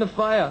it on the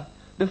fire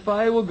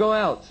will go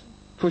out,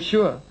 for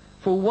sure,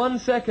 for 1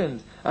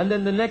 second, and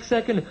then the next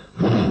second,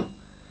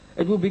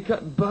 it will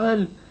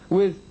burn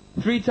with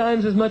 3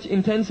 times as much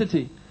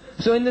intensity.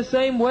 So in the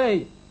same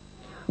way,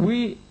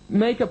 we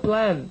make a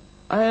plan.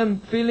 I am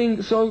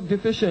feeling so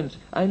deficient.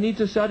 I need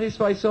to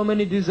satisfy so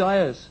many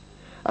desires.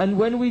 And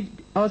when we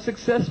are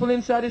successful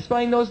in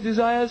satisfying those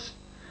desires,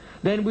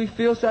 then we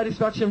feel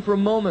satisfaction for a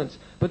moment.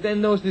 But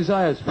then those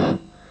desires,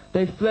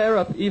 they flare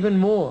up even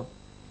more.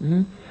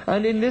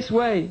 And in this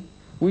way,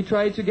 we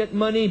try to get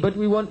money, but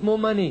we want more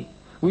money.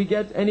 We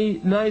get any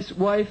nice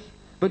wife,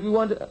 but we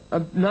want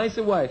a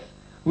nicer wife.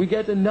 We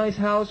get a nice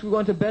house, we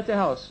want a better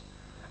house.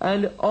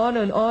 And on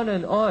and on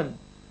and on.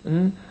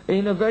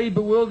 In a very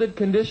bewildered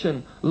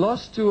condition,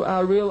 lost to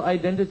our real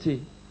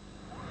identity.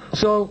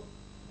 So,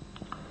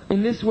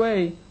 in this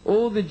way,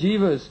 all the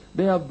jivas,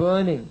 they are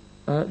burning.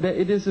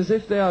 It is as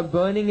if they are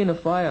burning in a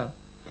fire,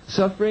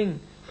 suffering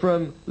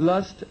from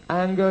lust,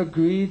 anger,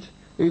 greed,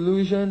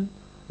 illusion,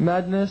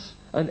 madness,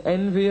 and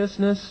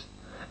enviousness,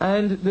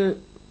 and the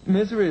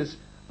miseries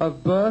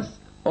of birth,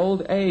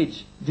 old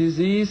age,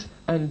 disease,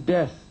 and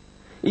death.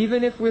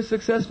 Even if we're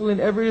successful in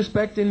every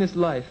respect in this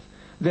life,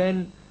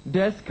 then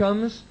death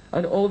comes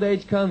and old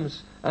age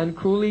comes and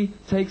cruelly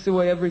takes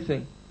away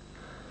everything.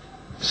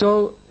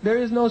 So there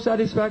is no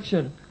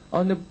satisfaction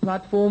on the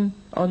platform,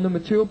 on the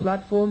material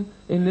platform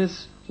in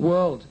this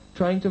world,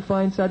 trying to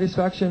find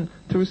satisfaction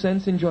through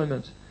sense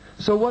enjoyment.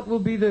 So what will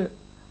be the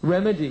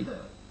remedy?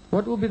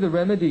 What will be the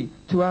remedy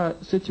to our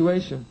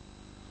situation?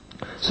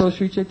 So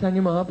Sri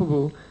Chaitanya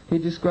Mahaprabhu, he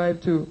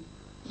described to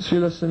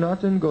Srila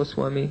Sanatana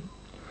Goswami,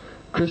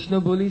 Krishna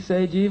Buli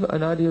Se Jeev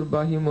Anadir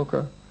Bahi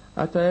Mukha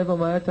Atayava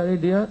Mayatari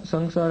Diya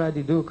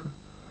Sangsaradi Dukha.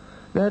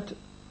 That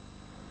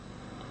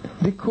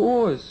the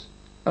cause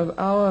of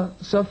our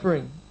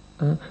suffering,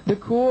 the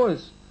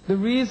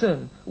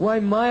reason why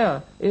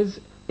Maya is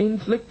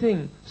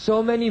inflicting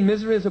so many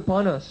miseries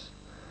upon us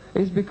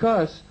is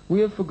because we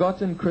have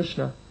forgotten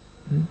Krishna.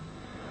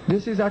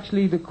 This is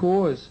actually the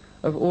cause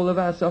of all of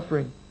our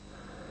suffering.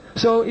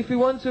 So if we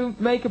want to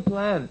make a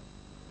plan,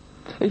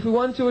 if we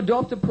want to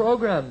adopt a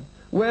program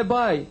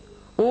whereby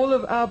all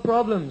of our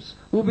problems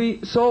will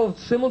be solved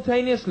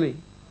simultaneously,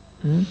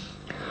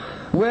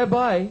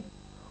 whereby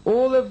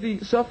all of the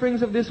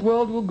sufferings of this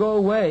world will go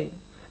away,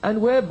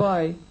 and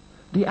whereby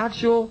the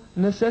actual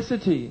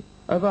necessity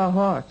of our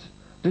heart,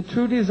 the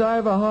true desire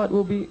of our heart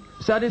will be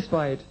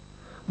satisfied,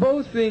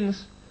 both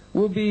things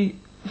will be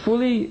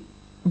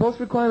both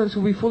requirements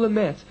will be fully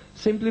met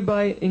simply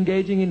by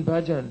engaging in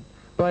bhajan,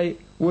 by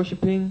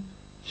worshipping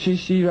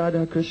Shri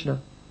Radha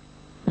Krishna.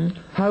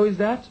 How is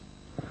that?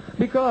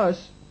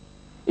 Because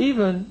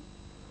even,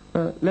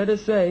 let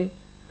us say,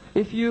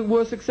 if you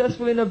were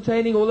successful in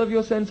obtaining all of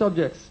your sense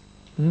objects,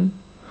 and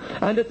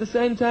at the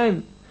same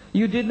time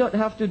you did not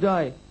have to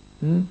die,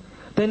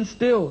 then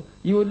still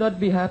you would not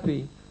be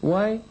happy.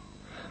 Why?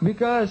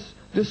 Because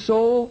the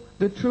soul,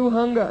 the true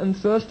hunger and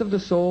thirst of the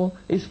soul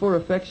is for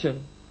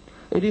affection.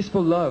 It is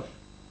for love.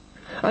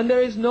 And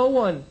there is no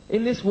one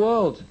in this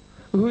world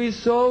who is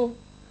so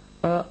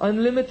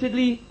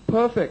unlimitedly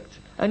perfect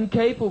and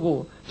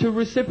capable to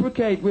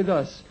reciprocate with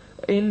us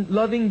in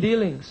loving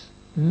dealings.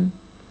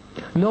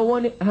 No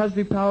one has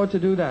the power to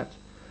do that.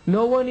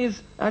 No one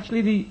is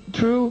actually the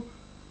true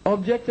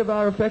object of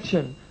our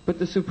affection but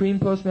the Supreme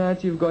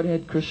Personality of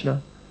Godhead,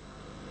 Krishna.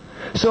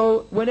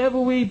 So whenever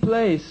we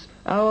place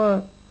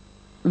our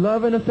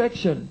love and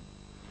affection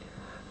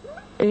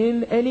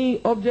in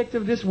any object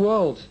of this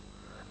world,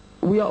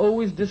 we are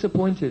always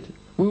disappointed.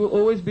 We will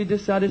always be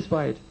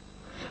dissatisfied.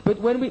 But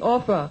when we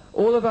offer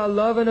all of our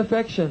love and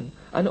affection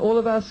and all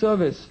of our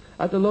service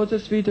at the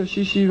lotus feet of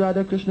Shri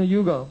Radha Krishna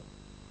Yuga,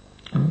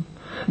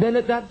 then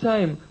at that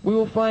time we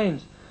will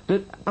find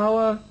that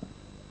our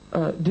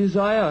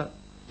desire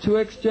to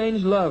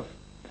exchange love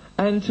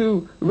and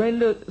to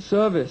render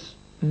service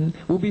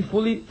will be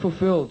fully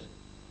fulfilled.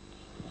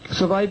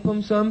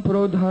 Savaipam sam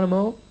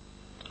prodharmo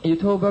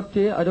yatho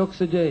bhakti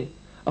adoksaje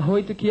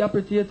ahoita kiya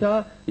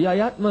pratiyata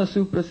yayatma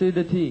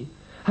suprasidati.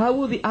 How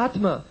will the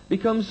Atma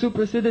become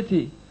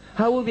suprasidati?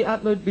 How will the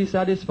Atma be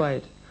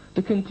satisfied?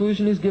 The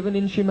conclusion is given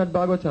in Srimad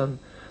Bhagavatam.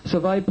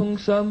 Savaipam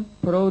sam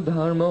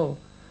prodharmo.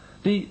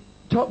 The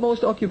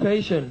topmost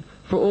occupation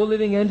for all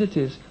living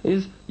entities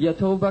is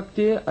yatho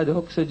bhakti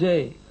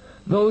adoksaje.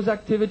 those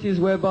activities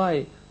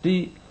whereby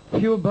the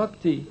pure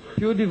bhakti,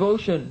 pure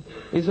devotion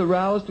is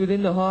aroused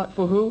within the heart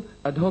for who?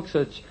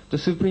 Adhoksach, the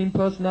Supreme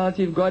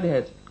Personality of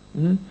Godhead.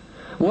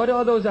 What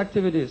are those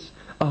activities?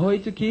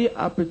 Ahoituki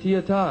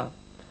apratiyata.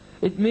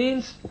 It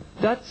means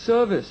that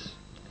service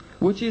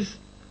which is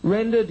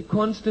rendered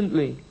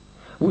constantly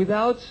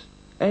without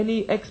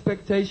any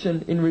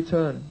expectation in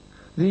return.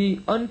 The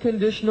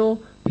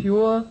unconditional,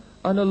 pure,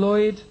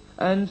 unalloyed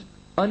and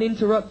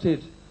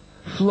uninterrupted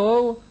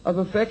flow of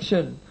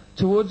affection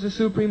towards the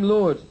Supreme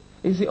Lord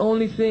is the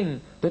only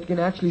thing that can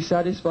actually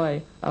satisfy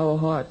our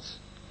hearts.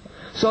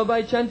 So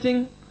by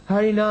chanting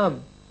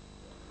Harinam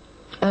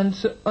and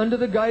under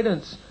the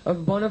guidance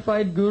of bona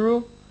fide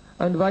Guru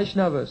and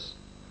Vaishnavas,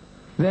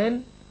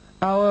 then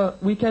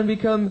we can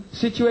become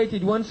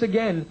situated once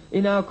again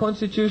in our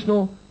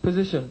constitutional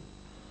position.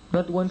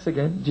 Not once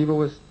again, Jiva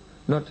was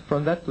not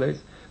from that place,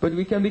 but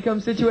we can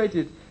become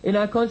situated in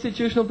our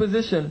constitutional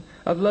position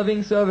of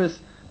loving service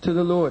to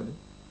the Lord.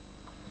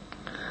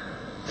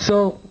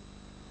 So,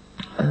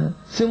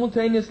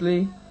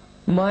 simultaneously,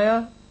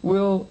 Maya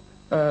will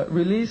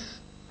release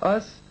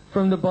us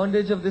from the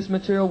bondage of this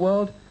material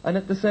world, and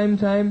at the same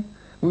time,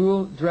 we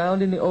will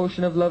drown in the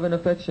ocean of love and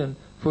affection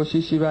for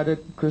Shri Shri Radha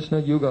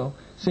Krishna Yugal,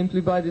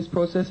 simply by this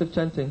process of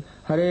chanting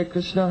Hare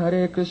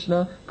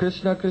Krishna,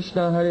 Krishna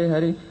Krishna, Hare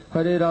Hare,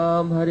 Hare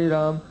Ram,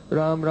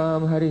 Ram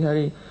Ram, Hare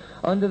Hare,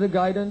 under the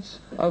guidance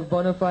of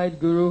bona fide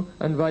Guru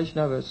and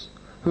Vaishnavas,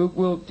 who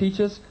will teach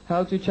us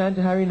how to chant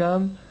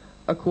Harinam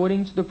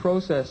according to the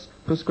process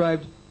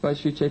prescribed by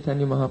Sri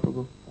Chaitanya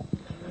Mahaprabhu.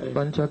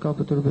 Pancha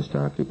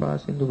Kalpaturvashta Kripa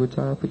Sindhu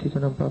Vichara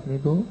Patitanam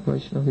Pavnibho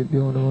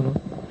Vaishnavibhyo Namo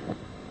Namo.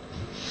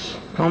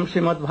 From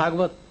Srimad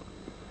Bhagavat,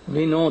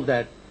 we know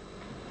that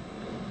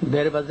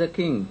there was a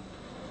king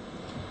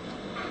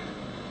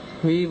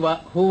who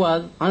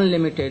was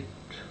unlimited,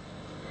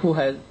 who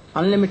has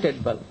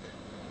unlimited wealth.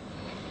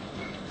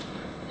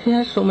 He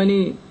has so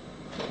many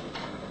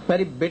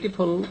very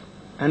beautiful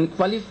and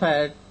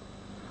qualified,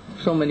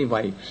 so many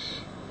wives.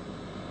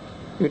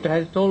 It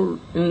has told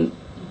in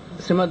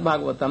Srimad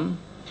Bhagavatam,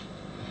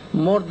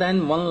 more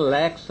than 1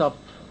 lakh of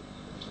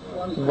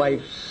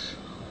wives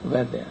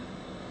were there.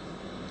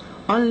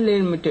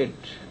 Unlimited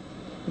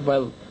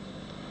wealth,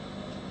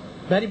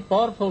 very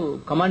powerful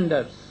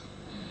commanders,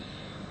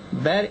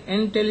 very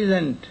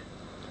intelligent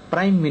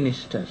prime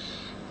ministers,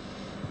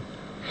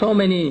 so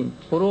many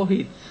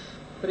purohits,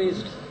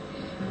 priests,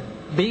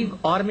 big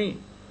army,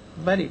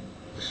 very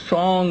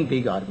strong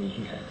big army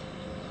he had.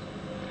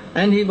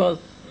 And he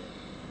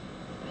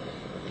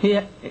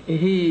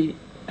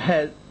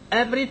has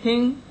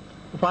everything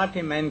what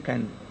a man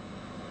can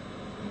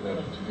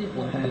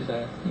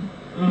have.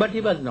 But he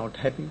was not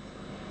happy.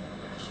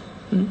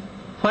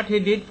 What he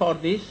did for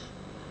this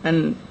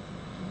and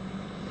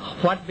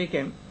what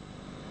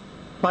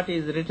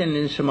is written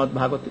in Srimad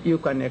Bhagavatam, you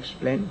can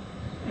explain.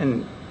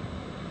 And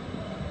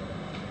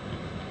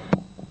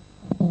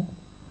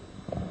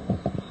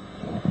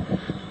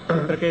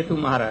Chitraketu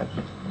Maharaj.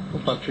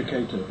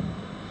 Chitraketu.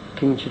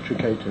 King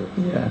Chitraketu.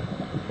 Yeah.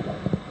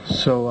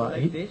 So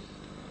like this?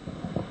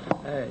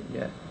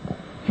 Yeah.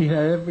 He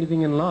had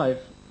everything in life,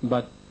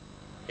 but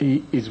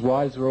his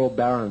wives were all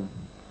barren.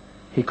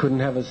 He couldn't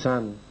have a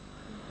son.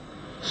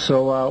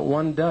 So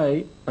one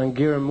day,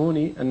 Angira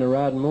Muni and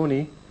Narad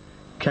Muni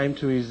came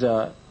to his...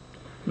 No,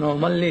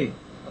 only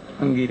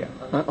Angira.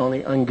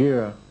 Only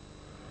Angira.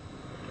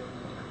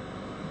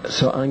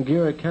 So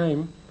Angira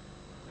came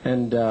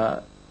and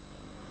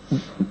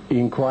he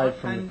inquired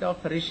from... What kind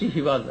of rishi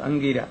he was,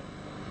 Angira?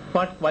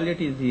 What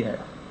qualities he had?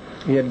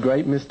 He had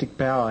great mystic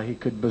power. He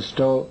could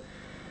bestow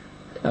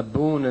a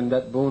boon and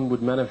that boon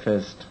would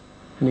manifest.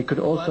 And he could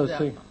also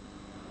see...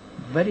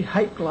 Very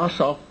high class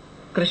of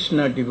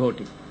Krishna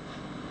devotee.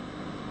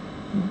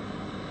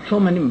 So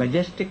many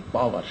majestic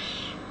powers.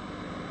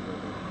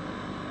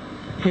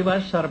 He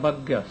was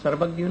Sarvagya.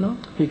 Sarvagya, you know?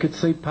 He could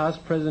see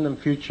past, present and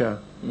future.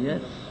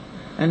 Yes.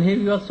 And he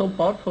was so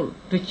powerful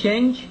to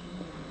change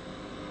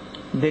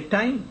the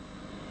time,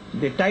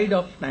 the tide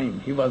of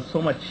time. He was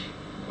so much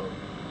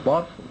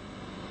powerful,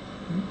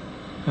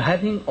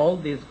 having all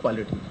these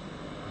qualities.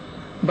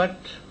 But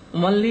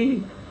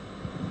only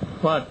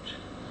what?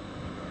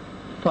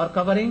 For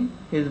covering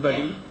his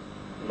body?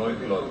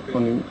 Loincloth.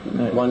 Only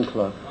one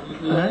cloth.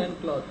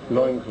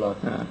 Loincloth.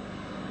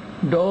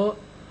 Door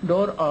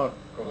or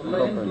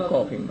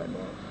coffin body.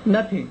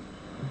 Nothing.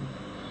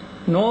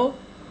 No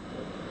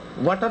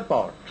water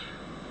pot.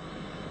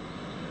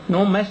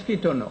 No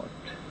mosquito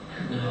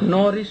net.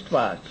 No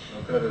wristwatch.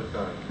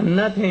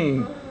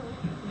 Nothing.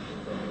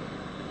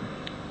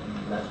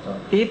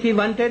 If he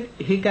wanted,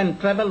 he can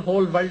travel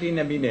whole world in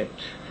a minute.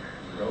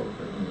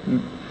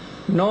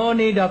 No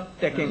need of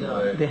taking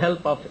the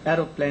help of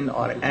aeroplane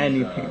or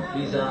anything.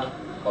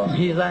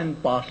 Visa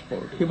and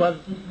passport. He was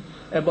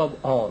above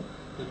all.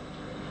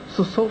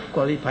 So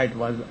qualified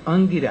was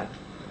Angira.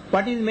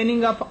 What is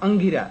meaning of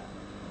Angira?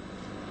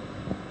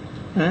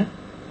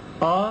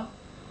 Or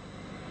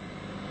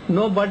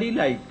nobody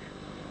like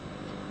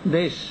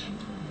this.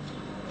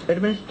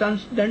 It means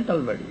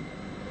transcendental body.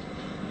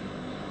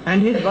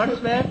 And his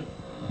words were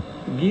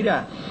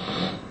Gira,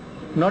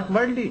 not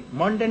worldly,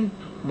 mundane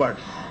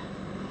words.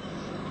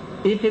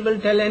 If he will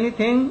tell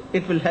anything,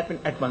 it will happen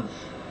at once.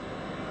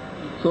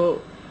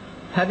 So,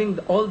 having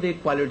all the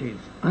qualities,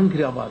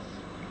 Angira was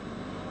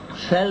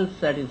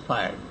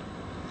self-satisfied.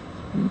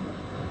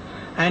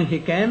 And he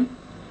came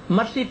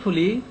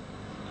mercifully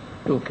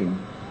to king.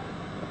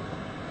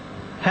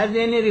 Has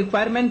any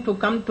requirement to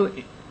come to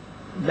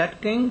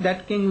that king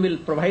will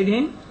provide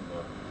him.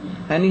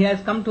 And he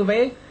has come to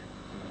beg.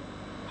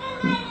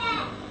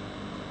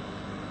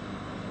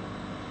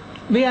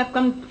 We have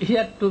come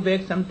here to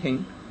beg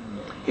something.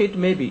 It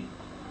may be.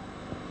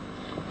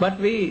 But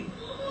we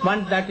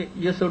want that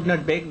you should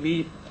not beg,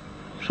 we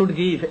should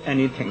give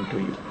anything to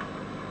you.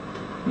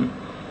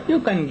 You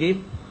can give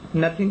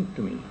nothing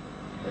to me.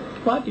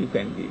 What you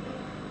can give?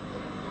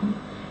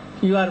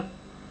 You are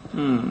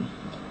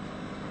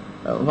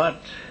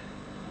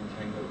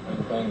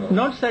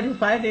not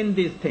satisfied in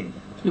these things.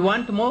 You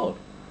want more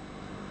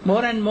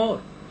and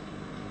more.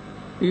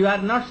 You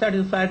are not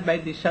satisfied by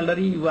the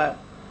salary you are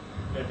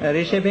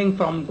receiving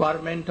from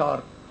government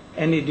or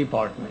any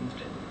department.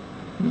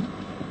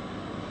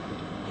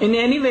 In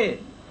any way,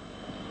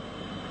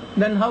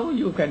 then how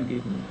you can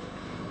give me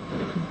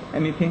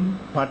anything,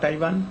 what I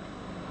want?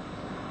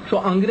 So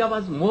Angira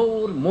was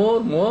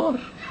more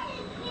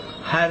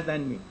higher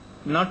than me.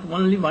 Not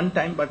only one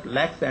time, but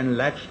lakhs and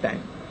lakhs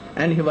time.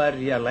 And he was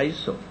realized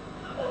so.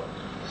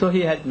 So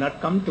he had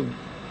not come to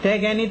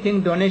take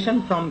anything,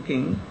 donation from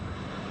king,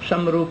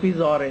 some rupees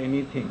or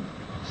anything,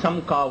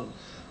 some cows.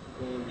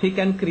 He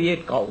can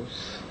create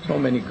cows, so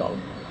many cows.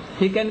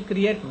 He can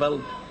create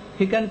wealth.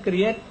 He can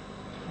create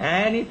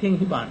anything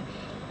he wants.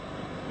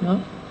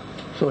 No?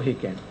 So he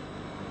can.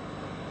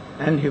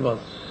 And he was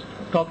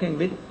talking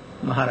with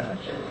Maharaj.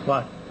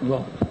 What?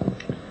 Go.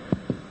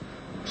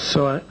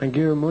 So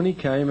Angira Muni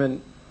came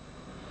and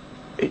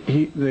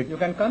you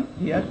can come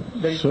here.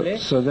 There is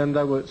place. So then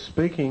they were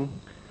speaking,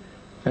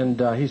 and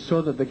he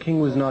saw that the king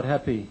was not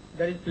happy.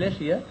 There is place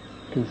here.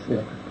 You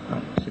can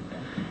sit.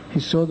 He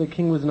saw the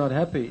king was not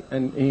happy,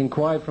 and he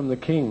inquired from the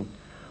king,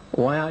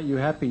 "Why aren't you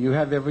happy? You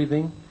have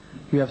everything.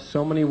 You have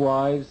so many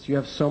wives. You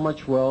have so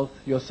much wealth.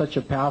 You're such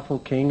a powerful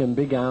king and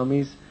big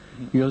armies.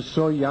 You're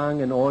so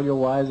young, and all your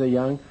wives are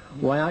young.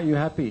 Why aren't you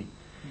happy?"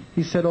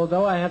 He said,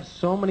 "Although I have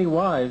so many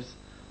wives,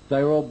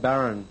 they're all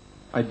barren.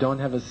 I don't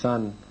have a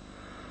son.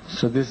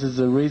 So this is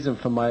the reason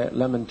for my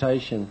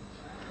lamentation."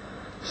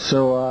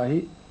 So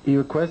he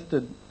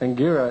requested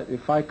Angira,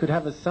 "If I could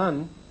have a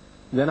son,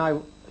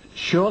 then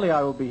surely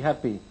I will be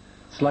happy."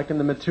 It's like in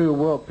the material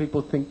world,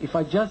 people think, if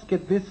I just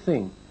get this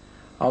thing,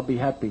 I'll be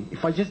happy.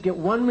 If I just get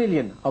 1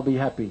 million, I'll be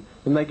happy.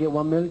 When they get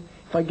 1 million,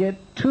 if I get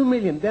 2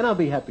 million, then I'll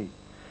be happy.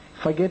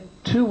 If I get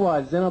 2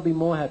 wives, then I'll be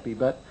more happy.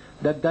 But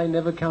that day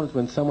never comes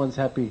when someone's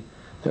happy.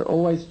 They're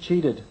always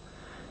cheated.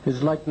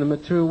 It's like in the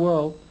material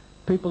world,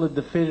 people are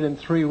defeated in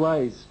 3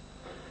 ways.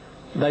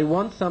 They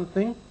want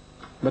something,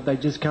 but they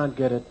just can't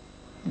get it.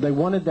 They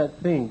wanted that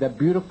thing, that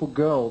beautiful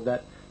girl,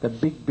 that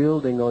big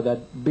building or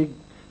that big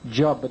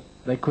job, but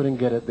they couldn't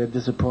get it. They're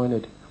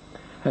disappointed.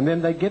 And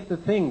then they get the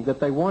thing that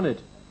they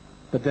wanted,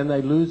 but then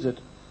they lose it.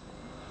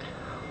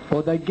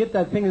 Or they get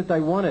that thing that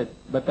they wanted,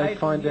 but they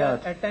find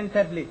out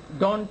attentively,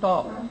 don't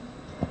talk.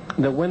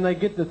 That when they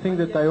get the thing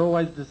that they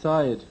always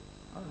desired.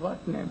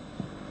 What name?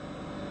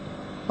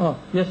 Oh,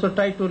 yes, so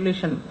try to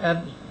listen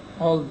at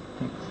all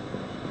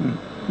things.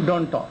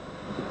 Don't talk.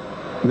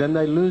 Then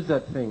they lose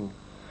that thing.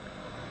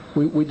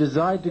 We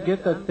desire to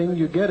get that thing,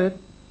 you get it,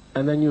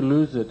 and then you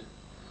lose it.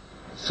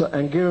 So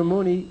Angira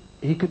Muni,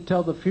 he could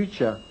tell the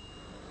future.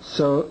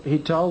 So he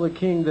told the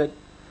king that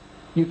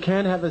you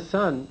can have a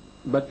son,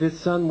 but this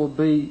son will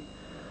be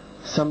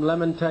some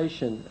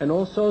lamentation and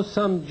also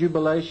some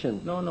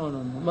jubilation. No,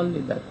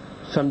 only that.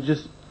 Some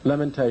just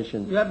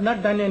lamentation. You have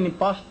not done any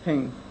past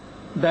thing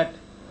that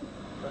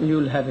you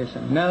will have a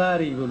son.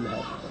 Never you will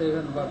have.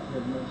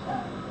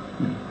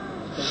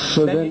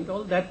 So then he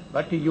told that,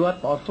 but you are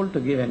powerful to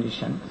give any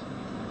son.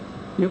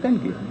 You can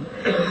give him.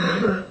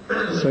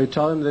 So he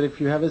told him that if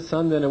you have a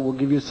son, then it will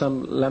give you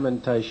some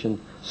lamentation.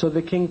 So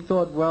the king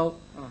thought, well,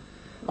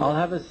 I'll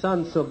have a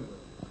son, so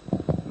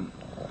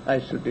I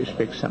should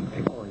expect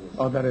something.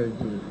 Otherwise,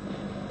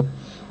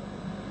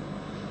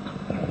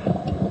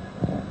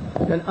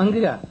 then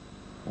Angira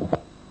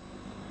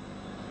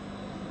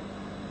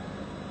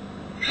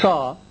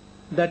saw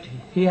that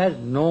he has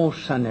no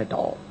son at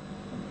all,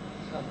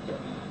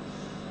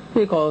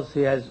 because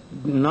he has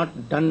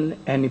not done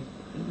any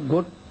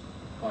good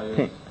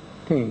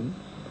thing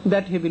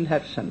that he will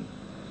have son.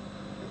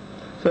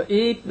 So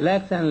 8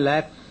 lakhs and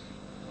lakhs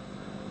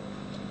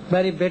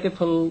very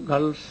beautiful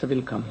girls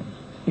will come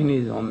in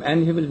his home,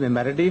 and he will be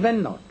married,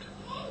 even not.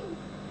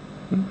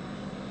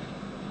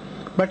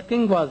 But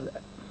king was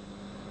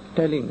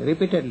telling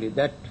repeatedly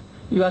that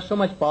you are so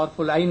much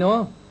powerful, I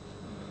know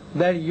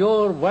that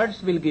your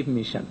words will give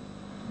me son.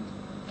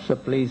 So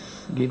please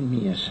give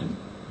me a son.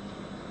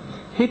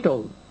 He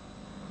told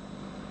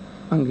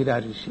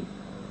Angira Rishi,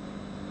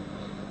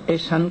 a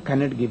son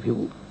cannot give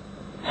you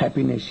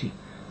happiness.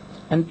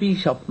 and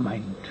peace of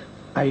mind.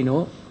 I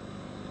know.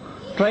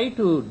 Try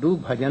to do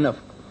bhajan of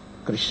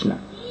Krishna.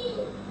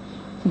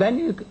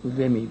 Then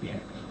they may be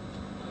happy.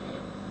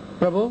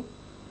 Prabhu,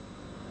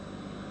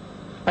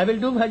 I will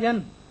do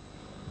bhajan,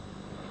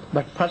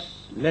 but first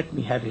let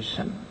me have his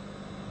son.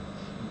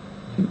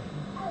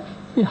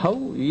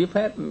 How? If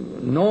I have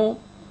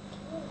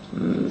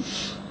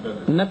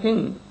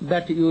nothing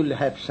that you will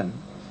have son,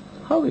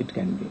 how it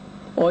can be?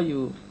 Or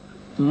you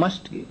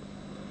must give.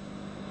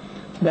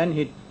 Then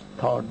he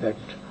thought that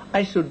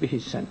I should be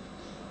his son,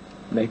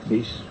 like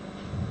this.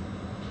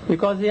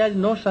 Because he has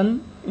no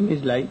son in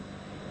his life.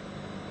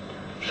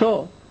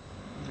 So,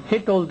 he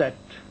told that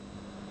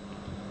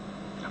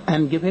I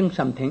am giving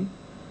something,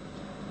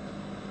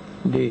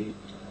 the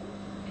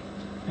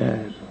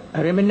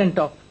remnant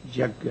of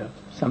yajna,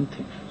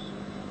 something,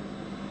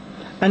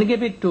 and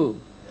give it to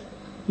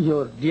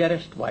your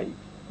dearest wife,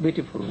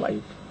 beautiful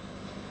wife,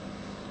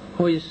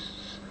 who is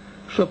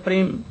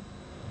supreme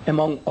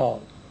among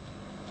all.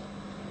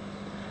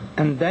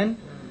 And then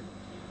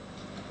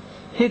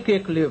he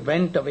quickly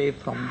went away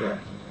from there,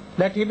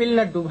 that he will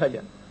not do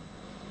bhajan.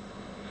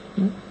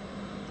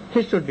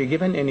 He should be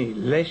given any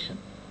lesson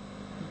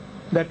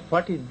that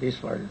what is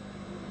this world.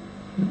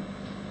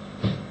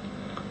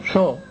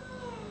 So,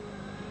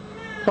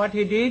 what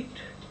he did,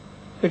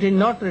 it is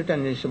not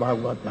written in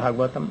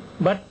Bhagavatam,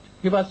 but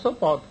he was so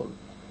powerful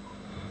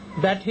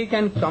that he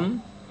can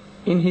come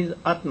in his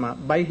Atma,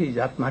 by his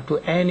Atma, to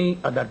any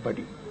other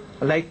body.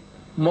 Like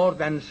more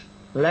than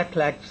lakh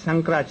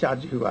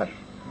Shankaracharya who are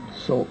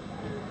so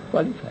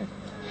qualified.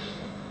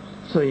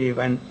 So he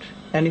went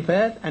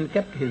anywhere and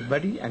kept his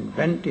body and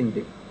went in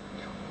the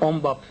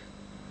womb of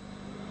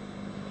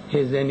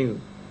his any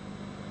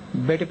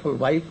beautiful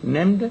wife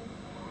named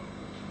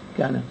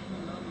Kya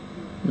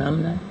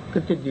naam?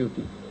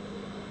 Kritidyuti,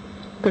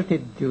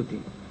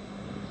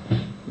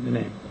 the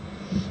name.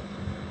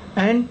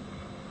 And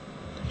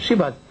she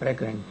was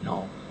pregnant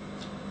now.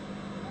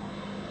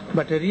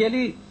 But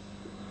really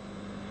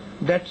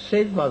that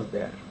stage was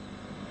there,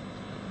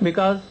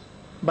 because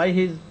by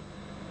his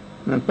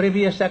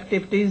previous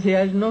activities he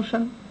has no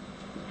son,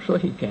 so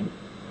he came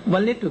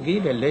only to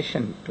give a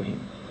lesson to him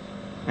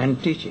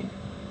and teach him.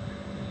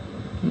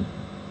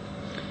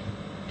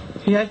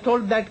 He has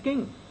told that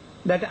king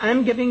that I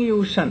am giving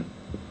you son,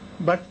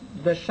 but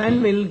the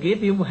son will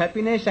give you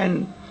happiness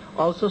and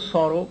also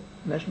sorrow,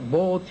 that's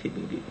both he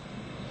will give.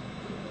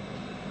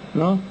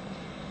 No?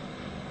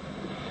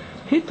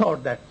 He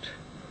thought that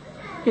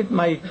it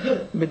might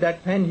be that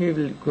when he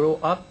will grow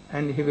up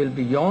and he will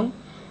be young,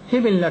 he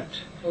will not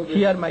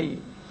hear my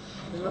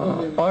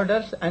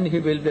orders and he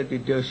will be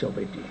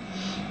disobedient.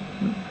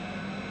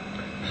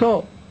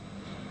 So,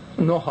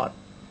 no harm.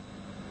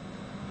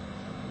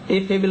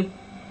 If he will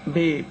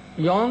be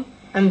young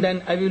and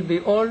then I will be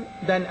old,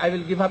 then I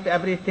will give up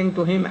everything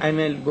to him and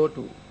I will go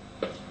to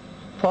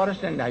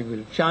forest and I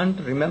will chant,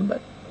 remember,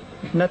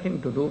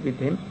 nothing to do with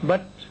him.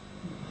 But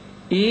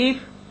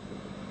if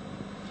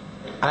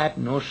I have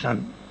no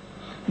son,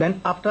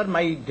 then after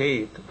my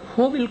death,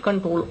 who will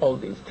control all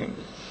these things?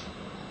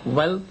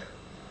 Wealth,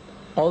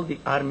 all the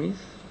armies,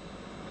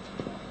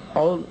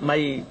 all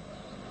my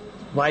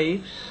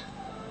wives,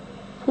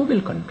 who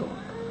will control?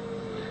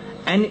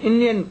 And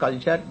Indian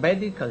culture,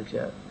 Vedic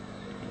culture,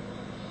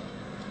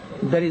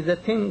 there is a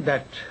thing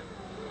that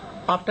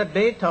after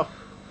death of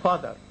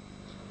father,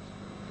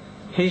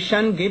 his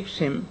son gives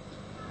him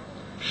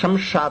some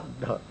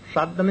shraddha.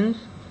 Shraddha means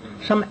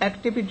some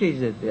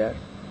activities is there.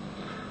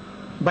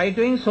 By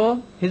doing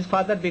so, his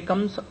father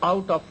becomes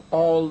out of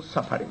all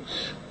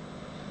sufferings.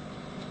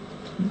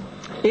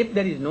 If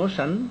there is no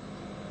son,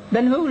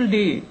 then who will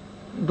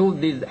do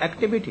these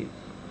activities?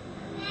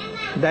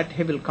 That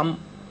he will come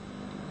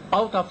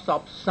out of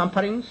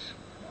sufferings.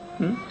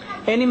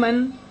 Any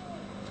man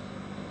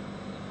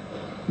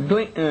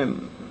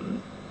doing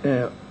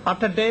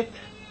after death,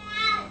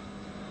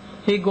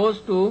 he goes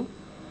to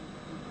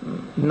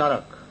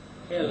Narak,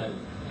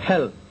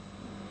 hell.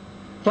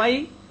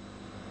 Why?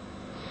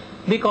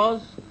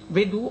 Because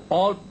we do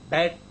all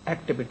bad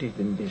activities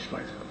in this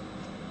world.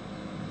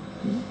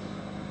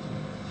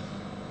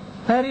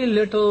 Very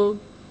little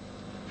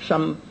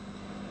some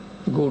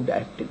good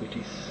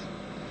activities.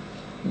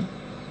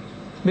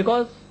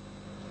 Because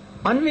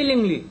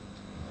unwillingly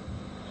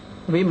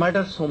we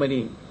murder so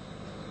many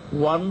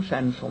worms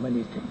and so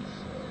many things.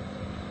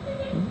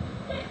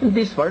 In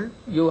this world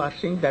you are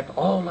seeing that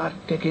all are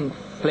taking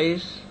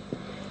flesh,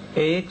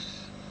 eggs,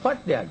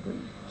 what they are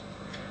doing?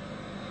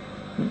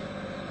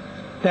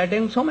 They are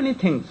doing so many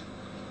things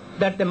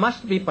that they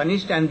must be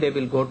punished and they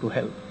will go to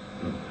hell.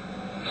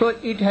 So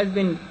it has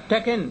been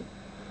taken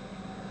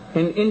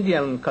in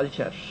Indian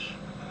cultures,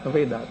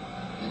 Vedas,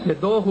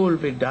 that those who will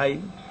be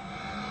dying,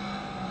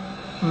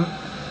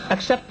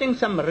 excepting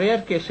some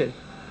rare cases,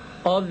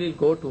 all will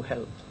go to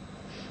hell.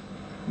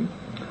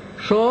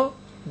 So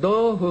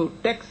those who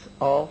takes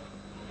off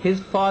his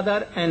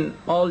father and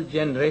all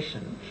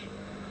generations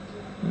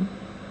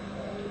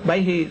by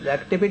his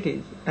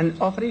activities and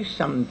offering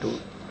some to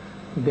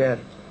their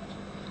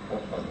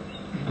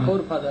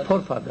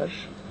forefathers,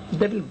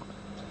 they will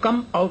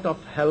come out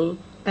of hell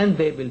and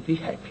they will be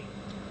happy.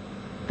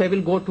 They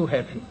will go to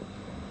heaven.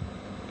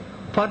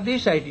 For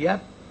this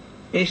idea,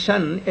 a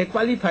son, a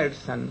qualified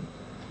son,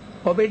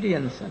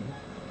 obedient son,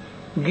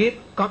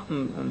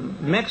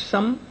 makes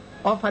some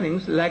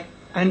offerings like,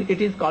 and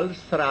it is called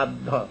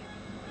Sraddha.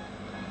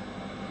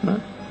 Huh?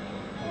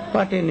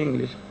 What in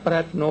English?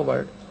 Perhaps no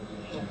word.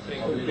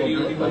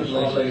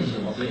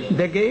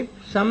 They gave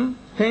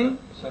something,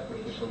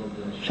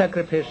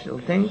 sacrificial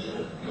things,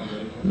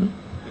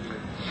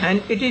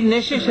 and it is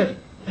necessary.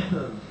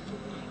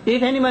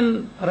 If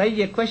anyone raise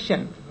a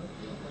question,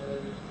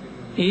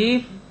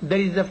 if there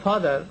is a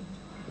father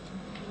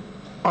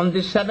on the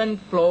 7th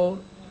floor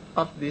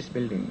of this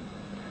building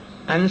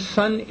and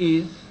son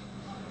is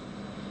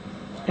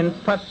in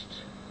first,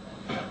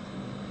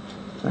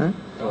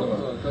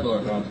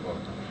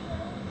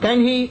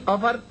 can he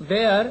offer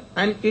there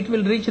and it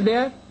will reach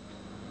there?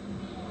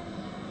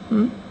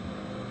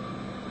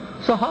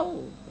 So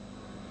how?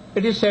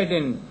 It is said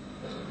in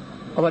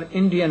our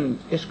Indian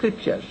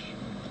scriptures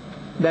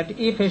that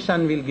if a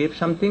son will give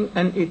something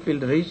and it will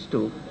reach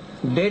to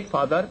dead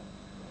father,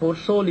 whose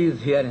soul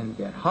is here and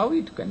there. How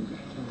it can be?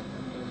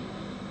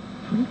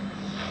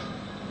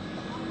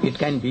 It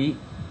can be.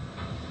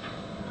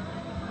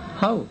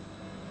 How?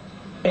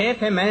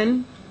 If a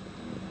man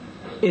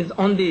is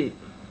on the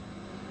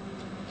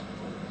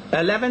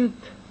 11th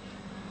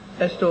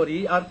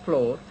story or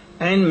floor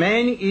and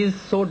man is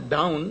so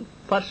down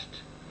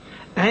first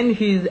and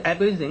he is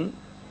abusing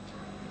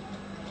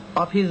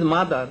of his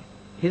mother,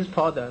 his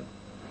father,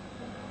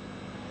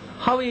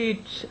 how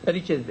it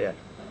reaches there?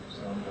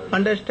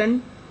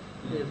 Understand?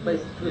 Yes, by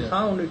through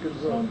sound it will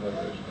go.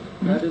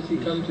 How does he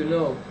come to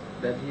know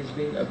that he is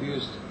being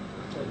abused?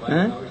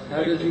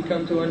 How does he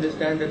come to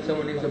understand that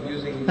someone is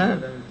abusing his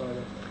mother and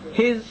father?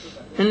 He is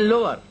in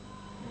lower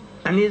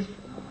and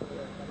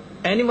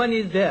anyone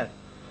is there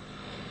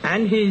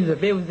and he is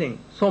abusing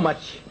so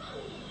much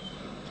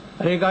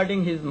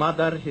regarding his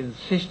mother, his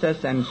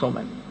sisters and so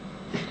many.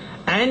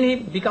 And he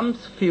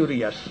becomes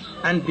furious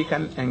and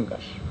becomes angry.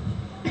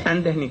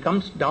 And then he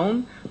comes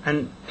down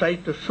and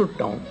tries to shoot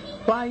down.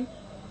 Why?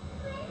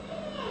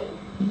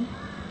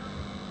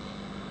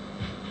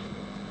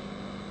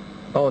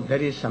 Oh, there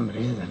is some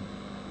reason.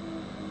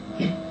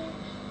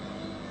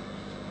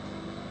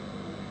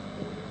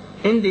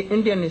 In the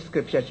Indian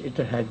scriptures it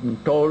has been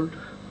told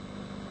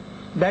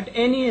that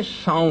any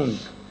sound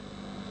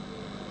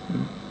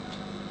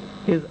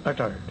is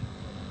uttered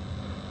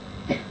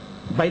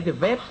by the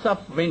waves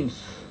of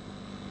winds,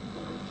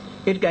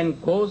 it can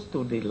go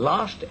to the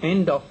last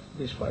end of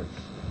this world,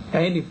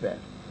 anywhere.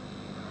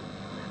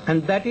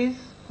 And that is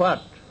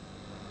what?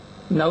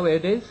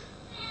 Nowadays?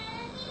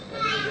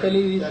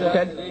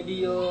 Television,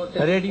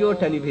 radio,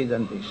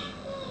 television, this.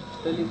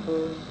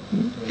 telephone.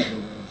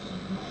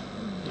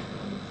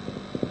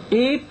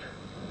 If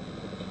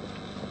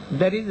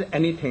there is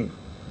anything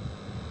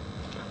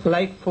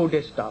like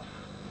food stuff,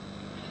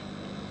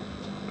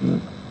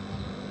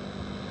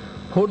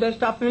 food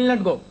stuff will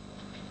not go.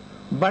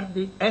 But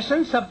the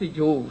essence of the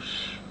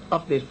juice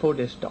of this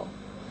food stuff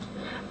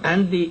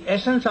and the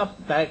essence of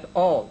that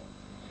all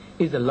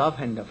is the love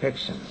and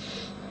affection.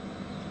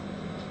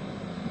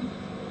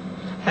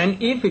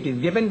 And if it is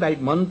given by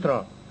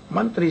mantra,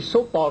 mantra is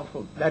so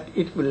powerful that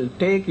it will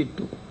take it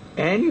to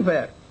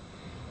anywhere.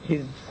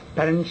 His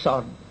parents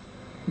are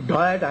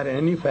died or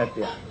anywhere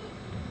there.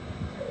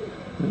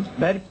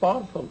 Very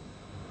powerful.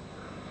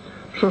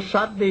 So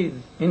Sadhya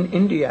in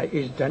India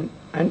is done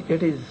and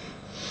it is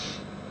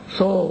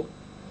so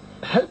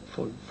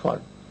helpful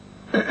for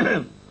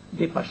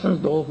the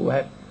persons though who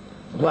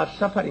are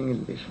suffering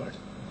in this world.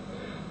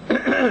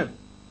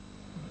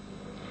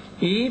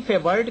 If a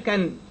word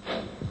can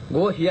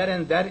go here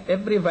and there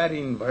everywhere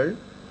in world,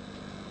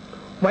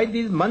 why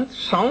these months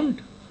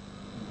sound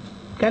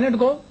cannot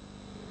go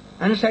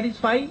and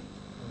satisfy?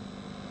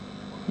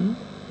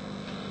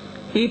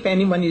 If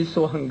anyone is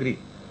so hungry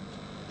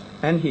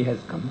and he has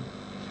come,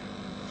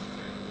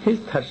 he is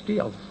thirsty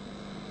also.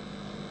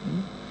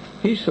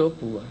 He is so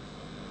poor.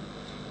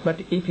 But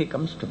if he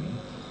comes to me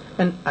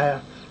and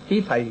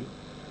if I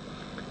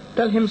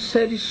tell him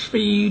very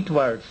sweet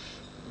words,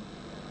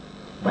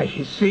 by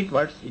his sweet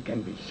words he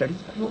can be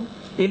satisfied.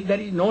 If there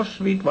is no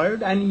sweet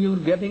word and you are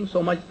getting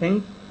so much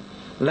things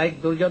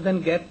like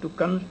Duryodhan gave to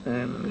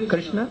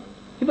Krishna,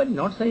 he will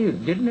not say you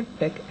did not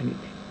take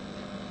anything.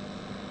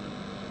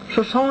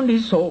 So sound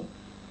is so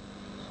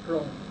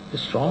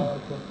strong,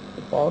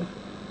 powerful.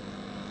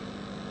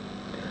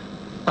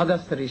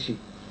 Agastya Rishi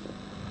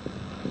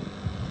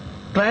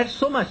tried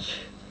so much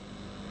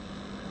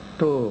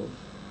to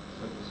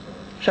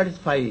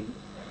satisfy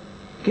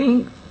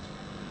king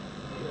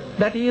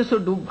that he used to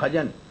do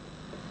bhajan.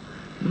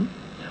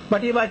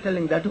 But he was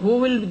telling that who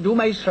will do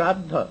my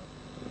shraddha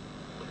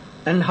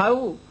and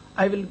how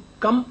I will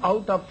come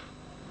out of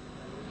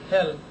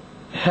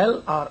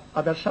hell or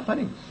other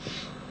sufferings.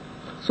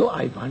 So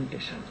I want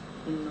a son.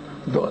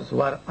 Those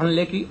who are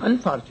unlucky,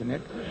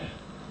 unfortunate,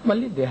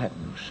 only they have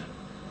no son.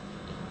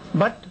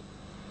 But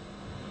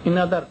In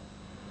other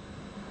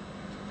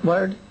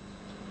word,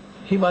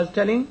 he was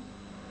telling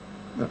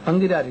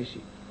Angira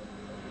Rishi,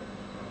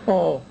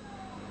 oh,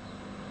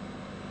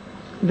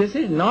 this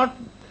is not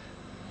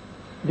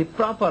the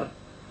proper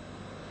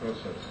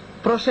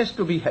process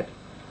to be happy.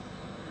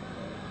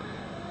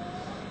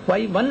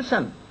 Why one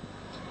son?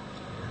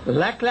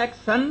 Lakh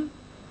son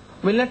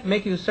will not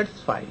make you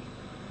satisfied.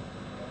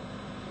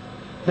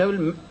 They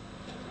will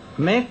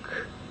make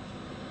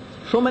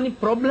so many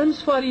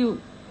problems for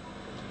you.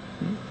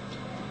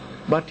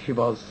 But he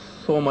was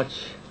so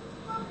much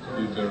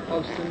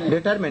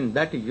determined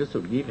that you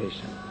should give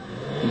action.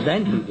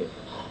 Then he gave.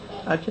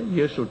 Actually,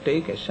 you should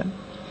take action.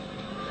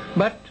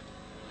 But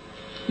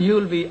you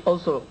will be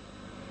also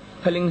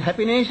feeling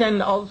happiness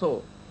and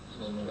also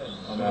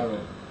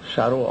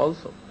sorrow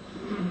also.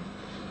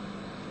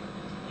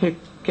 He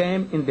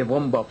came in the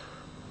womb of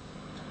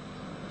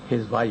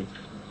his wife,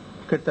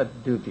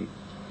 Kirtadyuti.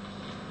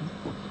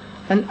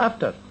 And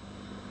after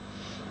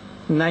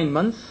 9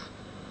 months,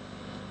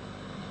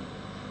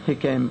 he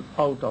came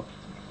out of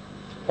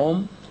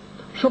home,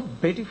 so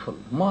beautiful,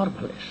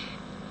 marvelous.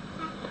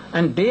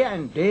 And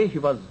day he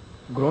was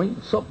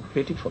growing so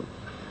beautiful,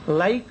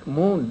 like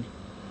moon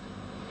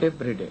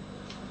every day.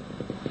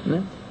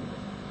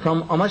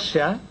 From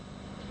Amasya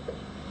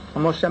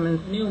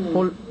means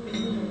full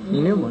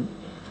new moon,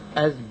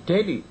 as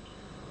daily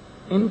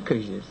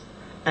increases.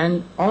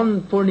 And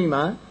on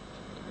Purnima,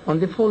 on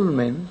the full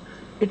moon,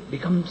 it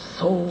becomes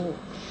so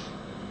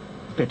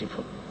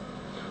beautiful.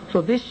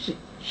 So this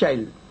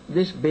child,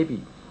 this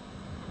baby,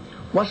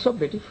 was so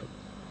beautiful.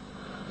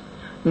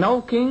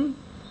 Now king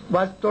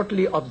was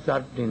totally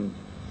absorbed in.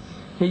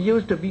 He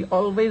used to be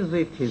always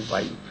with his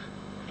wife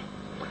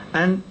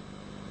and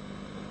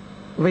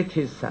with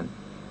his son.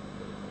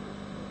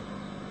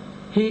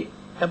 He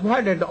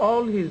avoided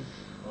all his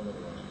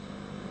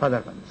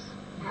other ones.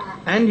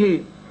 And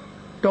he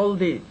told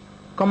the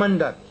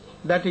commander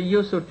that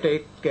you should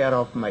take care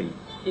of my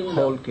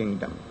whole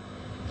kingdom.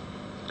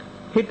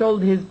 He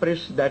told his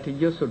priest that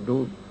you should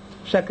do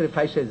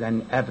sacrifices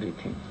and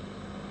everything.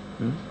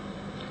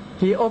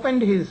 He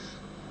opened his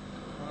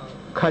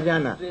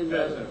khajana,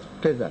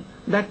 treasure,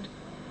 that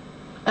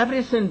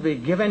everything be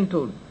given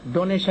to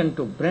donation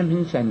to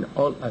Brahmins and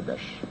all others.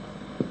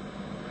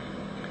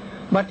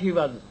 But he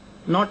was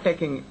not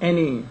taking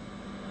any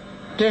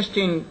interest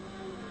in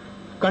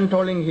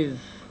controlling his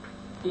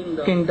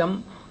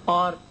kingdom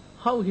or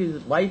how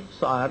his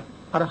wives are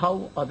or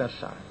how others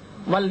are.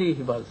 Only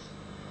he was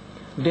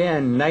day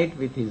and night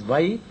with his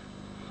wife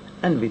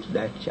and with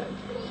that child.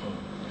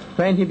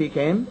 When he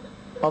became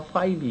of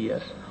 5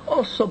 years,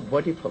 oh so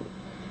beautiful.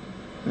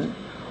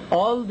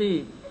 All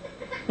the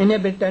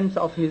inhabitants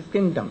of his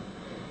kingdom,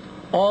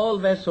 all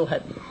were so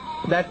happy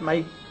that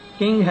my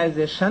king has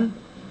a son.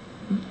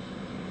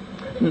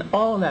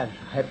 All are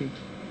happy.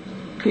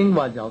 King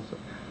was also.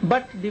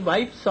 But the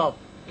wives of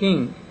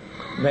king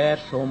were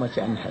so much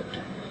unhappy.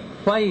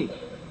 Why?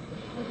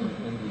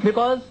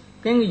 Because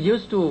king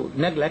used to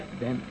neglect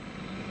them.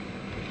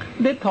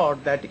 They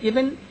thought that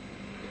even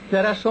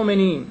there are so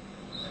many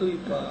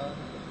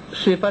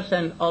sweepers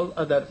and all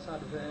other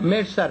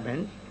maid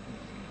servants,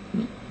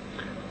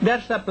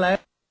 their supply